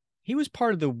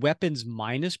part of the Weapons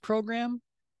Minus program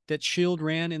that SHIELD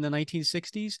ran in the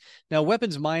 1960s. Now,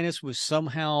 Weapons Minus was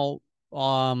somehow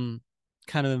kind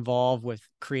of involved with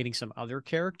creating some other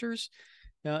characters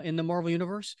in the Marvel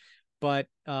universe, but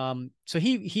so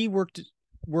he worked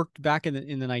back in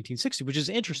the 1960s, which is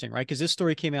interesting, right? Because this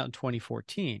story came out in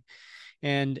 2014,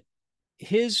 and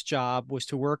his job was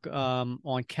to work on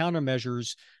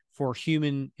countermeasures for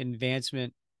human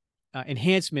enhancement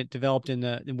developed in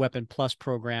the Weapon Plus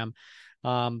program,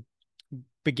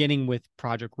 beginning with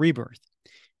Project Rebirth.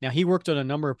 Now, he worked on a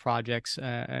number of projects,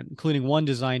 including one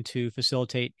designed to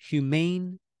facilitate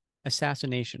humane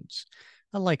assassinations.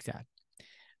 I like that.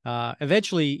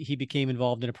 Eventually, he became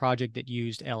involved in a project that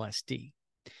used LSD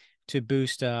to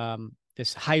boost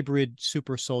this hybrid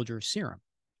super soldier serum.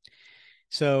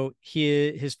 So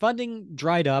his funding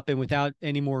dried up, and without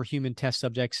any more human test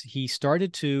subjects, he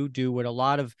started to do what a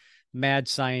lot of mad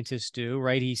scientists do,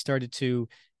 right? He started to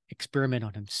experiment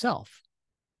on himself.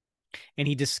 And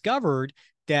he discovered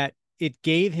that it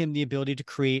gave him the ability to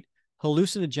create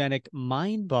hallucinogenic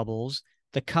mind bubbles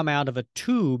that come out of a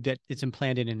tube that is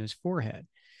implanted in his forehead.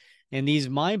 And these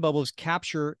mind bubbles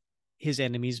capture his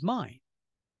enemy's mind.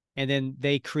 And then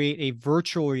they create a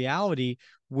virtual reality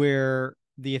where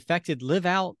the affected live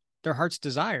out their heart's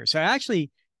desire. So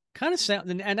actually kind of sound,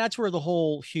 and that's where the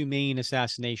whole humane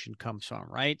assassination comes from,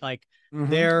 right? Like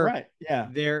they're right. Yeah.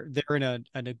 They're in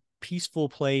a peaceful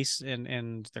place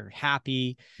and they're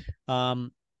happy.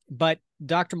 But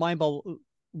Dr. Mindbubble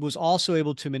was also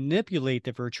able to manipulate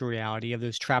the virtual reality of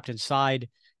those trapped inside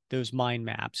those mind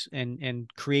maps and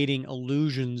creating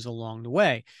illusions along the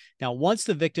way. Now, once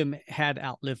the victim had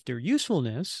outlived their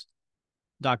usefulness,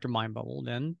 Dr. Mindbubble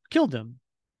then killed them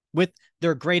with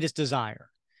their greatest desire,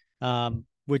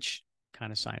 which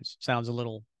kind of sounds a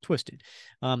little twisted.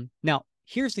 Now,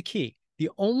 here's the key. The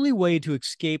only way to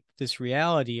escape this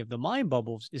reality of the mind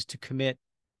bubbles is to commit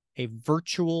a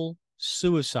virtual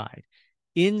suicide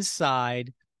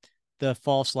inside the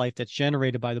false life that's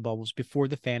generated by the bubbles before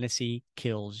the fantasy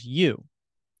kills you.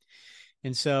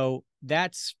 And so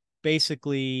that's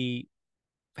basically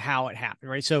how it happened,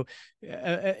 right? So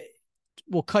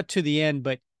we'll cut to the end,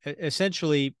 but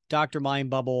essentially Dr.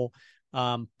 Mindbubble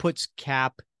puts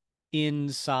Cap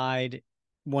inside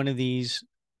one of these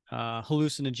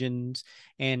hallucinogens,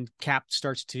 and Cap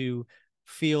starts to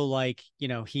feel like,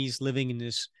 he's living in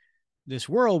this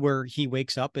world where he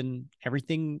wakes up and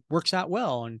everything works out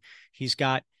well. And he's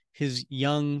got his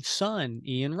young son,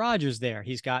 Ian Rogers, there.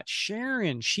 He's got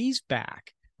Sharon, she's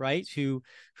back, right?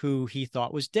 Who he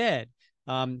thought was dead.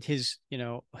 His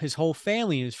whole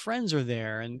family, his friends are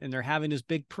there, and they're having this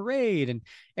big parade and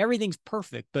everything's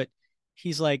perfect. But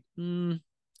he's like,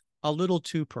 a little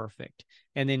too perfect.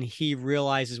 And then he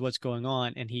realizes what's going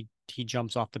on, and he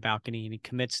jumps off the balcony and he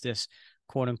commits this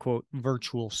quote unquote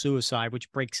virtual suicide,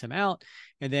 which breaks him out.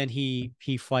 And then he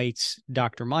fights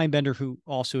Dr. Mindbender, who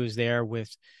also is there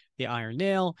with the Iron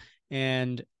Nail,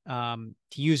 and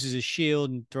he uses his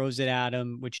shield and throws it at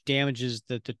him, which damages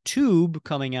the tube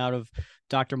coming out of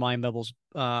Dr. Mindbubble's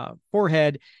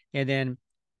forehead. And then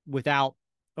without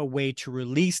a way to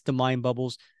release the mind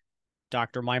bubbles,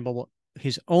 Dr. Mind Bubble,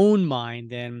 his own mind,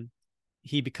 then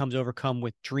he becomes overcome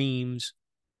with dreams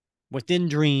within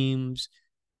dreams,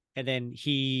 and then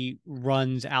he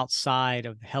runs outside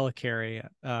of Helicarry,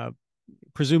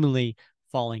 presumably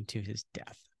falling to his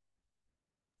death.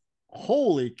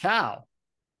 Holy cow.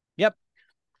 Yep.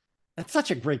 That's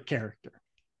such a great character.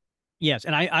 Yes,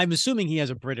 and I'm assuming he has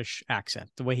a British accent,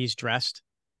 the way he's dressed.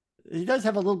 He does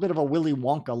have a little bit of a Willy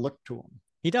Wonka look to him.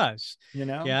 He does. You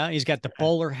know? Yeah, he's got the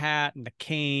bowler hat and the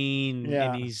cane,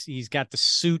 Yeah. and he's got the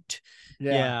suit.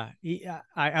 Yeah.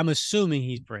 I'm assuming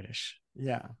he's British.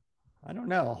 Yeah. I don't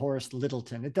know. Horace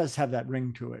Littleton. It does have that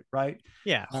ring to it, right?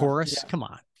 Yeah, Horace. Yeah. Come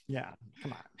on. Yeah,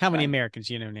 come on. How many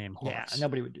Americans name Horace? Yeah,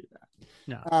 nobody would do that.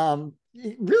 No.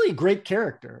 Really great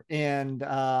character and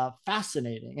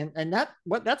fascinating. And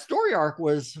that story arc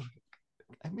was,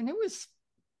 I mean, it was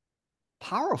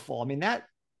powerful. I mean, that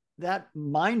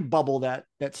mind bubble that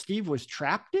Steve was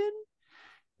trapped in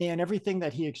and everything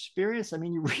that he experienced. I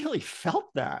mean, you really felt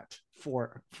that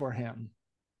for him,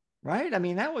 right? I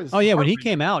mean, that was. Oh yeah, when he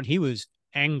came out, he was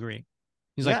angry.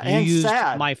 He's like, you used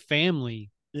sad. My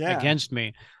family against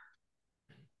me.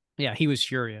 Yeah, he was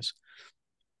furious.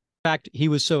 In fact, he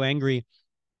was so angry,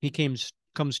 he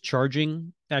comes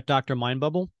charging at Dr. Mind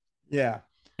Bubble. Yeah.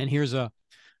 And here's a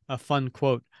fun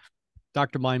quote.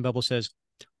 Dr. Mind Bubble says,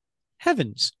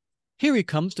 "Heavens, here he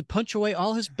comes to punch away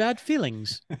all his bad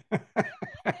feelings."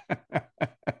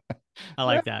 I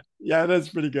like that. Yeah, that's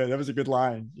pretty good. That was a good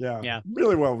line. Yeah.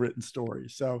 Really well written story.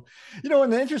 So,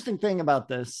 and the interesting thing about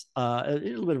this, a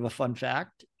little bit of a fun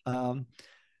fact, I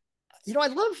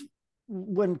love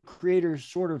when creators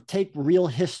sort of take real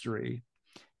history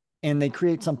and they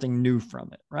create something new from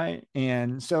it, right?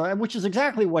 And so, which is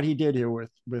exactly what he did here with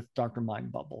Dr.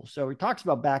 Mind Bubble. So he talks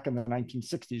about back in the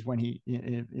 1960s when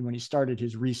he started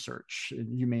his research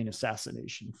in humane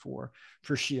assassination for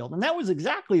SHIELD. And that was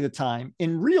exactly the time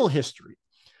in real history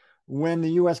when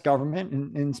the US government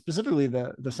and specifically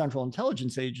the Central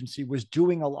Intelligence Agency was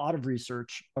doing a lot of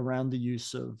research around the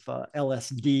use of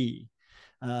LSD.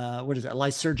 What is that?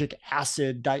 Lysergic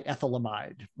acid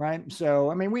diethylamide, right?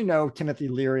 So, I mean, we know Timothy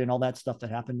Leary and all that stuff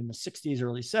that happened in the 60s,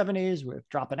 early 70s with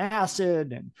dropping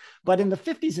acid. But in the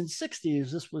 50s and 60s,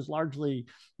 this was largely,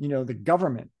 the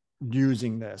government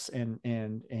using this and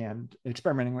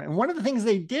experimenting with it. And one of the things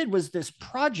they did was this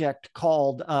project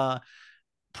called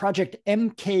Project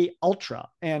MK Ultra.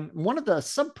 And one of the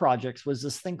sub projects was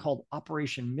this thing called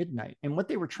Operation Midnight. And what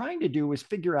they were trying to do was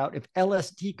figure out if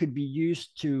LSD could be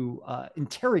used to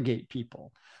interrogate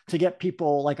people, to get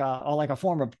people like a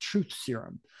form of truth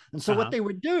serum. And so what they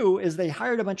would do is they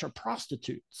hired a bunch of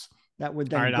prostitutes that would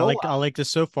then all right, I like this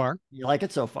so far. You like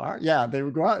it so far? Yeah. They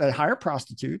would go out, they'd hire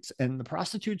prostitutes, and the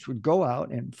prostitutes would go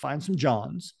out and find some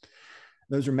Johns.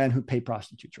 Those are men who pay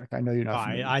prostitutes, Rick. I know you're not.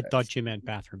 I thought you meant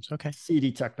bathrooms. Okay.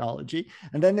 CD technology.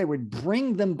 And then they would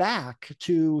bring them back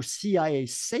to CIA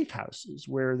safe houses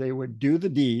where they would do the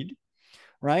deed,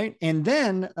 right? And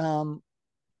then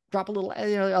drop a little,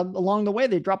 along the way,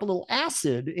 they drop a little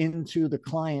acid into the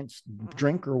client's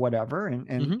drink or whatever,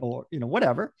 or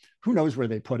whatever. Who knows where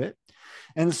they put it?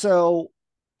 And so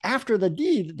after the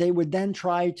deed, they would then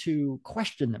try to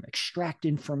question them, extract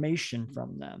information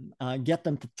from them, get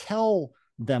them to tell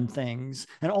them things.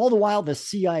 And all the while, the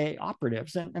CIA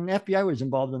operatives, and the FBI was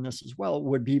involved in this as well,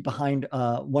 would be behind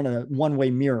one-way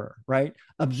mirror, right?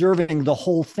 Observing the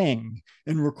whole thing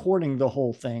and recording the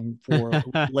whole thing for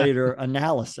later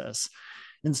analysis.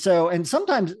 And so, and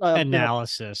sometimes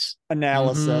analysis.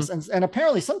 Mm-hmm. And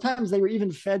apparently sometimes they were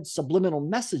even fed subliminal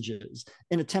messages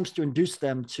in attempts to induce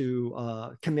them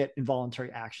to commit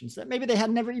involuntary actions that maybe they had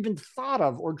never even thought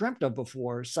of or dreamt of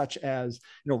before, such as,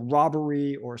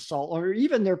 robbery or assault, or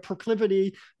even their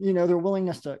proclivity, their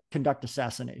willingness to conduct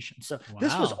assassination. So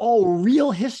This was all real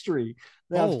history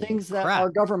of things that our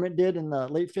government did in the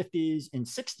late 50s and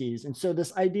 60s. And so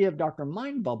this idea of Dr.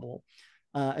 Mind Bubble,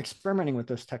 experimenting with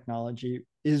this technology,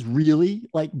 is really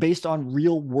based on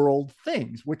real world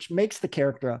things, which makes the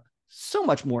character so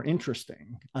much more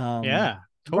interesting. Yeah,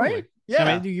 totally. Right? Yeah,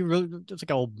 I mean, it's like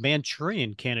a old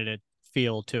Manchurian Candidate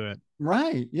feel to it.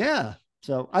 Right. Yeah.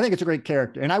 So I think it's a great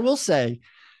character, and I will say,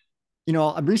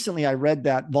 recently I read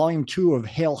that volume 2 of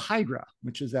Hail Hydra,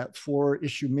 which is that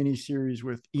 4-issue miniseries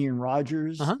with Ian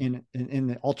Rogers in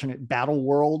the alternate battle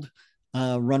world.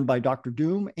 Run by Dr.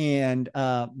 Doom, and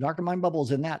Dr. Mind Bubble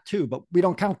is in that too, but we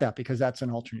don't count that because that's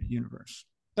an alternate universe.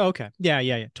 Okay.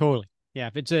 Yeah, totally. Yeah.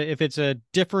 If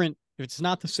it's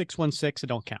not the 616, it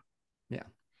don't count. Yeah.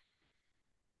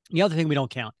 The other thing we don't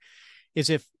count is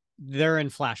if they're in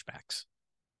flashbacks,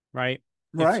 right?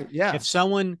 Right. Yeah. If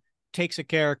someone takes a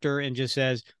character and just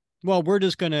says, well, we're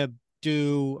just going to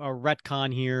do a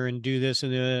retcon here and do this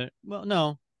and well,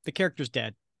 no, the character's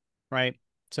dead, right?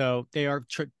 So they are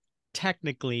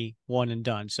technically one and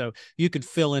done. So you could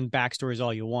fill in backstories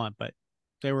all you want, but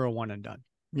they were a one and done.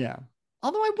 Yeah.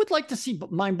 Although I would like to see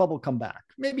Mind Bubble come back.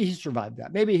 Maybe he survived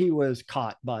that. Maybe he was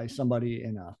caught by somebody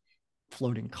in a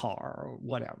floating car or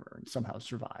whatever and somehow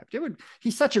survived.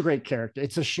 He's such a great character.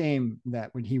 It's a shame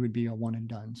that when he would be a one and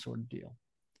done sort of deal.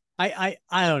 I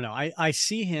don't know. I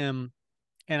see him,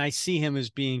 and I see him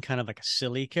as being kind of like a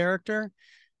silly character.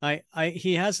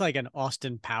 He has like an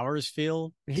Austin Powers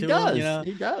feel He to him, does.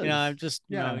 He does. I'm just,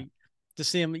 yeah. To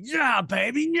see him, yeah,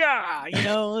 baby, yeah,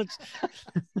 it's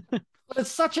but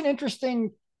it's such an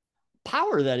interesting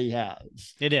power that he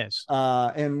has. It is.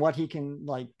 And what he can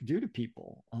like do to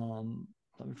people.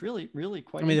 It's really, really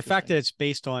quite. I mean, the fact that it's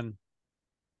based on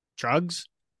drugs,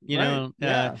 yeah,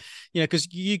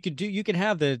 because you can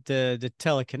have the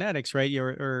telekinetics, right?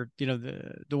 Or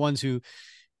the ones who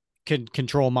can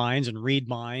control minds and read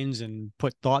minds and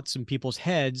put thoughts in people's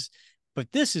heads.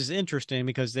 But this is interesting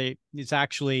because it's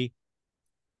actually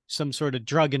some sort of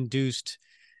drug induced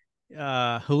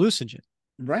hallucinogen.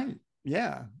 Right.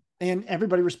 Yeah. And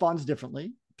everybody responds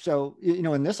differently. So,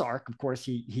 in this arc, of course,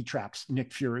 he traps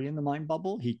Nick Fury in the mind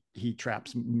bubble. He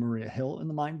traps Maria Hill in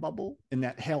the mind bubble. In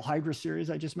that Hail Hydra series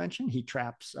I just mentioned, he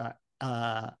traps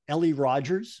Ellie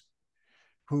Rogers,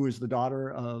 who is the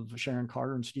daughter of Sharon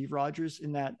Carter and Steve Rogers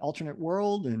in that alternate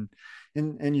world. And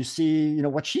you see,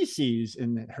 what she sees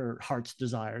in her heart's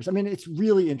desires. I mean, it's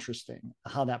really interesting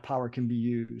how that power can be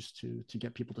used to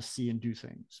get people to see and do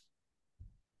things.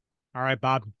 All right,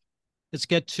 Bob, let's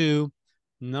get to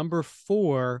number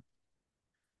 4,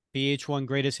 VH1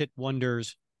 Greatest Hit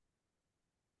Wonders.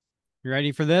 You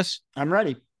ready for this? I'm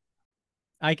ready.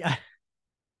 All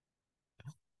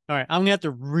right, I'm gonna have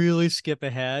to really skip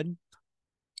ahead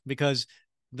because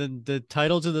the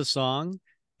title to the song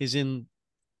is in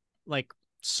like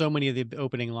so many of the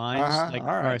opening lines. All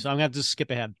right, so I'm gonna have to skip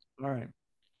ahead. All right.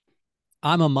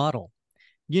 I'm a model.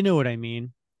 You know what I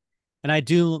mean. And I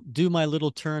do my little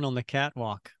turn on the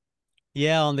catwalk.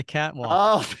 Yeah, on the catwalk.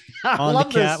 Oh, I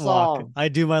love this song. I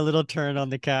do my little turn on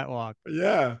the catwalk.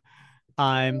 Yeah.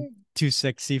 I'm too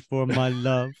sexy for my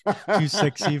love. Too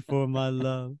sexy for my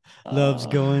love. Love's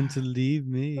going to leave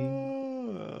me.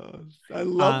 I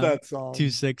love that song.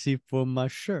 Too sexy for my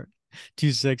shirt.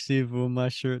 Too sexy for my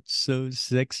shirt. So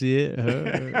sexy it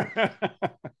hurts.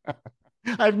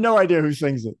 I have no idea who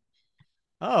sings it.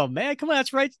 Oh man, come on,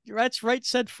 that's right. That's Right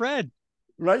Said Fred.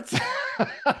 Right.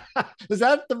 Is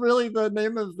that really the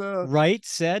name of the Right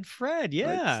Said Fred?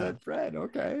 Yeah. Right Said Fred.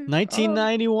 Okay.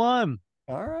 1991.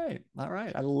 All right.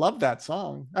 I love that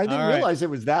song. I didn't realize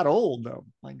it was that old though.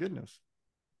 My goodness.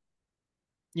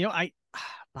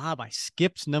 Bob, I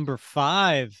skipped number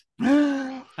 5.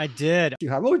 I did.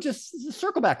 We'll just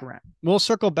circle back around. We'll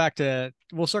circle back to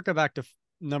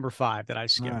number 5 that I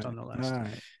skipped on the list.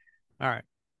 All right.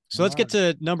 So let's get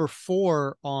to number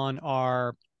 4 on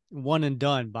our one and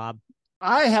done, Bob.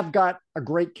 I have got a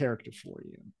great character for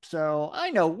you. So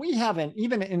I know we haven't,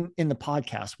 even in the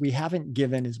podcast, we haven't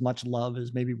given as much love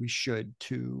as maybe we should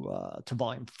to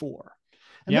Volume 4.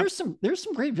 And there's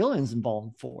some great villains in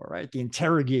Volume 4, right? The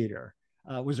Interrogator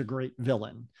was a great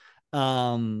villain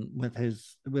with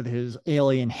his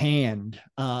alien hand.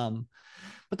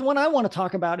 But the one I want to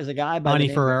talk about is a guy by Connie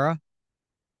Ferreira.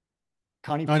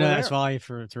 Connie Ferreira. No, that's Volume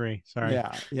 3. Sorry.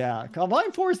 Yeah.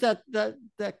 Volume 4 is that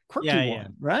quirky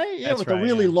one, right? Yeah, that's with the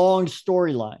really long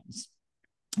storylines.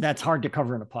 That's hard to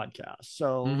cover in a podcast.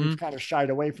 So we've kind of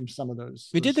shied away from some of those.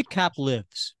 We did the Cap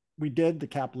Lives. We did the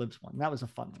Cap Lives one. That was a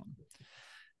fun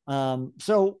one.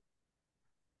 So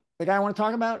the guy I want to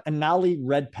talk about, Anali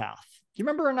Redpath. Do you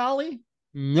remember Anali?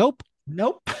 Nope.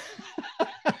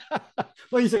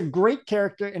 Well, he's a great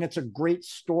character and it's a great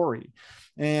story.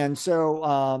 And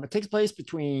so it takes place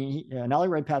between Anali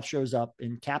Redpath shows up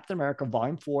in Captain America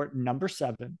Volume 4, number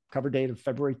 7, cover date of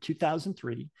February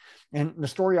 2003. And the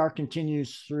story arc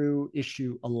continues through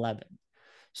issue 11.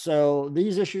 So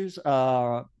these issues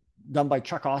are done by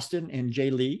Chuck Austin and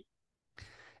Jay Lee.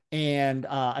 And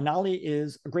Anali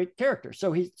is a great character.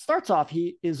 So he starts off,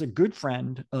 he is a good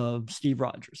friend of Steve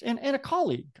Rogers and a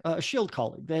colleague, a S.H.I.E.L.D.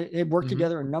 colleague. They worked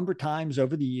together a number of times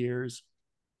over the years.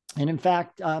 And in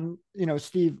fact,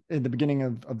 Steve, at the beginning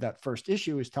of that first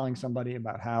issue, is telling somebody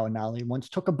about how Anali once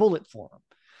took a bullet for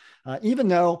him. Even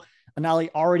though Anali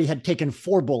already had taken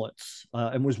 4 bullets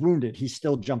and was wounded, he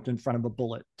still jumped in front of a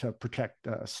bullet to protect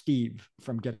Steve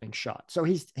from getting shot. So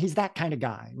he's that kind of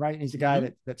guy, right? He's a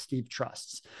guy that Steve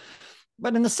trusts.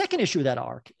 But in the second issue of that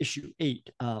arc, issue 8,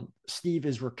 Steve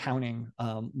is recounting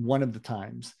one of the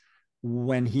times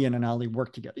when he and Anali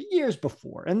worked together years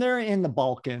before. And they're in the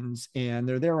Balkans, and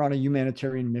they're there on a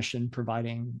humanitarian mission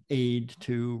providing aid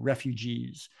to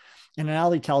refugees. And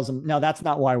Anali tells him, no, that's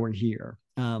not why we're here.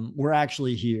 We're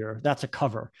actually here. That's a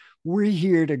cover. We're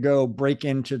here to go break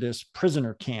into this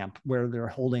prisoner camp where they're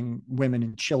holding women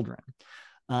and children.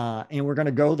 And we're going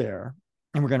to go there,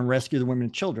 and we're going to rescue the women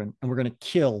and children, and we're going to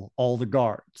kill all the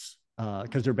guards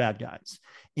because they're bad guys.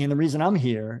 And the reason I'm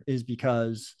here is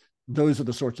because those are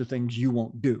the sorts of things you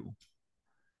won't do.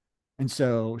 And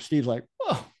so Steve's like,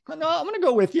 oh, no, I'm going to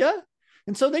go with you.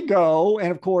 And so they go.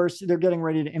 And of course, they're getting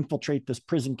ready to infiltrate this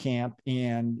prison camp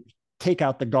and take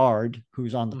out the guard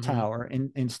who's on the tower.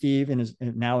 And Steve,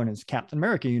 now in his Captain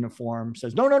America uniform,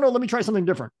 says, no, let me try something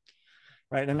different.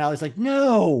 Right. And now he's like,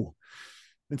 no.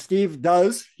 And Steve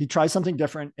does. He tries something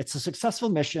different. It's a successful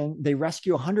mission. They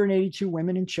rescue 182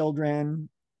 women and children,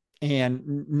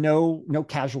 and no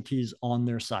casualties on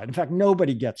their side. In fact,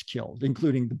 nobody gets killed,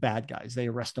 including the bad guys. They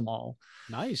arrest them all.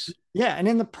 Nice. Yeah. And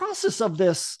in the process of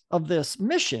this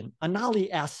mission, Anali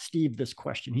asks Steve this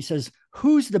question. He says,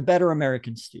 who's the better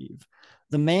American, Steve?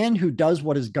 The man who does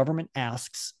what his government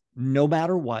asks, no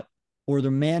matter what, or the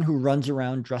man who runs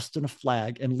around dressed in a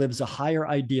flag and lives a higher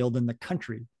ideal than the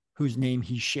country whose name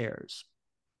he shares?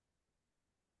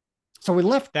 So we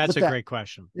left. That's a great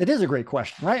question. It is a great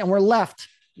question, right? And we're left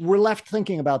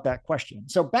thinking about that question.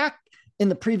 So back in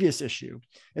the previous issue,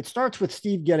 it starts with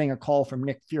Steve getting a call from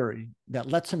Nick Fury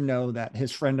that lets him know that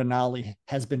his friend Anali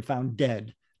has been found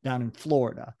dead down in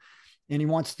Florida. And he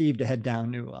wants Steve to head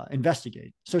down to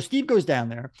investigate. So Steve goes down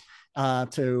there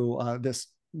to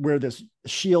where this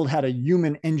SHIELD had a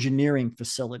human engineering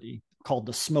facility called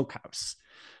the Smokehouse.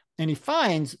 And he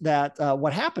finds that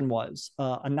what happened was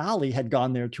Anali had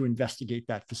gone there to investigate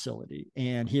that facility.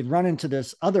 And he had run into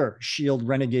this other SHIELD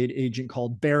renegade agent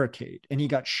called Barricade, and he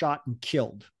got shot and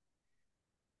killed.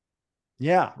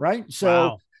 Yeah, right? So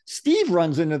wow. Steve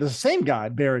runs into the same guy,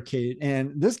 Barricade,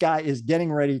 and this guy is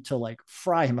getting ready to like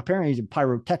fry him. Apparently he's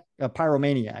a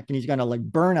pyromaniac, and he's going to like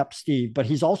burn up Steve, but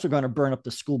he's also going to burn up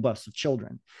the school bus of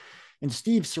children. And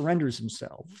Steve surrenders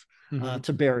himself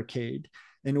to Barricade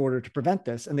in order to prevent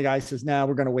this. And the guy says, now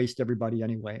we're going to waste everybody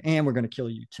anyway. And we're going to kill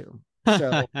you too.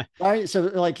 So, right. So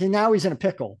like now he's in a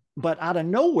pickle, but out of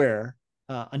nowhere,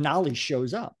 Anali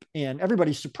shows up and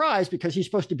everybody's surprised because he's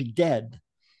supposed to be dead.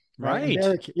 Right.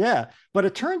 Yeah. But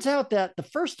it turns out that the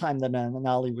first time that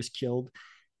Anali was killed,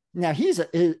 now he's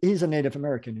a Native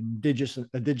American,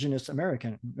 indigenous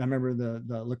American. I remember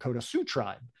the Lakota Sioux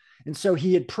tribe. And so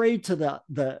he had prayed to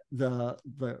the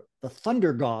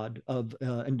thunder god of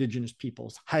indigenous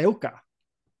peoples, Hyoka.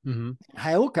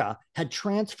 Hyoka had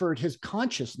transferred his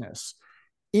consciousness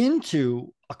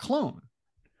into a clone.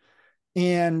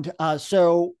 And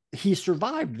so he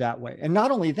survived that way. And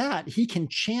not only that, he can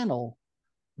channel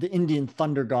the Indian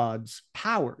thunder god's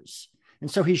powers. And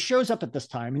so he shows up at this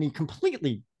time and he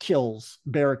completely kills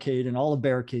Barricade and all of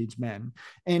Barricade's men.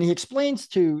 And he explains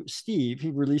to Steve,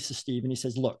 he releases Steve and he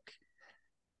says, look,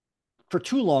 for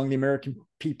too long, the American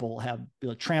people have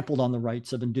trampled on the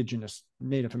rights of indigenous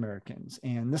Native Americans.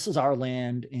 And this is our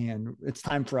land and it's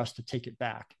time for us to take it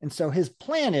back. And so his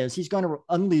plan is he's going to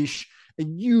unleash a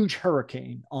huge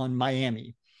hurricane on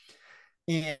Miami.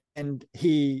 And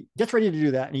he gets ready to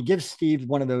do that. And he gives Steve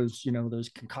one of those, those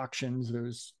concoctions,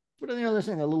 those, what are the other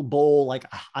thing? A little bowl like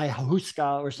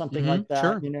ayahuasca or something like that,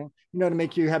 sure. To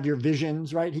make you have your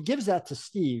visions, right? He gives that to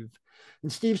Steve,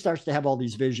 and Steve starts to have all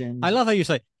these visions. I love how you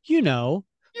say,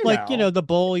 the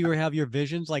bowl you have your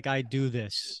visions. Like I do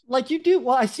this, like you do.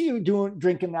 Well, I see you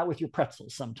drinking that with your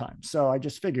pretzels sometimes. So I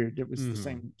just figured it was the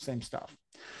same stuff.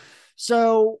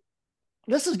 So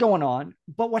this is going on,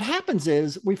 but what happens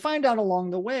is we find out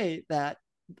along the way that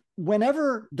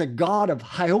whenever the god of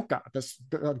Hyoka,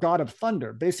 the god of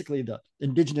thunder, basically the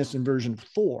indigenous inversion of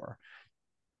Thor,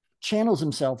 channels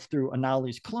himself through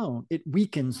Anali's clone, it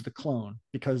weakens the clone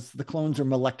because the clones are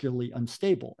molecularly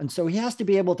unstable. And so he has to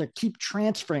be able to keep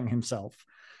transferring himself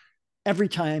every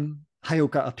time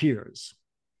Hyoka appears.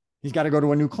 He's got to go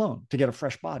to a new clone to get a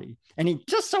fresh body. And he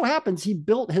just so happens he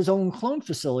built his own clone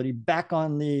facility back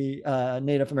on the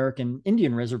Native American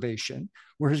Indian reservation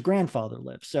where his grandfather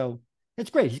lived. So it's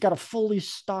great. He's got a fully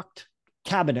stocked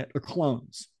cabinet of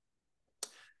clones.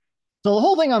 So the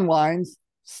whole thing unwinds.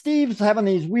 Steve's having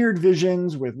these weird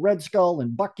visions with Red Skull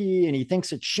and Bucky, and he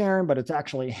thinks it's Sharon, but it's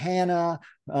actually Hannah,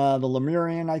 the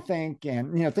Lemurian, I think.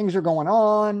 And, things are going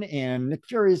on, and Nick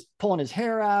Fury's pulling his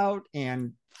hair out,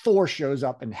 and Thor shows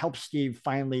up and helps Steve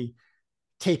finally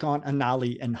take on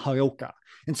Anali and Hyoka.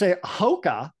 And say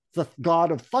Hyoka, the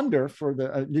god of thunder for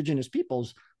the indigenous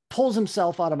peoples, pulls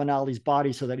himself out of Anali's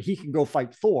body so that he can go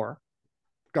fight Thor.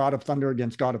 God of Thunder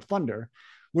against God of Thunder,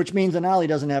 which means Anali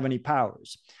doesn't have any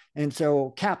powers. And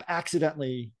so Cap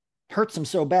accidentally hurts him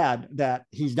so bad that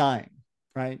he's dying,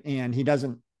 right? And he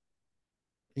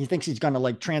thinks he's going to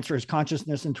like transfer his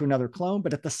consciousness into another clone.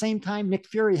 But at the same time, Nick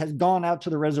Fury has gone out to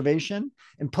the reservation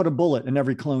and put a bullet in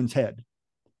every clone's head.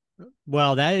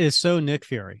 Well, that is so Nick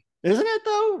Fury. Isn't it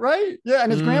though? Right? Yeah.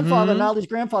 And his grandfather, Nali's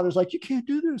grandfather's like, you can't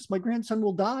do this. My grandson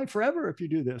will die forever if you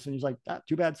do this. And he's like, ah,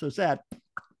 too bad, so sad.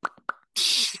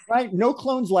 Right? No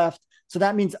clones left. So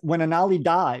that means when Anali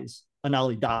dies,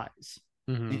 Anali dies.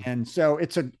 And so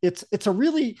it's a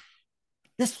really,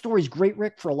 this story is great,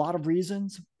 Rick, for a lot of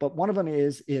reasons, but one of them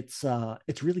is it's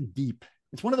really deep.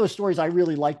 It's one of those stories I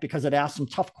really like because it asks some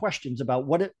tough questions about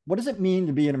what does it mean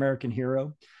to be an American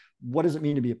hero? What does it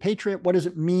mean to be a patriot? What does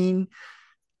it mean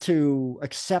to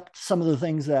accept some of the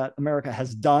things that America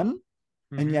has done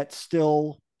and yet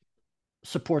still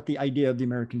support the idea of the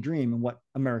American dream and what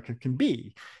America can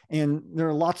be? And there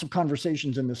are lots of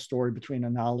conversations in this story between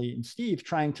Anali and Steve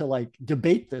trying to like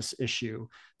debate this issue.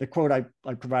 The quote I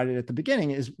provided at the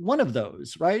beginning is one of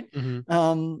those, right?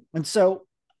 And so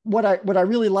what I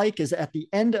really like is at the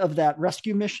end of that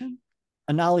rescue mission,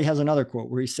 Anali has another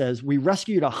quote where he says, "We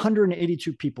rescued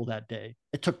 182 people that day.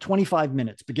 It took 25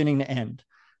 minutes, beginning to end.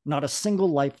 Not a single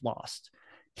life lost.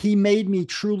 He made me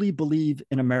truly believe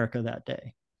in America that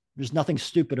day. There's nothing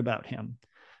stupid about him,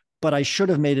 but I should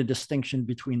have made a distinction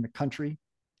between the country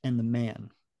and the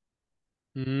man."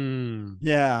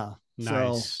 Yeah.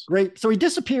 Nice. So great. So he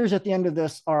disappears at the end of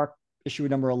this arc, issue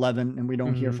number 11, and we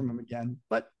don't hear from him again.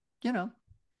 But, you know,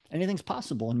 anything's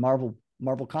possible in Marvel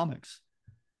Comics.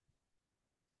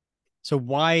 So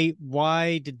why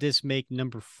did this make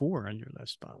number 4 on your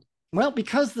list, Bob? Well,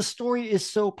 because the story is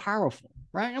so powerful,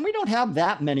 right? And we don't have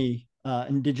that many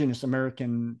indigenous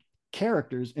American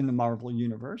characters in the Marvel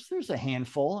universe. There's a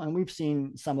handful, and we've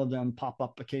seen some of them pop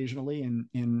up occasionally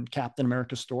in Captain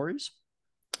America stories.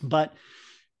 But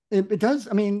it does,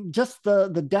 I mean, just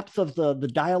the depth of the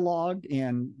dialogue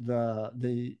and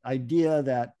the idea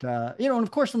that, and of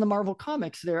course in the Marvel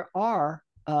comics, there are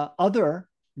other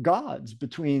gods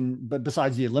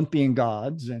besides the Olympian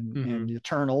gods and the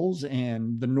Eternals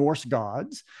and the Norse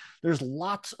gods. There's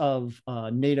lots of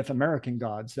Native American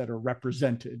gods that are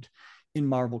represented in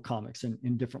Marvel comics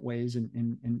in different ways and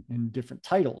in different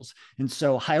titles. And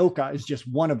so Hyoka is just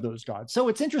one of those gods. So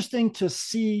it's interesting to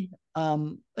see a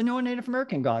Native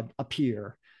American god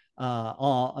appear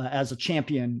as a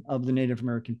champion of the Native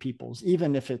American peoples,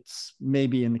 even if it's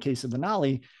maybe in the case of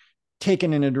Anali,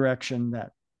 taken in a direction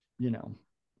that,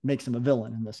 makes him a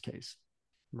villain in this case.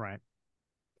 Right.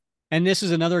 And this is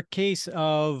another case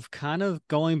of kind of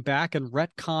going back and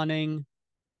retconning,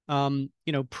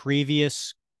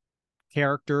 previous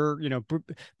character,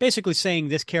 basically saying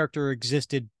this character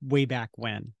existed way back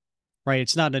when, right?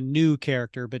 It's not a new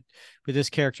character, but this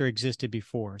character existed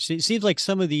before. So it seems like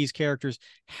some of these characters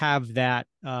have that,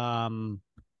 in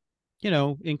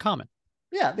common.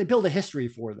 Yeah, they build a history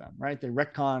for them, right? They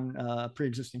retcon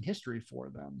pre-existing history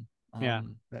for them. That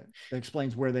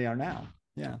explains where they are now.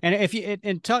 Yeah. And if you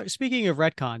speaking of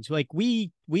retcons, like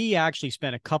we actually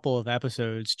spent a couple of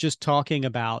episodes just talking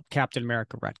about Captain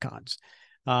America retcons.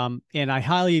 And I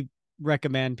highly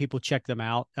recommend people check them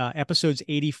out. Episodes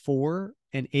 84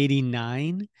 and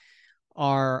 89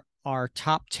 are our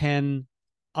top 10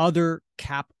 other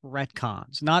Cap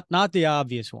retcons, not the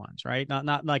obvious ones, right?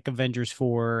 Not like Avengers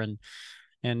 4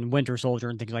 and Winter Soldier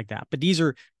and things like that. But these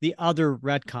are the other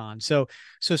retcons. So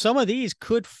some of these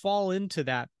could fall into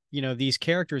that, these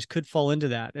characters could fall into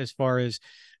that as far as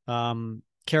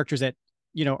characters that,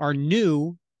 are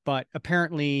new, but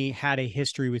apparently had a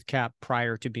history with Cap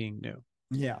prior to being new.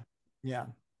 Yeah. Yeah.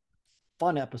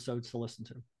 Fun episodes to listen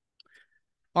to.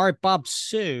 All right, Bob.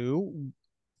 So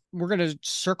we're going to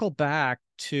circle back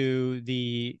to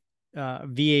the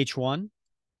VH1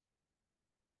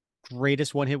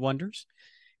 greatest one-hit wonders.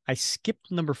 I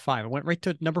skipped number 5. I went right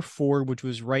to number 4, which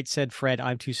was Right Said Fred,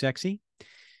 I'm Too Sexy.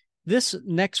 This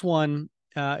next one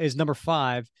is number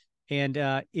 5, and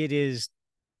it is,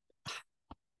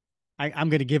 I'm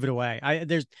going to give it away.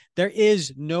 There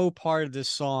is no part of this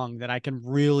song that I can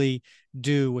really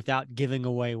do without giving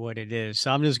away what it is.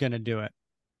 So I'm just going to do it.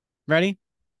 Ready?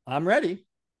 I'm ready.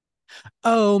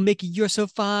 Oh, Mickey, you're so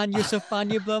fine. You're so fine.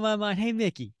 You blow my mind. Hey,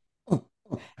 Mickey.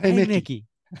 Hey, Mickey.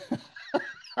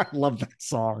 I love that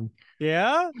song.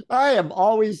 Yeah. I am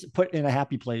always put in a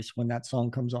happy place when that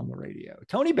song comes on the radio.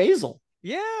 Tony Basil.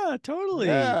 Yeah, totally.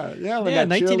 Yeah. Yeah,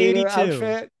 1982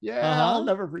 outfit. Yeah. I'll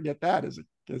never forget that as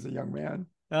a young man.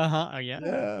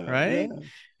 Yeah. Right. Yeah.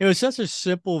 It was such a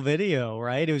simple video,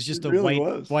 right? It was just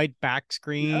white back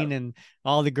screen, and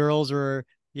all the girls were,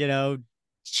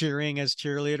 cheering as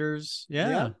cheerleaders. Yeah.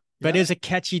 Yeah, But yeah. it's a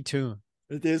catchy tune.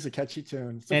 It is a catchy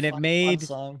tune. It's a And it fun made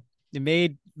song. it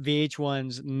made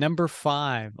VH1's number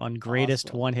 5 on greatest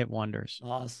Awesome. one-hit wonders.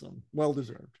 Awesome. Well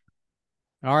deserved.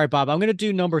 All right, Bob, I'm going to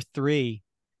do number 3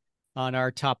 on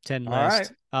our top 10 All right.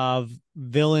 list of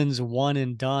villains one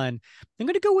and done. I'm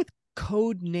going to go with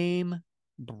Code Name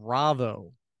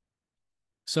Bravo.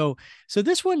 So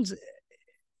this one's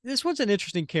an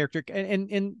interesting character, and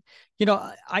you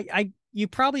know, I you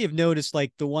probably have noticed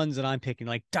like the ones that I'm picking,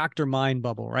 like Dr. Mind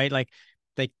Bubble, right? Like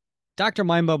Dr.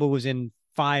 Mind Bubble was in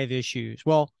 5 issues.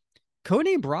 Well,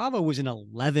 Codename Bravo was in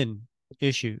 11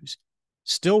 issues.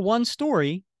 Still one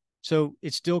story, so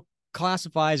it still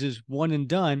classifies as one and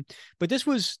done. But this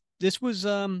was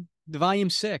the volume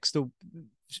 6,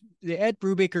 the Ed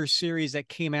Brubaker series that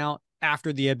came out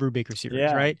after the Ed Brubaker series,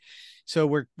 Yeah. right? So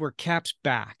we're Cap's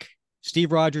back.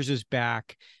 Steve Rogers is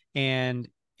back, and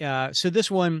so this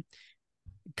one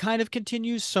kind of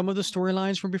continues some of the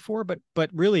storylines from before, but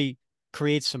really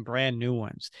creates some brand new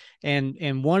ones.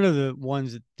 And one of the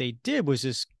ones that they did was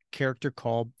this character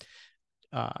called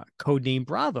Codename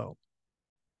Bravo,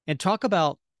 and talk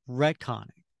about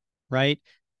retconning, right?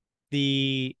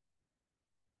 The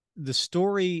the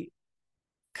story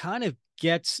kind of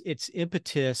gets its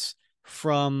impetus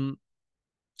from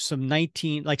some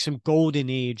golden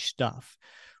age stuff,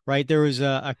 right? There was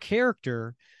a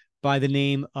character by the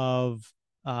name of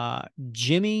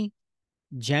Jimmy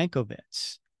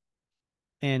Jankovitz,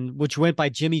 and which went by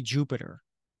Jimmy Jupiter.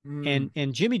 Mm.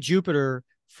 And Jimmy Jupiter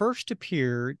first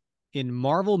appeared in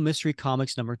Marvel Mystery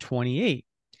Comics number 28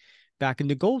 back in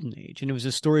the golden age, and it was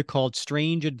a story called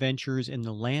Strange Adventures in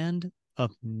the Land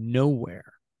of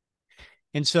Nowhere.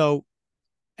 And so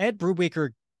Ed Brubaker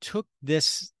took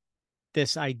this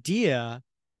idea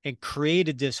and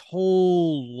created this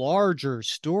whole larger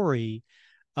story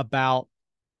about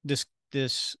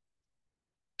this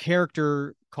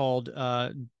character called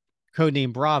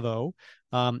codename Bravo.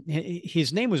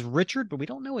 His name was Richard, but we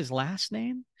don't know his last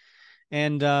name.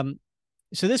 And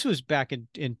so this was back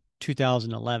in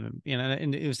 2011, you know,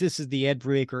 and this is the Ed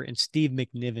Brubaker and Steve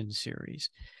McNiven series.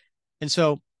 And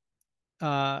so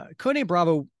Codename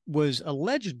Bravo was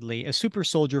allegedly a super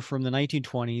soldier from the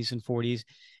 1920s and 40s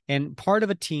and part of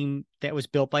a team that was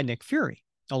built by Nick Fury,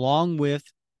 along with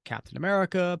Captain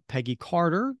America, Peggy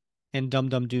Carter, and Dum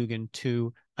Dum Dugan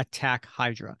to attack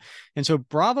Hydra. And so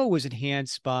Bravo was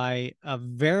enhanced by a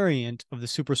variant of the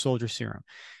super soldier serum.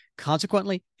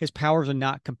 Consequently, his powers are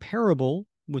not comparable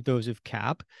with those of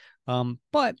Cap,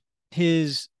 but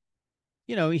his,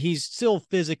 he's still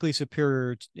physically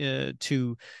superior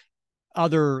to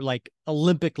other like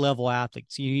Olympic level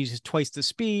athletes. He uses twice the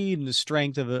speed and the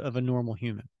strength of a normal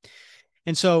human.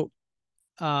 And so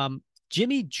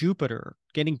Jimmy Jupiter,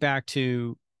 getting back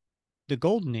to the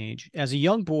golden age, as a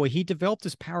young boy, he developed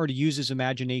this power to use his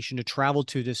imagination to travel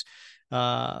to this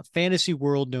fantasy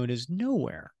world known as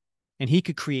Nowhere. And he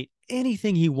could create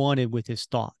anything he wanted with his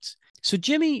thoughts. So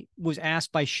Jimmy was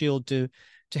asked by S.H.I.E.L.D.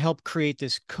 to help create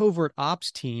this covert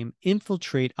ops team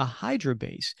infiltrate a Hydra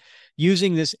base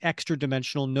using this extra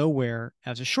dimensional Nowhere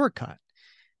as a shortcut.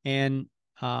 And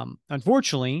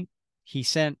unfortunately, he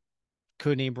sent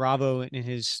Codename Bravo and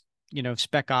his,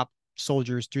 spec op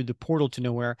soldiers through the portal to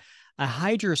Nowhere. A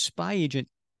Hydra spy agent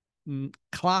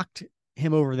clocked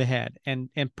him over the head and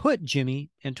put Jimmy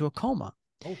into a coma.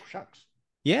 Oh, shucks.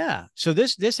 Yeah. So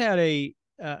this had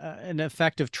an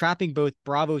effect of trapping both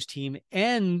Bravo's team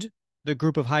and the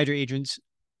group of Hydra agents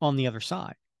on the other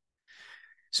side.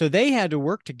 So they had to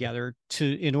work together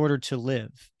in order to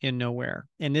live in Nowhere.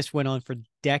 And this went on for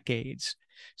decades.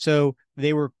 So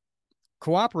they were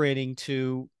cooperating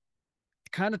to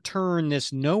kind of turn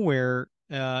this Nowhere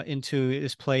into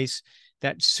this place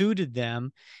that suited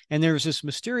them. And there was this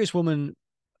mysterious woman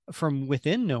from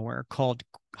within Nowhere called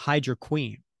Hydra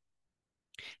Queen.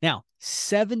 Now,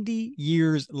 70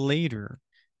 years later,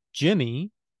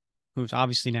 Jimmy, who's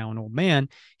obviously now an old man,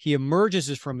 he emerges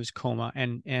from his coma,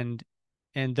 and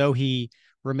though he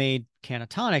remained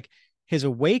catatonic, his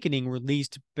awakening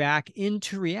released back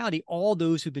into reality all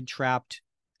those who've been trapped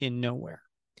in Nowhere.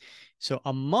 So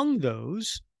among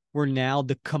those were now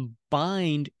the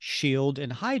combined S.H.I.E.L.D.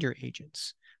 and Hydra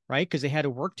agents, right? Because they had to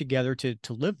work together to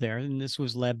live there, and this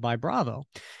was led by Bravo.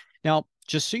 Now,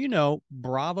 just so you know,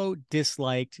 Bravo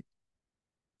disliked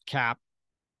Cap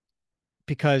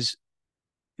because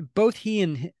both he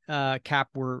and Cap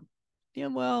were,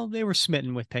 they were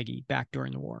smitten with Peggy back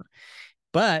during the war,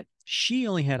 but she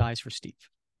only had eyes for Steve.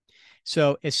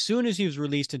 So as soon as he was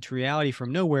released into reality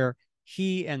from Nowhere,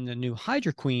 he and the new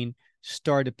Hydra Queen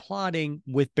started plotting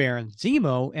with Baron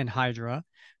Zemo and Hydra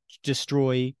to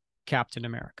destroy Captain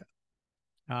America.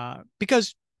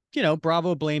 because,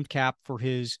 Bravo blamed Cap for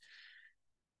his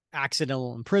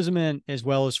accidental imprisonment as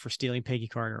well as for stealing Peggy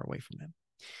Carter away from him.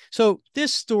 So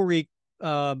this story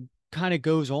kind of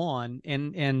goes on.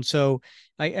 And so,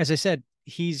 as I said,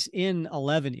 he's in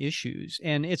 11 issues,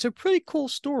 and it's a pretty cool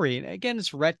story. And again, it's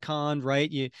retconned, right?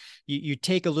 You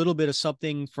take a little bit of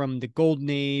something from the Golden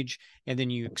Age, and then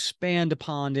you expand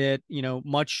upon it,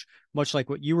 much like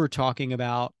what you were talking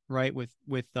about, right? With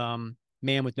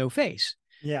Man with No Face.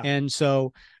 Yeah. And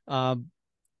so,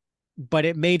 but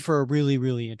it made for a really,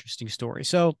 really interesting story.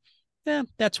 So,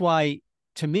 that's why,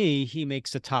 to me, he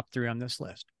makes the top 3 on this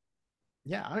list.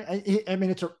 Yeah, I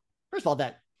mean, first of all,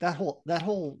 that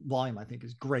whole volume I think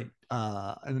is great.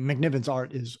 And McNiven's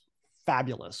art is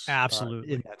fabulous,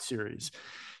 absolutely, in that series,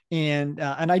 and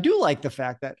I do like the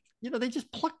fact that they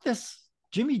just plucked this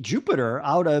Jimmy Jupiter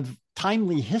out of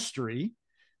timely history,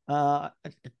 a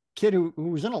kid who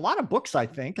was in a lot of books, I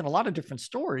think, and a lot of different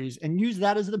stories, and used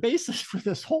that as the basis for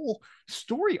this whole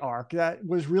story arc that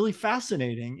was really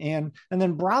fascinating. And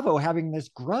then Bravo having this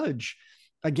grudge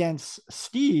against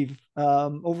Steve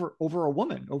over a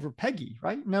woman, over Peggy,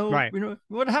 right? No, right.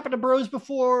 What happened to bros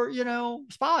before,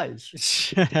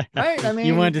 spies, right? I mean,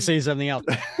 you wanted to say something else.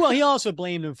 Well, he also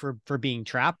blamed him for being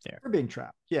trapped there. For being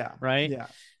trapped, yeah, right, yeah.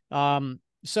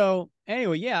 So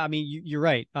anyway, yeah, I mean, you're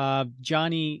right.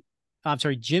 Jimmy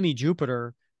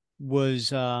Jupiter was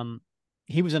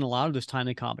he was in a lot of those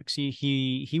timely comics.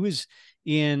 He was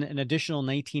in an additional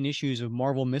 19 issues of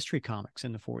Marvel Mystery Comics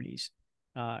in the 40s.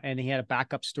 And he had a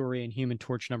backup story in Human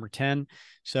Torch number 10.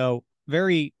 So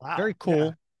very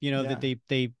cool, that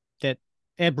that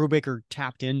Ed Brubaker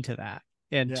tapped into that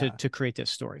and to create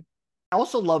this story. I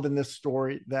also love in this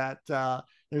story that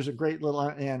there's a great little,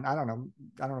 and I don't know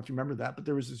if you remember that, but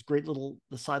there was this great little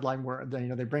sideline where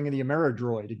they bring in the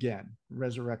Ameridroid again,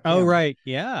 resurrect him. Oh, right.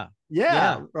 Yeah.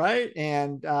 Right.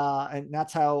 And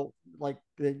that's how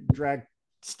they drag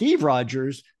Steve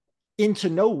Rogers into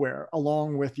nowhere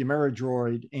along with the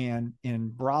Ameridroid and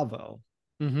Bravo.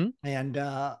 Mm-hmm. And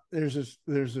there's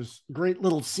this great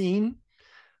little scene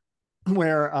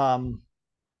where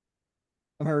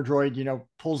Ameridroid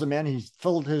pulls him in. He's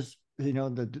filled his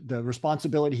the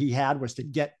responsibility he had was to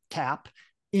get Cap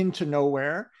into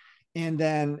nowhere, and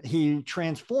then he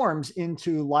transforms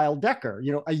into Lyle Decker,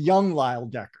 a young Lyle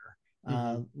Decker.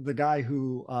 The guy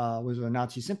who was a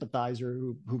Nazi sympathizer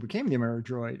who became the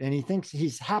Ameridroid, and he thinks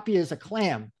he's happy as a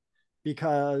clam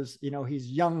because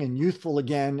he's young and youthful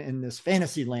again in this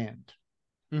fantasy land.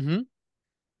 Mm-hmm.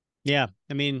 Yeah,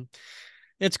 I mean,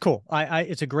 it's cool.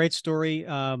 It's a great story.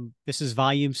 This is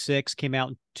volume 6, came out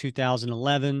in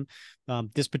 2011.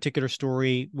 This particular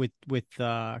story with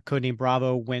Codename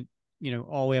Bravo went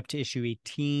all the way up to issue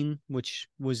 18, which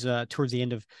was towards the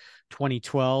end of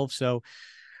 2012. So,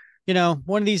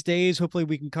 one of these days, hopefully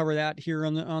we can cover that here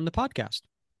on the podcast.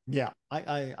 Yeah,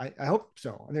 I hope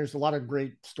so. There's a lot of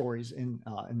great stories in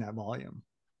that volume,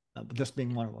 but this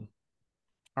being one of them.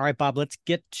 All right, Bob, let's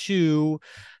get to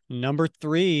number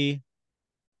 3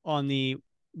 on the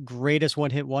greatest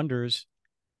one-hit wonders.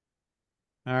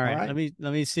 All right.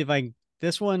 Let me see if I can.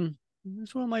 This one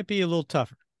might be a little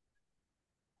tougher.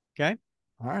 Okay.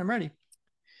 All right, I'm ready.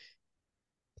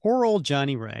 Poor old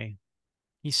Johnny Ray.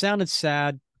 He sounded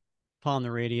sad upon the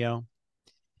radio.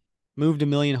 Moved a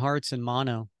million hearts in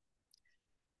mono.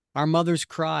 Our mothers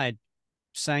cried,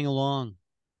 sang along.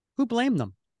 Who blamed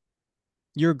them?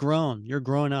 You're grown. You're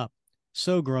grown up.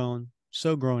 So grown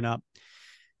up.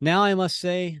 Now I must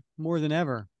say more than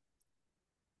ever.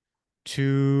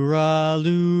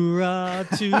 Toora-lura,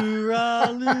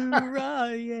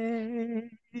 toora-lura, yeah.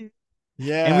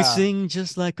 Yeah. And we sing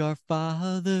just like our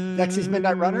fathers. Dexy's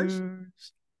Midnight Runners?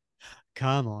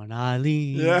 Come on,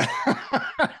 Eileen. Yeah.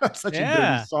 That's such a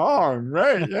good song,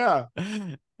 right? Yeah.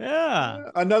 Yeah.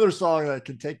 Another song that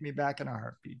can take me back in a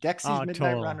heartbeat. Dexy's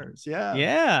Midnight Runners. Yeah.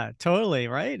 Yeah, totally.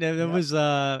 Right. That was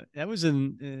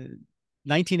in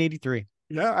 1983.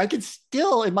 Yeah, I can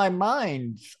still in my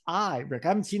mind's eye, Rick. I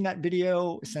haven't seen that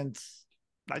video since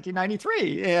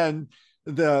 1993, and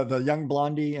the young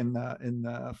blondie in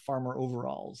the farmer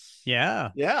overalls.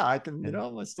 Yeah, I can.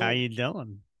 How you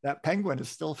doing? That penguin is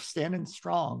still standing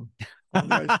strong on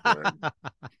the iceberg.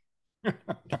 Is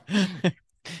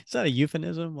that a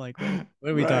euphemism? Like,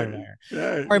 what are we talking about here?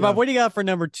 Yeah, all right, Bob. What do you got for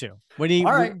number 2? What do you?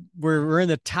 All right, we're in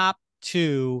the top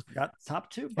 2. Got top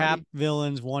 2. Cap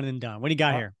villains, one and done. What do you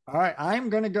got here? All right,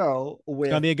 I'm gonna go with.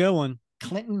 It's gonna be a good one.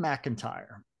 Clinton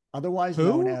McIntyre, otherwise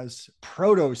known as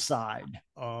Protocide.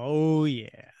 Oh yeah.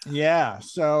 Yeah.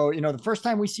 So the first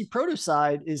time we see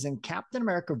Protocide is in Captain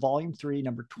America Volume 3,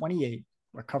 number 28.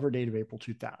 a cover date of April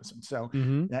 2000. So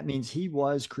Mm-hmm. that means he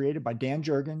was created by Dan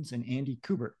Jurgens and Andy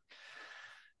Kubert.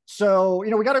 So,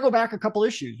 we got to go back a couple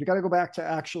issues. We got to go back to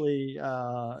actually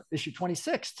issue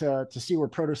 26 to see where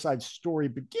Protoside's story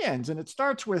begins. And it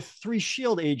starts with 3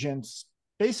 S.H.I.E.L.D. agents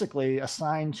basically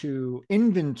assigned to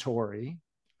inventory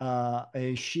a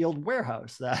S.H.I.E.L.D.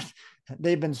 warehouse that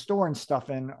they've been storing stuff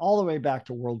in all the way back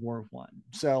to World War I.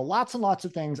 So lots and lots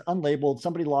of things unlabeled.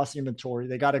 Somebody lost inventory.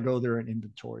 They got to go there and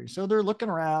inventory. So they're looking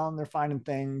around, they're finding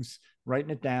things,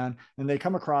 writing it down, and they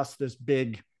come across this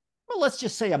big, well, let's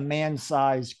just say a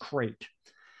man-sized crate.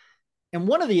 And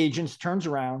one of the agents turns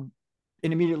around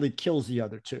and immediately kills the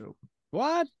other 2.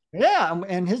 What? Yeah,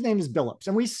 and his name is Billups.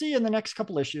 And we see in the next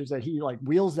couple issues that he like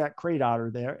wheels that crate out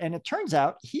of there. And it turns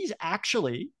out he's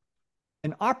actually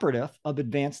an operative of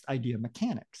Advanced Idea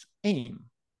Mechanics, AIM.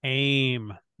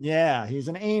 AIM. Yeah, he's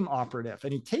an AIM operative.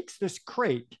 And he takes this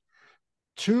crate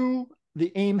to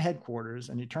the AIM headquarters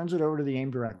and he turns it over to the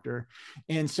AIM director.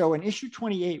 And so in issue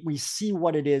 28, we see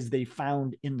what it is they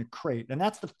found in the crate. And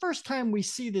that's the first time we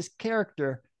see this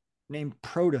character named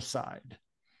Protoside.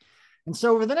 And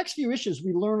so over the next few issues,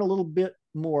 we learn a little bit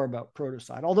more about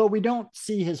Protoside, although we don't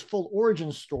see his full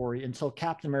origin story until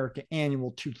Captain America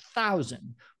Annual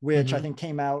 2000, which I think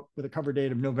came out with a cover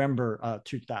date of November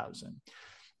 2000.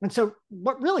 And so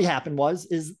what really happened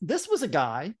is this was a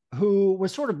guy who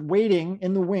was sort of waiting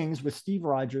in the wings with Steve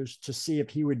Rogers to see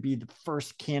if he would be the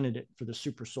first candidate for the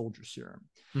super soldier serum.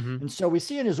 Mm-hmm. And so we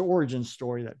see in his origin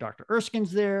story that Dr.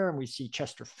 Erskine's there, and we see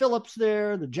Chester Phillips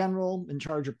there, the general in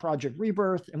charge of Project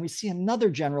Rebirth, and we see another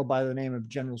general by the name of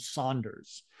General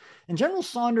Saunders. And General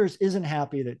Saunders isn't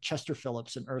happy that Chester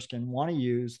Phillips and Erskine want to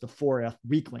use the 4F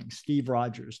weakling, Steve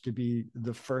Rogers, to be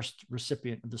the first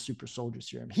recipient of the super soldier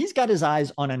serum. He's got his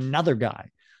eyes on another guy,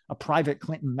 a Private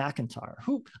Clinton McIntyre,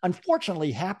 who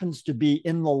unfortunately happens to be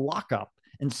in the lockup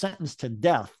and sentenced to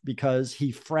death because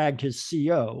he fragged his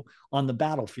CO on the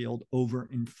battlefield over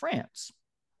in France.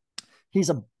 He's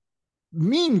a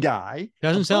mean guy.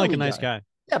 Doesn't sound like a nice guy.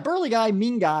 Yeah, burly guy,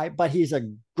 mean guy, but he's a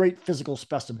great physical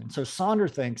specimen. So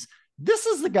Saunders thinks this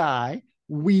is the guy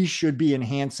we should be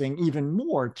enhancing even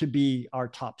more to be our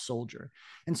top soldier.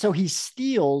 And so he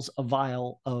steals a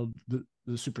vial of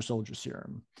the super soldier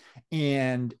serum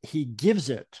and he gives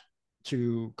it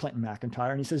to Clinton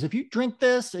McIntyre. And he says, if you drink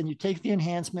this and you take the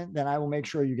enhancement, then I will make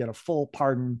sure you get a full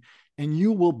pardon and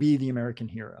you will be the American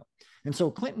hero. And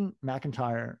so Clinton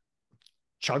McIntyre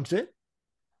chugs it,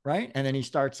 right? And then he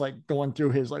starts like going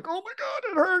through his like, oh my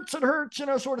God, it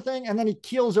hurts, sort of thing. And then he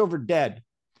keels over dead,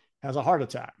 has a heart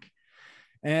attack.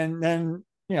 And then,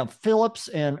 Phillips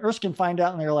and Erskine find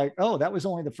out and they're like, oh, that was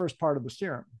only the first part of the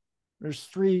serum. There's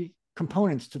 3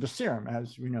 components to the serum,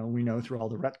 as we know through all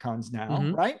the retcons now,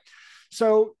 right?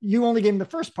 So you only gave him the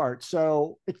first part.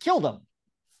 So it killed him.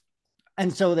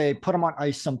 And so they put him on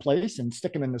ice someplace and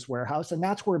stick him in this warehouse. And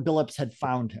that's where Billups had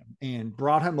found him and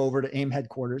brought him over to AIM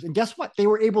headquarters. And guess what? They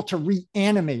were able to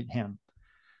reanimate him.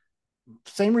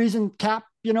 Same reason Cap,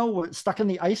 was stuck in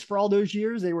the ice for all those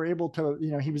years. They were able to,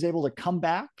 he was able to come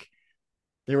back.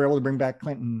 They were able to bring back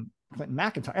Clinton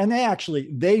McIntyre. And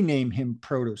they name him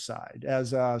Protoside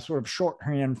as a sort of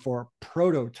shorthand for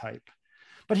prototype.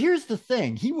 But here's the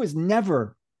thing. He was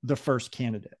never the first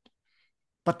candidate,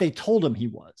 but they told him he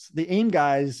was. The AIM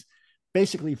guys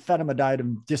basically fed him a diet of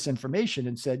disinformation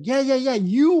and said, yeah,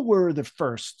 you were the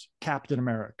first Captain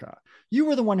America. You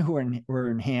were the one who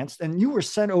were enhanced and you were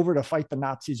sent over to fight the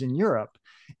Nazis in Europe.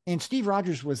 And Steve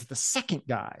Rogers was the second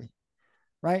guy,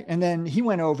 right? And then he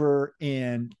went over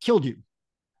and killed you.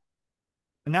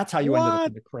 And that's how you ended up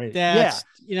in the crate.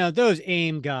 Those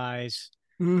AIM guys.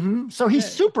 Mm-hmm. So he's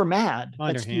super mad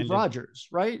at Steve Rogers,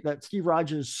 right? That Steve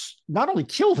Rogers not only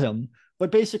killed him,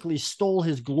 but basically stole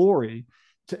his glory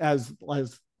as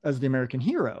the American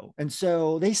hero. And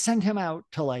so they send him out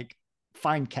to like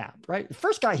find Cap, right? The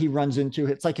first guy he runs into,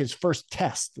 it's like his first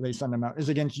test they send him out is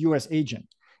against US Agent.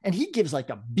 And he gives like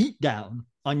a beatdown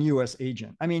on US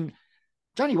Agent. I mean,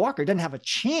 Johnny Walker didn't have a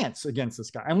chance against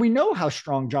this guy. And we know how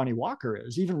strong Johnny Walker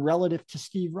is, even relative to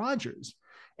Steve Rogers.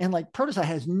 And like Protoside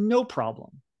has no problem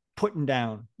putting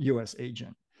down US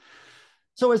Agent.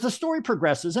 So as the story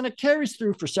progresses, and it carries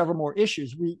through for several more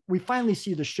issues, we finally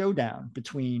see the showdown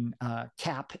between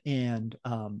Cap and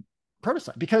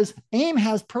Protoside, because AIM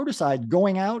has Protoside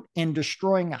going out and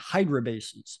destroying Hydra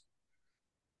bases.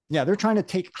 Yeah, they're trying to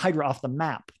take Hydra off the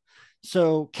map.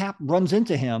 So Cap runs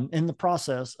into him in the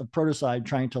process of Protoside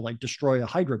trying to like destroy a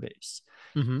Hydra base.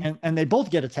 Mm-hmm. And they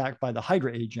both get attacked by the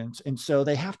Hydra agents. And so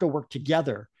they have to work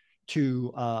together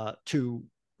to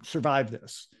survive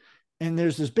this. and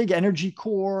there's this big energy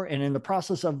core. And in the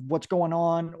process of what's going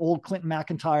on, old Clinton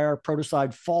McIntyre,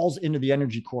 Protocide, falls into the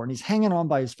energy core and he's hanging on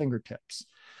by his fingertips.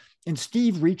 And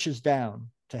Steve reaches down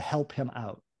to help him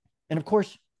out. And of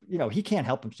course, you know, he can't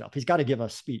help himself. He's got to give a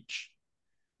speech.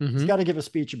 He's got to give a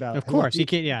speech about, of course, he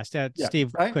can't. Yes, yeah,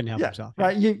 Steve right? couldn't help Yeah, himself.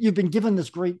 right. You've been given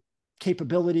this great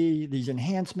capability, these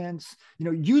enhancements, you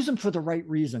know, use them for the right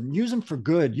reason, use them for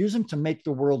good, use them to make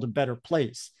the world a better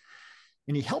place.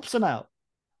 And he helps him out.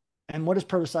 And what does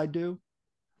Protocide do?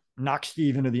 Knock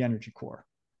Steve into the energy core.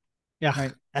 Yeah.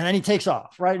 Right. And then he takes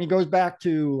off, right? And he goes back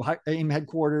to AIM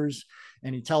headquarters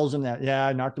and he tells him that, yeah,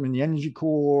 I knocked him in the energy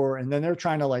core. And then they're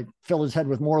trying to like fill his head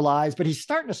with more lies, but he's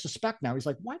starting to suspect now. He's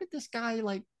like, why did this guy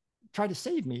like try to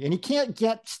save me? And he can't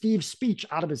get Steve's speech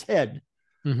out of his head.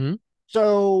 Mm-hmm.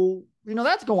 So, you know,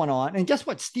 that's going on. And guess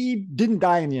what? Steve didn't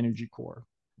die in the energy core.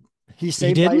 He's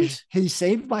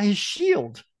saved by his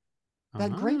shield.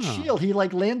 That great shield. He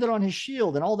like landed on his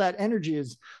shield and all that energy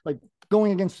is like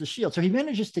going against the shield. So he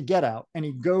manages to get out and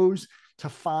he goes to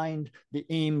find the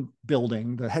AIM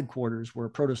building, the headquarters where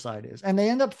Protocide is. And they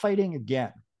end up fighting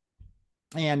again.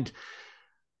 And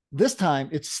this time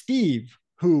it's Steve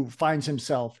who finds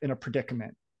himself in a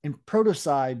predicament and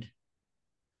Protocide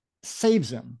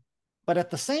saves him. But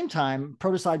at the same time,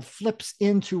 Protocide flips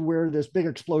into where this big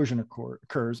explosion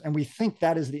occurs. And we think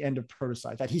that is the end of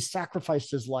Protocide, that he sacrificed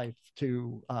his life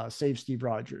to save Steve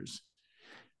Rogers.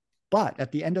 But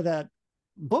at the end of that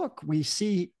book, we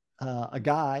see a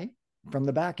guy from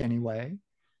the back anyway,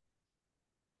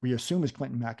 we assume is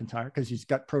Clinton McIntyre because he's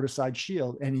got Protocide's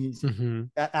shield and he's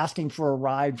asking for a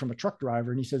ride from a truck driver.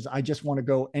 And he says, I just want to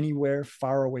go anywhere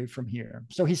far away from here.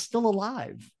 So he's still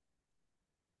alive.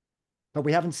 But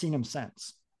we haven't seen him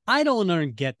since. I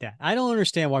don't get that. I don't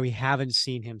understand why we haven't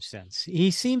seen him since.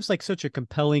 He seems like such a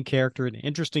compelling character, an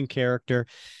interesting character.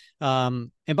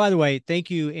 And by the way, thank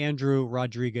you, Andrew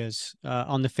Rodriguez,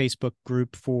 on the Facebook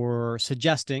group for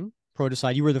suggesting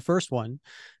Protocide. You were the first one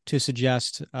to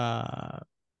suggest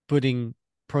putting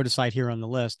Protocide here on the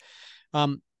list.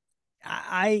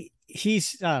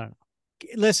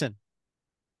 Listen,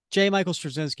 J. Michael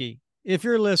Straczynski, if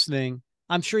you're listening,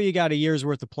 I'm sure you got a year's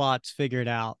worth of plots figured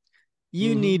out.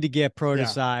 You need to get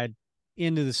Protocide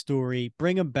into the story,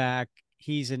 bring him back.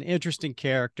 He's an interesting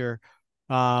character.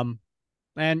 And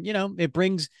you know, it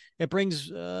brings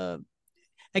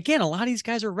again, a lot of these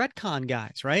guys are retcon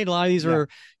guys, right? A lot of these are,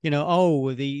 you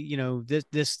know,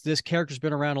 this character's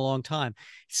been around a long time.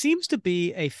 Seems to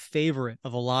be a favorite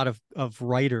of a lot of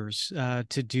writers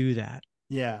to do that.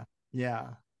 Yeah. Yeah.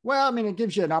 Well, I mean, it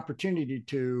gives you an opportunity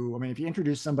to, I mean, if you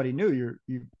introduce somebody new,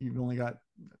 you've only got,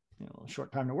 you know, a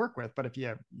short time to work with, but if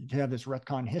you have this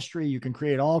retcon history, you can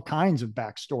create all kinds of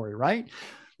backstory, right?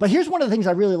 But here's one of the things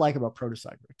I really like about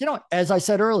Protocide. You know, as I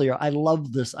said earlier, I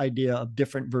love this idea of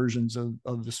different versions of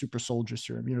the super soldier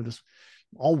serum, you know, this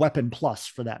all weapon plus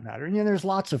for that matter. And, you know, there's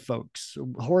lots of folks.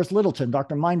 Horace Littleton,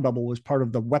 Dr. Mindbubble was part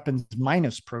of the weapons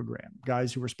minus program,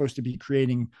 guys who were supposed to be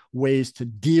creating ways to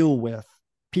deal with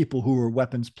people who were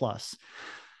weapons plus.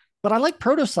 But I like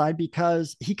Protocide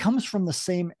because he comes from the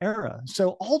same era.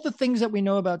 So all the things that we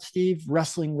know about Steve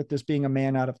wrestling with this being a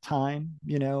man out of time,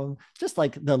 you know, just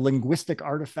like the linguistic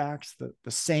artifacts, the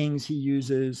sayings he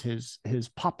uses, his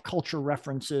pop culture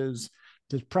references,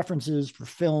 his preferences for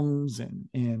films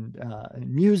and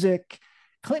music.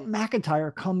 Clinton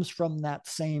McIntyre comes from that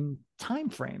same time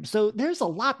frame. So there's a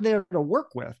lot there to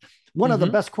work with. One of the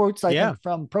best quotes I think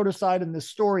from Protocide in this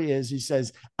story is he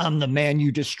says, I'm the man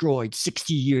you destroyed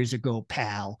 60 years ago,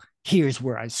 pal. Here's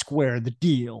where I square the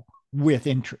deal with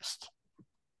interest.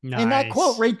 Nice. And that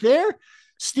quote right there,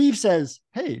 Steve says,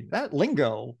 hey, that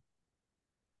lingo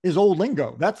is old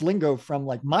lingo. That's lingo from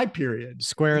like my period.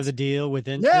 Square the deal with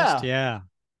interest. Yeah.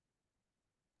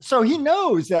 So he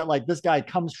knows that like this guy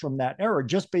comes from that era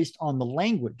just based on the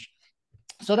language.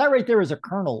 So that right there is a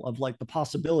kernel of like the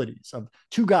possibilities of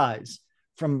two guys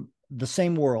from the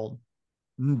same world,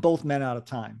 both men out of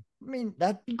time. I mean,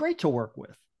 that'd be great to work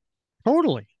with.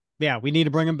 Totally. Yeah. We need to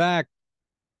bring him back.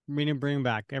 We need to bring him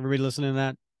back. Everybody listening to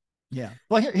that? Yeah.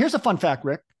 Well, here's a fun fact,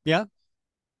 Rick. Yeah.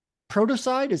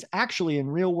 Protocide is actually in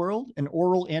real world an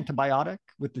oral antibiotic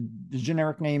with the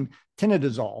generic name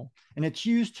tinidazole, and it's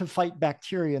used to fight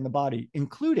bacteria in the body,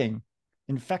 including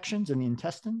infections in the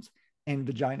intestines and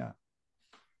vagina.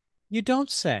 You don't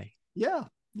say. Yeah.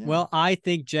 Well, I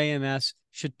think JMS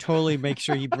should totally make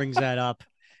sure he brings that up,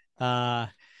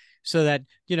 so that,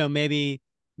 you know, maybe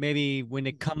when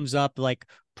it comes up, like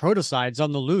Protocide's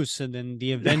on the loose, and then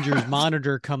the Avengers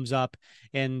monitor comes up,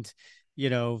 and you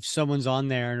know, someone's on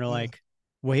there and they're like,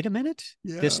 wait a minute,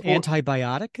 this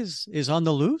antibiotic is on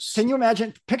the loose. Can you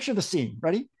imagine? Picture the scene.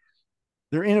 Ready?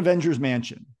 They're in Avengers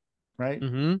Mansion, right?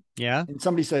 Mm-hmm. Yeah. And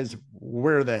somebody says,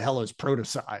 "Where the hell is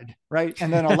Protocide?" Right?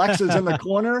 And then Alexa's in the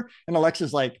corner, and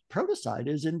Alexa's like, "Protocide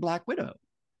is in Black Widow."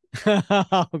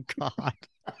 Oh God.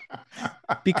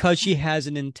 Because she has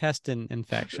an intestine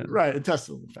infection. Right,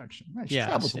 intestinal infection. Right, she Yes,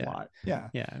 travels a yeah. lot. Yeah,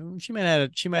 Yeah. She might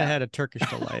have had a Turkish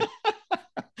delight.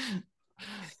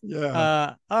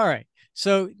 yeah. All right.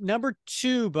 So number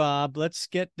two, Bob, let's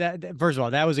get that. First of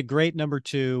all, that was a great number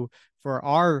two for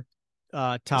our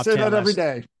I top say 10 that every list.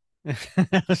 day.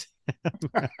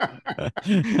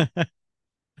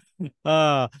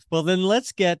 Well, then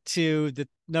let's get to the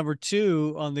number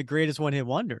two on the greatest one hit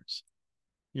wonders.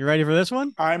 You ready for this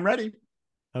one? I'm ready.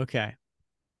 Okay.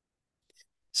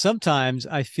 Sometimes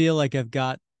I feel like I've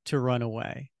got to run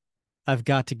away. I've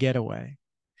got to get away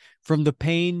from the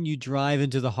pain you drive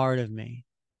into the heart of me.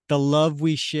 The love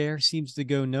we share seems to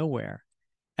go nowhere,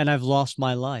 and I've lost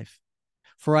my life.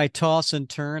 For I toss and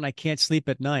turn, I can't sleep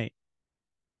at night.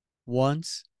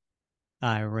 Once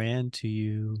I ran to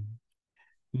you.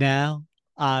 Now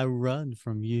I run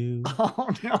from you. Oh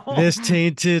no. This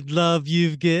tainted love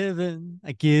you've given,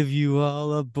 I give you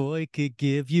all a boy could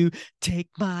give you. Take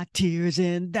my tears,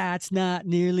 and that's not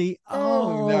nearly Oh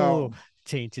all. no.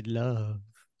 Tainted love.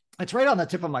 It's right on the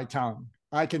tip of my tongue.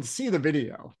 I can see the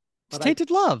video, It's but I tainted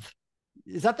love.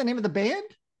 is that the name of the band?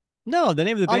 No, the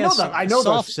name of the I band know is that. I know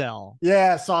Soft those. Cell.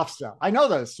 Yeah, Soft Cell. I know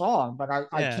the song, but I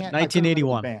Yeah, can't. I couldn't remember the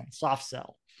 1981. band. Soft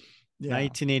Cell. Yeah.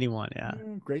 1981. Yeah.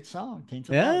 Great song.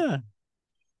 Tainted Love. Yeah.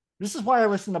 This is why I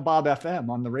listen to Bob FM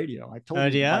on the radio. I told Oh,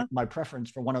 you yeah. my preference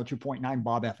for 102.9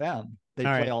 Bob FM. They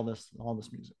All play right. all this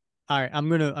music. All right. I'm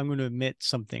gonna admit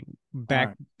something. Back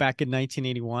Right. back in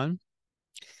 1981,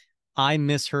 I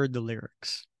misheard the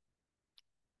lyrics.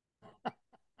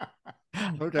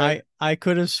 Okay. I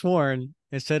could have sworn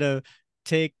instead of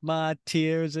take my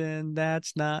tears and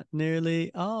that's not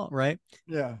nearly all right.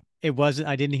 Yeah. It wasn't,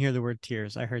 I didn't hear the word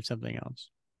tears. I heard something else.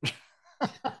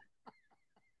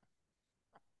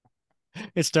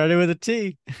 It started with a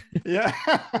T. Yeah.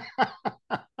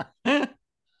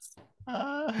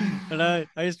 And I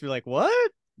used to be like,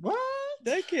 what? What?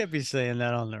 They can't be saying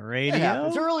that on the It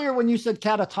happens. radio. Earlier when you said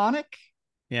catatonic,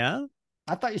 Yeah.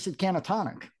 I thought you said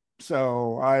canatonic.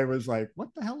 So I was like, what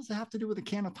the hell does it have to do with a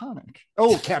canatonic?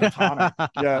 Oh, catatonic.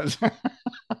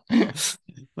 Yes.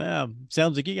 Well,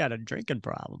 sounds like you got a drinking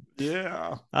problem.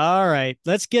 Yeah. All right.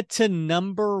 Let's get to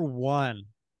number one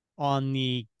on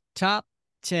the top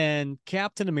 10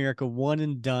 Captain America one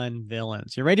and done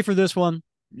villains. You ready for this one?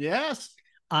 Yes.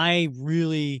 I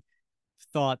really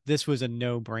thought this was a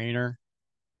no-brainer.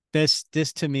 This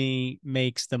to me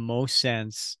makes the most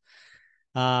sense.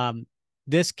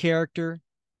 This character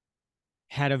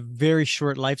had a very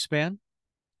short lifespan,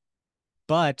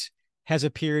 but has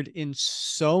appeared in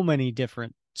so many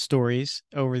different stories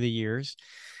over the years.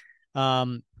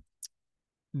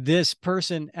 This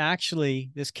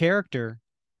character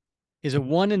is a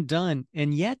one and done,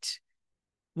 and yet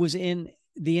was in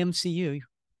the MCU.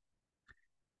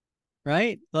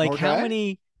 Right? Like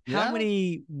Okay. how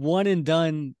many one and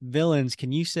done villains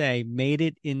can you say made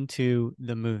it into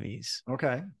the movies?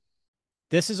 Okay.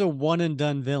 This is a one and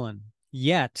done villain.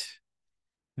 Yet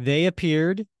they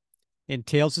appeared in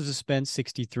Tales of Suspense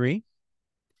 63,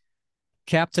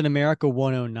 Captain America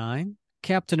 109,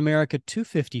 Captain America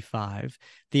 255,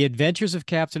 The Adventures of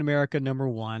Captain America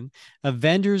 #1,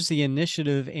 Avengers The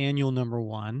Initiative Annual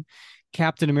 #1,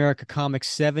 Captain America Comics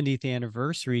 70th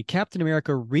Anniversary, Captain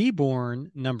America Reborn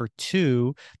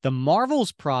 #2, The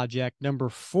Marvels Project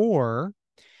 #4,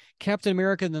 Captain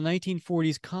America in the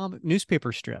 1940s comic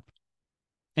newspaper strip.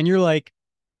 And you're like,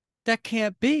 that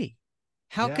can't be.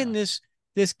 How can this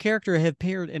character have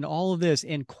appeared in all of this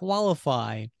and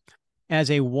qualify as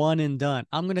a one and done?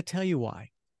 I'm going to tell you why.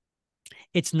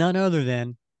 It's none other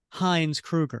than Heinz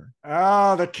Kruger.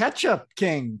 Oh, the ketchup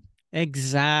king.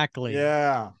 Exactly.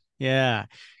 Yeah. Yeah.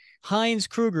 Heinz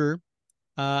Kruger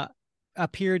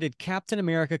appeared at Captain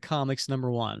America Comics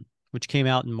 #1, which came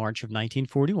out in March of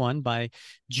 1941 by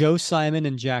Joe Simon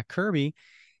and Jack Kirby.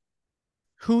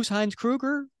 Who's Heinz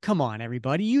Kruger? Come on,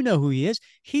 everybody. You know who he is.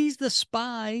 He's the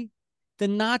spy, the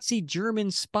Nazi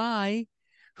German spy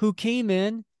who came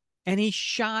in and he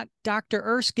shot Dr.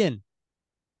 Erskine.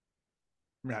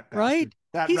 Right?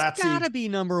 He's got to be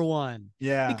 #1.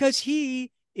 Yeah. Because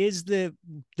he is the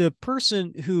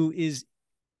person who is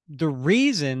the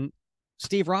reason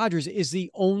Steve Rogers is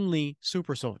the only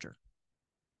super soldier.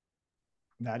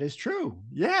 That is true.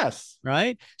 Yes.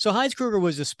 Right. So Heinz Kruger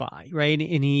was a spy, right?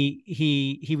 And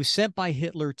he was sent by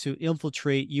Hitler to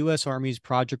infiltrate U.S. Army's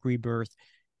Project Rebirth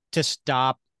to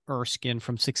stop Erskine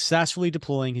from successfully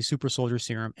deploying his super soldier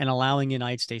serum and allowing the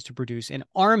United States to produce an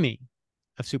army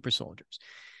of super soldiers.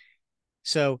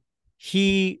 So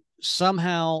he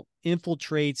somehow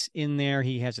infiltrates in there.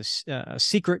 He has a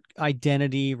secret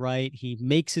identity, right? He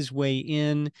makes his way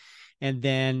in, and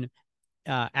then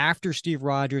after Steve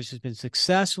Rogers has been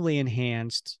successfully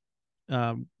enhanced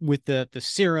with the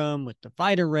serum, with the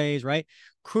Vita rays, right?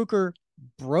 Kruger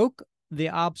broke the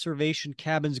observation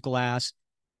cabin's glass,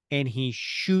 and he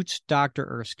shoots Dr.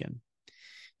 Erskine.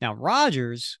 Now,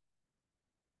 Rogers,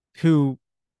 who,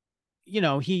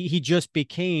 he just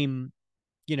became,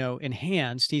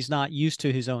 enhanced. He's not used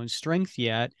to his own strength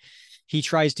yet. He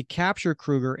tries to capture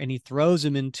Kruger, and he throws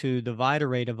him into the Vita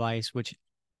ray device, which,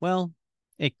 well,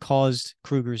 it caused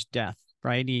Kruger's death,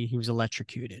 right? He was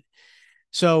electrocuted.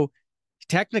 So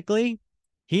technically,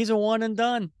 he's a one and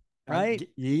done, right?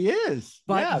 He is.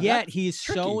 But yet he's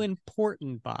tricky. So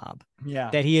important, Bob,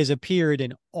 that he has appeared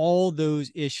in all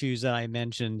those issues that I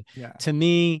mentioned. Yeah. To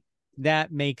me,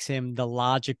 that makes him the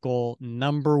logical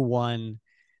number one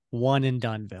and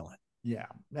done villain. Yeah,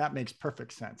 that makes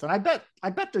perfect sense. And I bet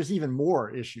there's even more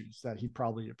issues that he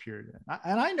probably appeared in.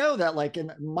 And I know that, like, in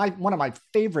one of my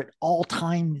favorite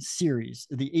all-time series,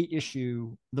 the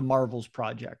 8-issue The Marvels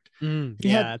Project. He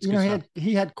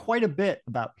had quite a bit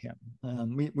about him.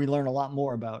 We learn a lot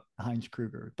more about Heinz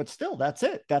Kruger, but still, that's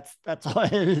it. That's all.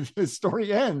 His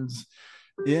story ends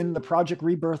in the Project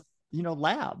Rebirth,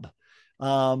 lab.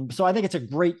 So I think it's a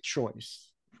great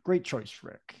choice. Great choice,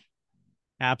 Rick.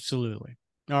 Absolutely.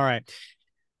 All right.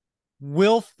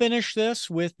 We'll finish this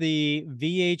with the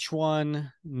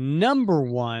VH1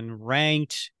 #1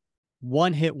 ranked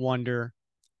one-hit wonder.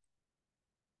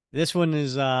 This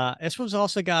one's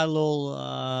also got a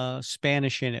little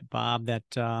Spanish in it, Bob, that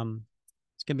it's going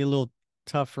to be a little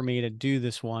tough for me to do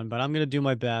this one, but I'm going to do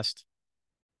my best.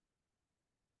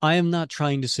 I am not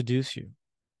trying to seduce you.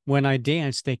 When I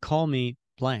dance, they call me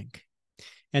blank.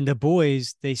 And the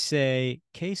boys, they say,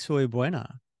 que soy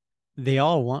buena. They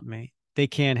all want me. They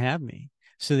can't have me.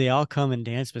 So they all come and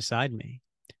dance beside me.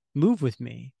 Move with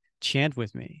me. Chant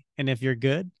with me. And if you're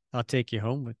good, I'll take you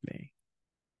home with me.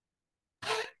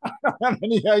 I don't have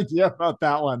any idea about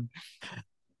that one.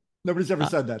 Nobody's ever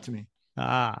said that to me.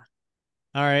 All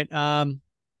right. Hard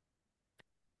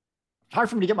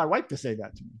for me to get my wife to say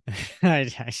that to me.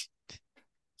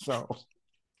 So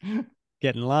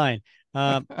get in line.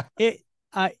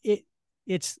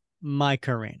 It's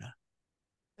Macarena.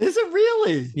 Is it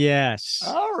really? Yes.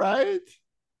 All right.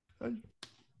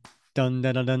 Dun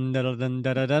da da dun da da dun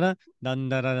da da da dun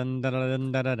da da dun da da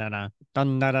dun da da da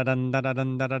dun da da dun da da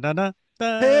dun da da da da.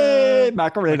 Hey,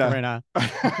 Macarena.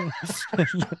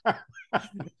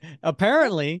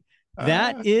 Apparently,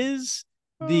 that is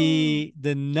the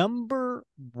 #1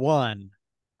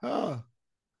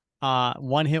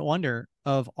 one-hit wonder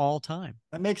of all time.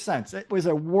 That makes sense. It was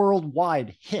a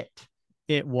worldwide hit.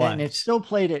 It was. And it's still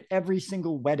played at every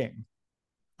single wedding.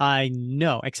 I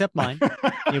know, except mine.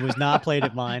 It was not played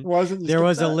at mine. There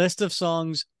was a list of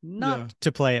songs not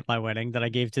to play at my wedding that I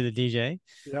gave to the DJ.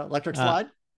 Yeah, Electric Slide?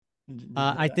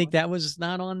 I think that was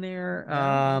not on there.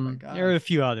 There are a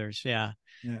few others. Yeah.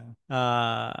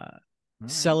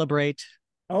 Celebrate.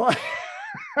 Oh.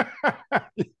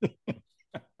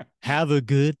 Have a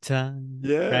good time.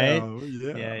 Yeah. Right?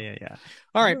 Yeah.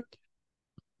 All right.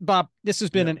 Bob, this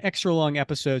has been an extra long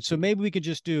episode, so maybe we could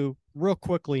just do real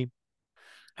quickly.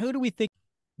 Who do we think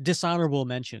dishonorable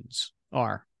mentions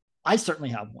are? I certainly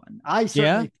have one.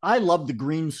 I love the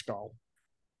Green Skull.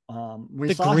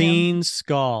 The Green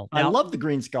Skull. I love the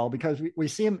Green Skull because we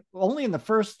see him only in the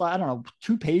first,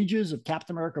 2 pages of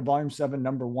Captain America Volume 7,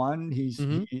 #1.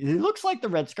 He looks like the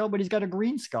Red Skull, but he's got a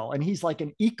green skull, and he's like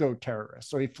an eco-terrorist.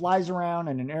 So he flies around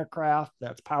in an aircraft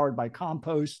that's powered by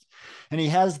compost, and he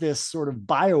has this sort of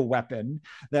bioweapon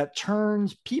that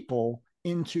turns people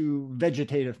into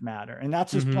vegetative matter. And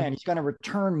that's his plan. He's going to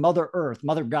return Mother Earth,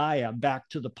 Mother Gaia, back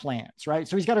to the plants, right?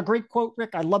 So he's got a great quote,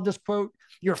 Rick. I love this quote.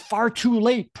 "You're far too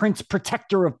late, Prince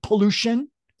Protector of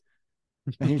Pollution."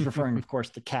 And he's referring, of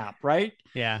course, to Cap, right?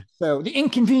 Yeah. So the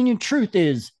inconvenient truth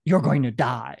is you're going to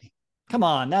die. Come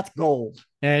on, that's gold.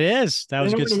 It is. That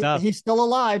was good stuff. He's still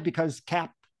alive because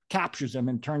Cap captures him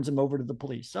and turns him over to the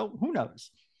police. So who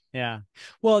knows? Yeah.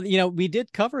 Well, we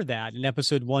did cover that in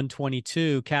episode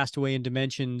 122, Castaway in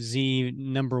Dimension Z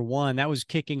 #1. That was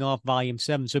kicking off Volume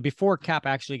 7. So before Cap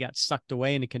actually got sucked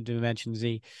away into Dimension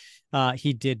Z,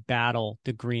 he did battle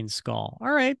the Green Skull.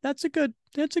 All right. That's a good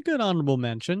honorable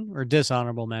mention or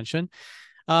dishonorable mention.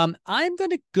 I'm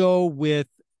going to go with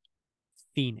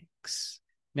Phoenix.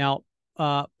 Now,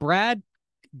 Brad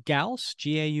Gause,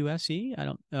 Gause,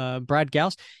 Brad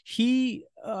Gause, he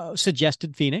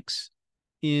suggested Phoenix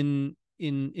in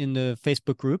in the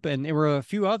Facebook group, and there were a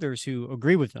few others who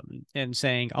agree with them and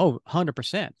saying, "Oh,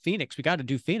 100% Phoenix. We got to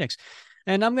do Phoenix."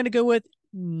 And I'm going to go with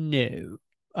no.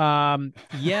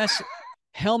 Yes,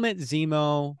 Helmut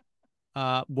Zemo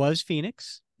was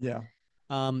Phoenix. Yeah.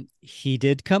 He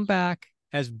did come back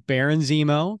as Baron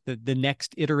Zemo, the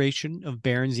next iteration of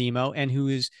Baron Zemo, and who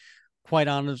is quite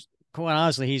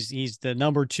honestly, he's the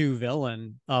number 2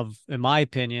 villain of, in my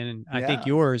opinion, and I think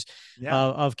yours,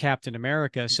 of Captain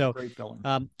America. He's so great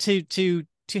villain.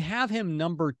 To have him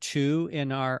number 2 in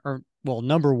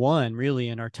number 1 really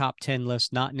in our top 10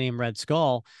 list, not named Red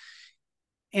Skull,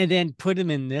 and then put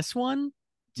him in this one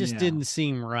just didn't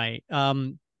seem right.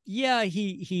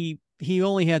 He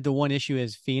only had the one issue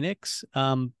as Phoenix,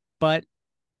 but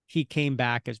he came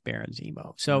back as Baron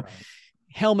Zemo. So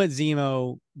Helmut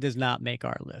Zemo does not make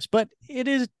our list, but it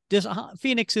is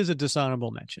Phoenix is a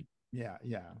dishonorable mention. Yeah,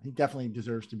 he definitely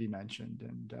deserves to be mentioned,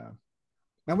 and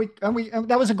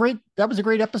that was a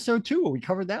great episode too. We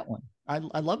covered that one. I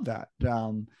love that.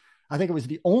 I think it was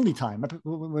the only time. It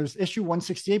was issue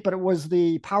 168, but it was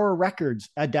the Power Records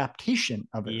adaptation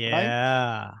of it.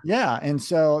 Yeah. Right? Yeah. And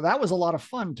so that was a lot of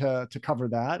fun to cover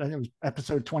that. I think it was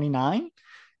episode 29.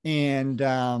 And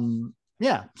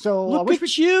so look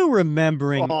at you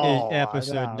remembering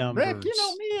episode numbers. Rick, you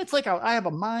know me, it's like I have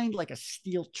a mind like a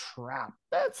steel trap.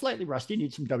 That's slightly rusty.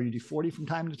 Need some WD-40 from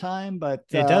time to time, but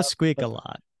it does squeak a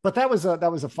lot. But that was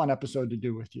a fun episode to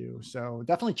do with you. So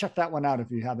definitely check that one out if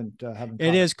you haven't.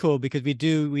 It is cool because we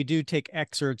do take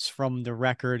excerpts from the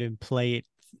record and play it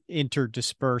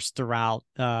interdispersed throughout.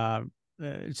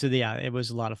 It was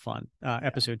a lot of fun.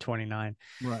 Episode 29.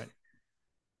 Right.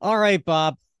 All right,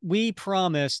 Bob. We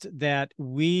promised that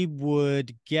we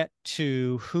would get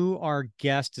to who our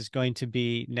guest is going to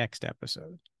be next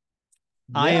episode.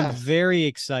 Yes. I am very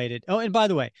excited. Oh, and by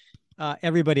the way,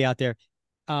 everybody out there,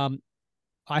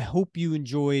 I hope you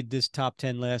enjoyed this top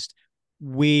 10 list.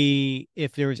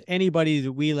 If there was anybody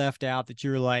that we left out that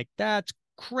you're like, that's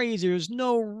crazy. There's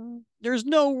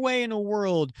no way in the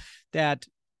world that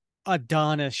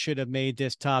Adonis should have made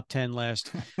this top 10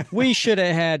 list. We should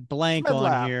have had blank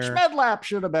on here. Schmedlap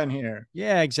should have been here.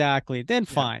 Yeah, exactly. Then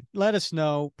fine. Let us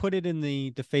know. Put it in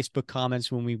the Facebook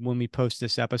comments when we post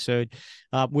this episode.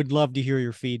 Would love to hear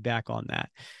your feedback on that.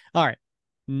 All right.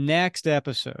 Next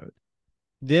episode.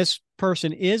 This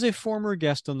person is a former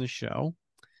guest on the show.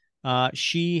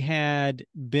 She had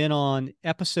been on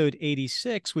episode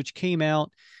 86, which came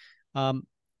out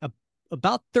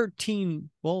about 13,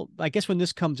 well, I guess when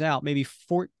this comes out, maybe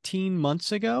 14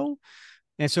 months ago.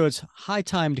 And so it's high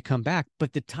time to come back,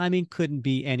 but the timing couldn't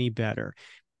be any better.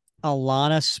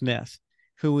 Alana Smith,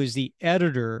 who is the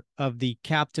editor of the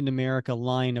Captain America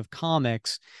line of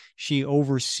comics. She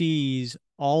oversees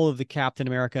all of the Captain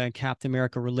America and Captain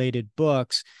America related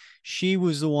books. She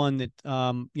was the one that,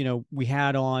 we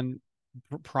had on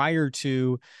prior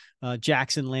to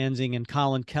Jackson Lansing and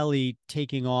Colin Kelly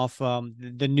taking off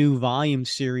the new volume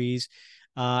series,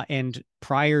 and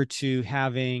prior to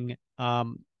having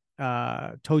Tochi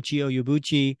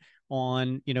Oyobuchi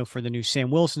on, for the new Sam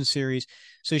Wilson series.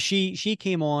 So she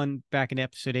came on back in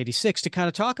episode 86 to kind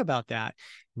of talk about that.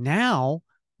 Now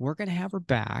we're going to have her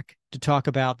back to talk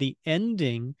about the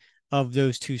ending of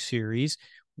those two series.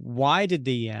 Why did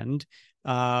they end?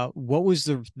 What was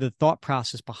the thought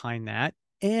process behind that?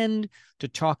 And to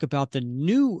talk about the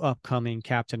new upcoming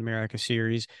Captain America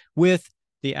series with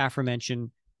the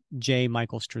aforementioned J.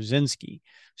 Michael Straczynski.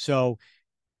 So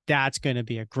that's going to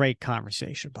be a great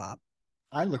conversation, Bob.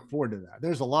 I look forward to that.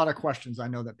 There's a lot of questions I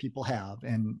know that people have,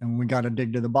 and we got to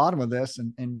dig to the bottom of this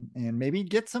and maybe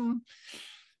get some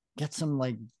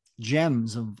like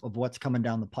gems of what's coming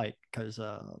down the pike. Because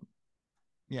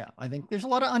I think there's a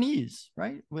lot of unease,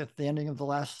 right, with the ending of the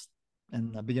last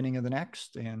and the beginning of the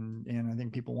next, and I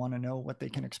think people want to know what they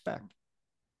can expect.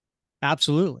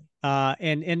 Absolutely.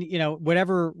 And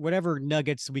whatever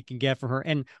nuggets we can get from her,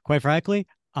 and quite frankly,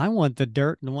 I want the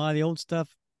dirt and why the old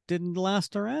stuff didn't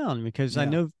last around, because I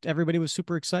know everybody was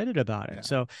super excited about it.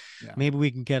 So maybe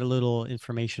we can get a little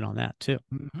information on that too.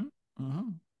 Mm-hmm.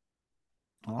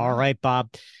 Mm-hmm. All right,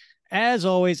 Bob. As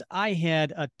always, I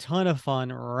had a ton of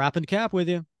fun wrapping cap with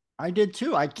you. I did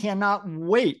too. I cannot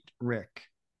wait, Rick,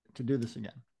 to do this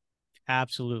again.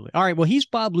 Absolutely. All right. Well, he's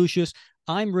Bob Lucius.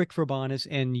 I'm Rick Verbanis,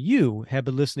 and you have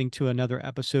been listening to another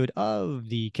episode of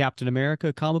the Captain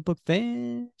America Comic Book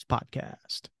Fans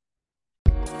Podcast.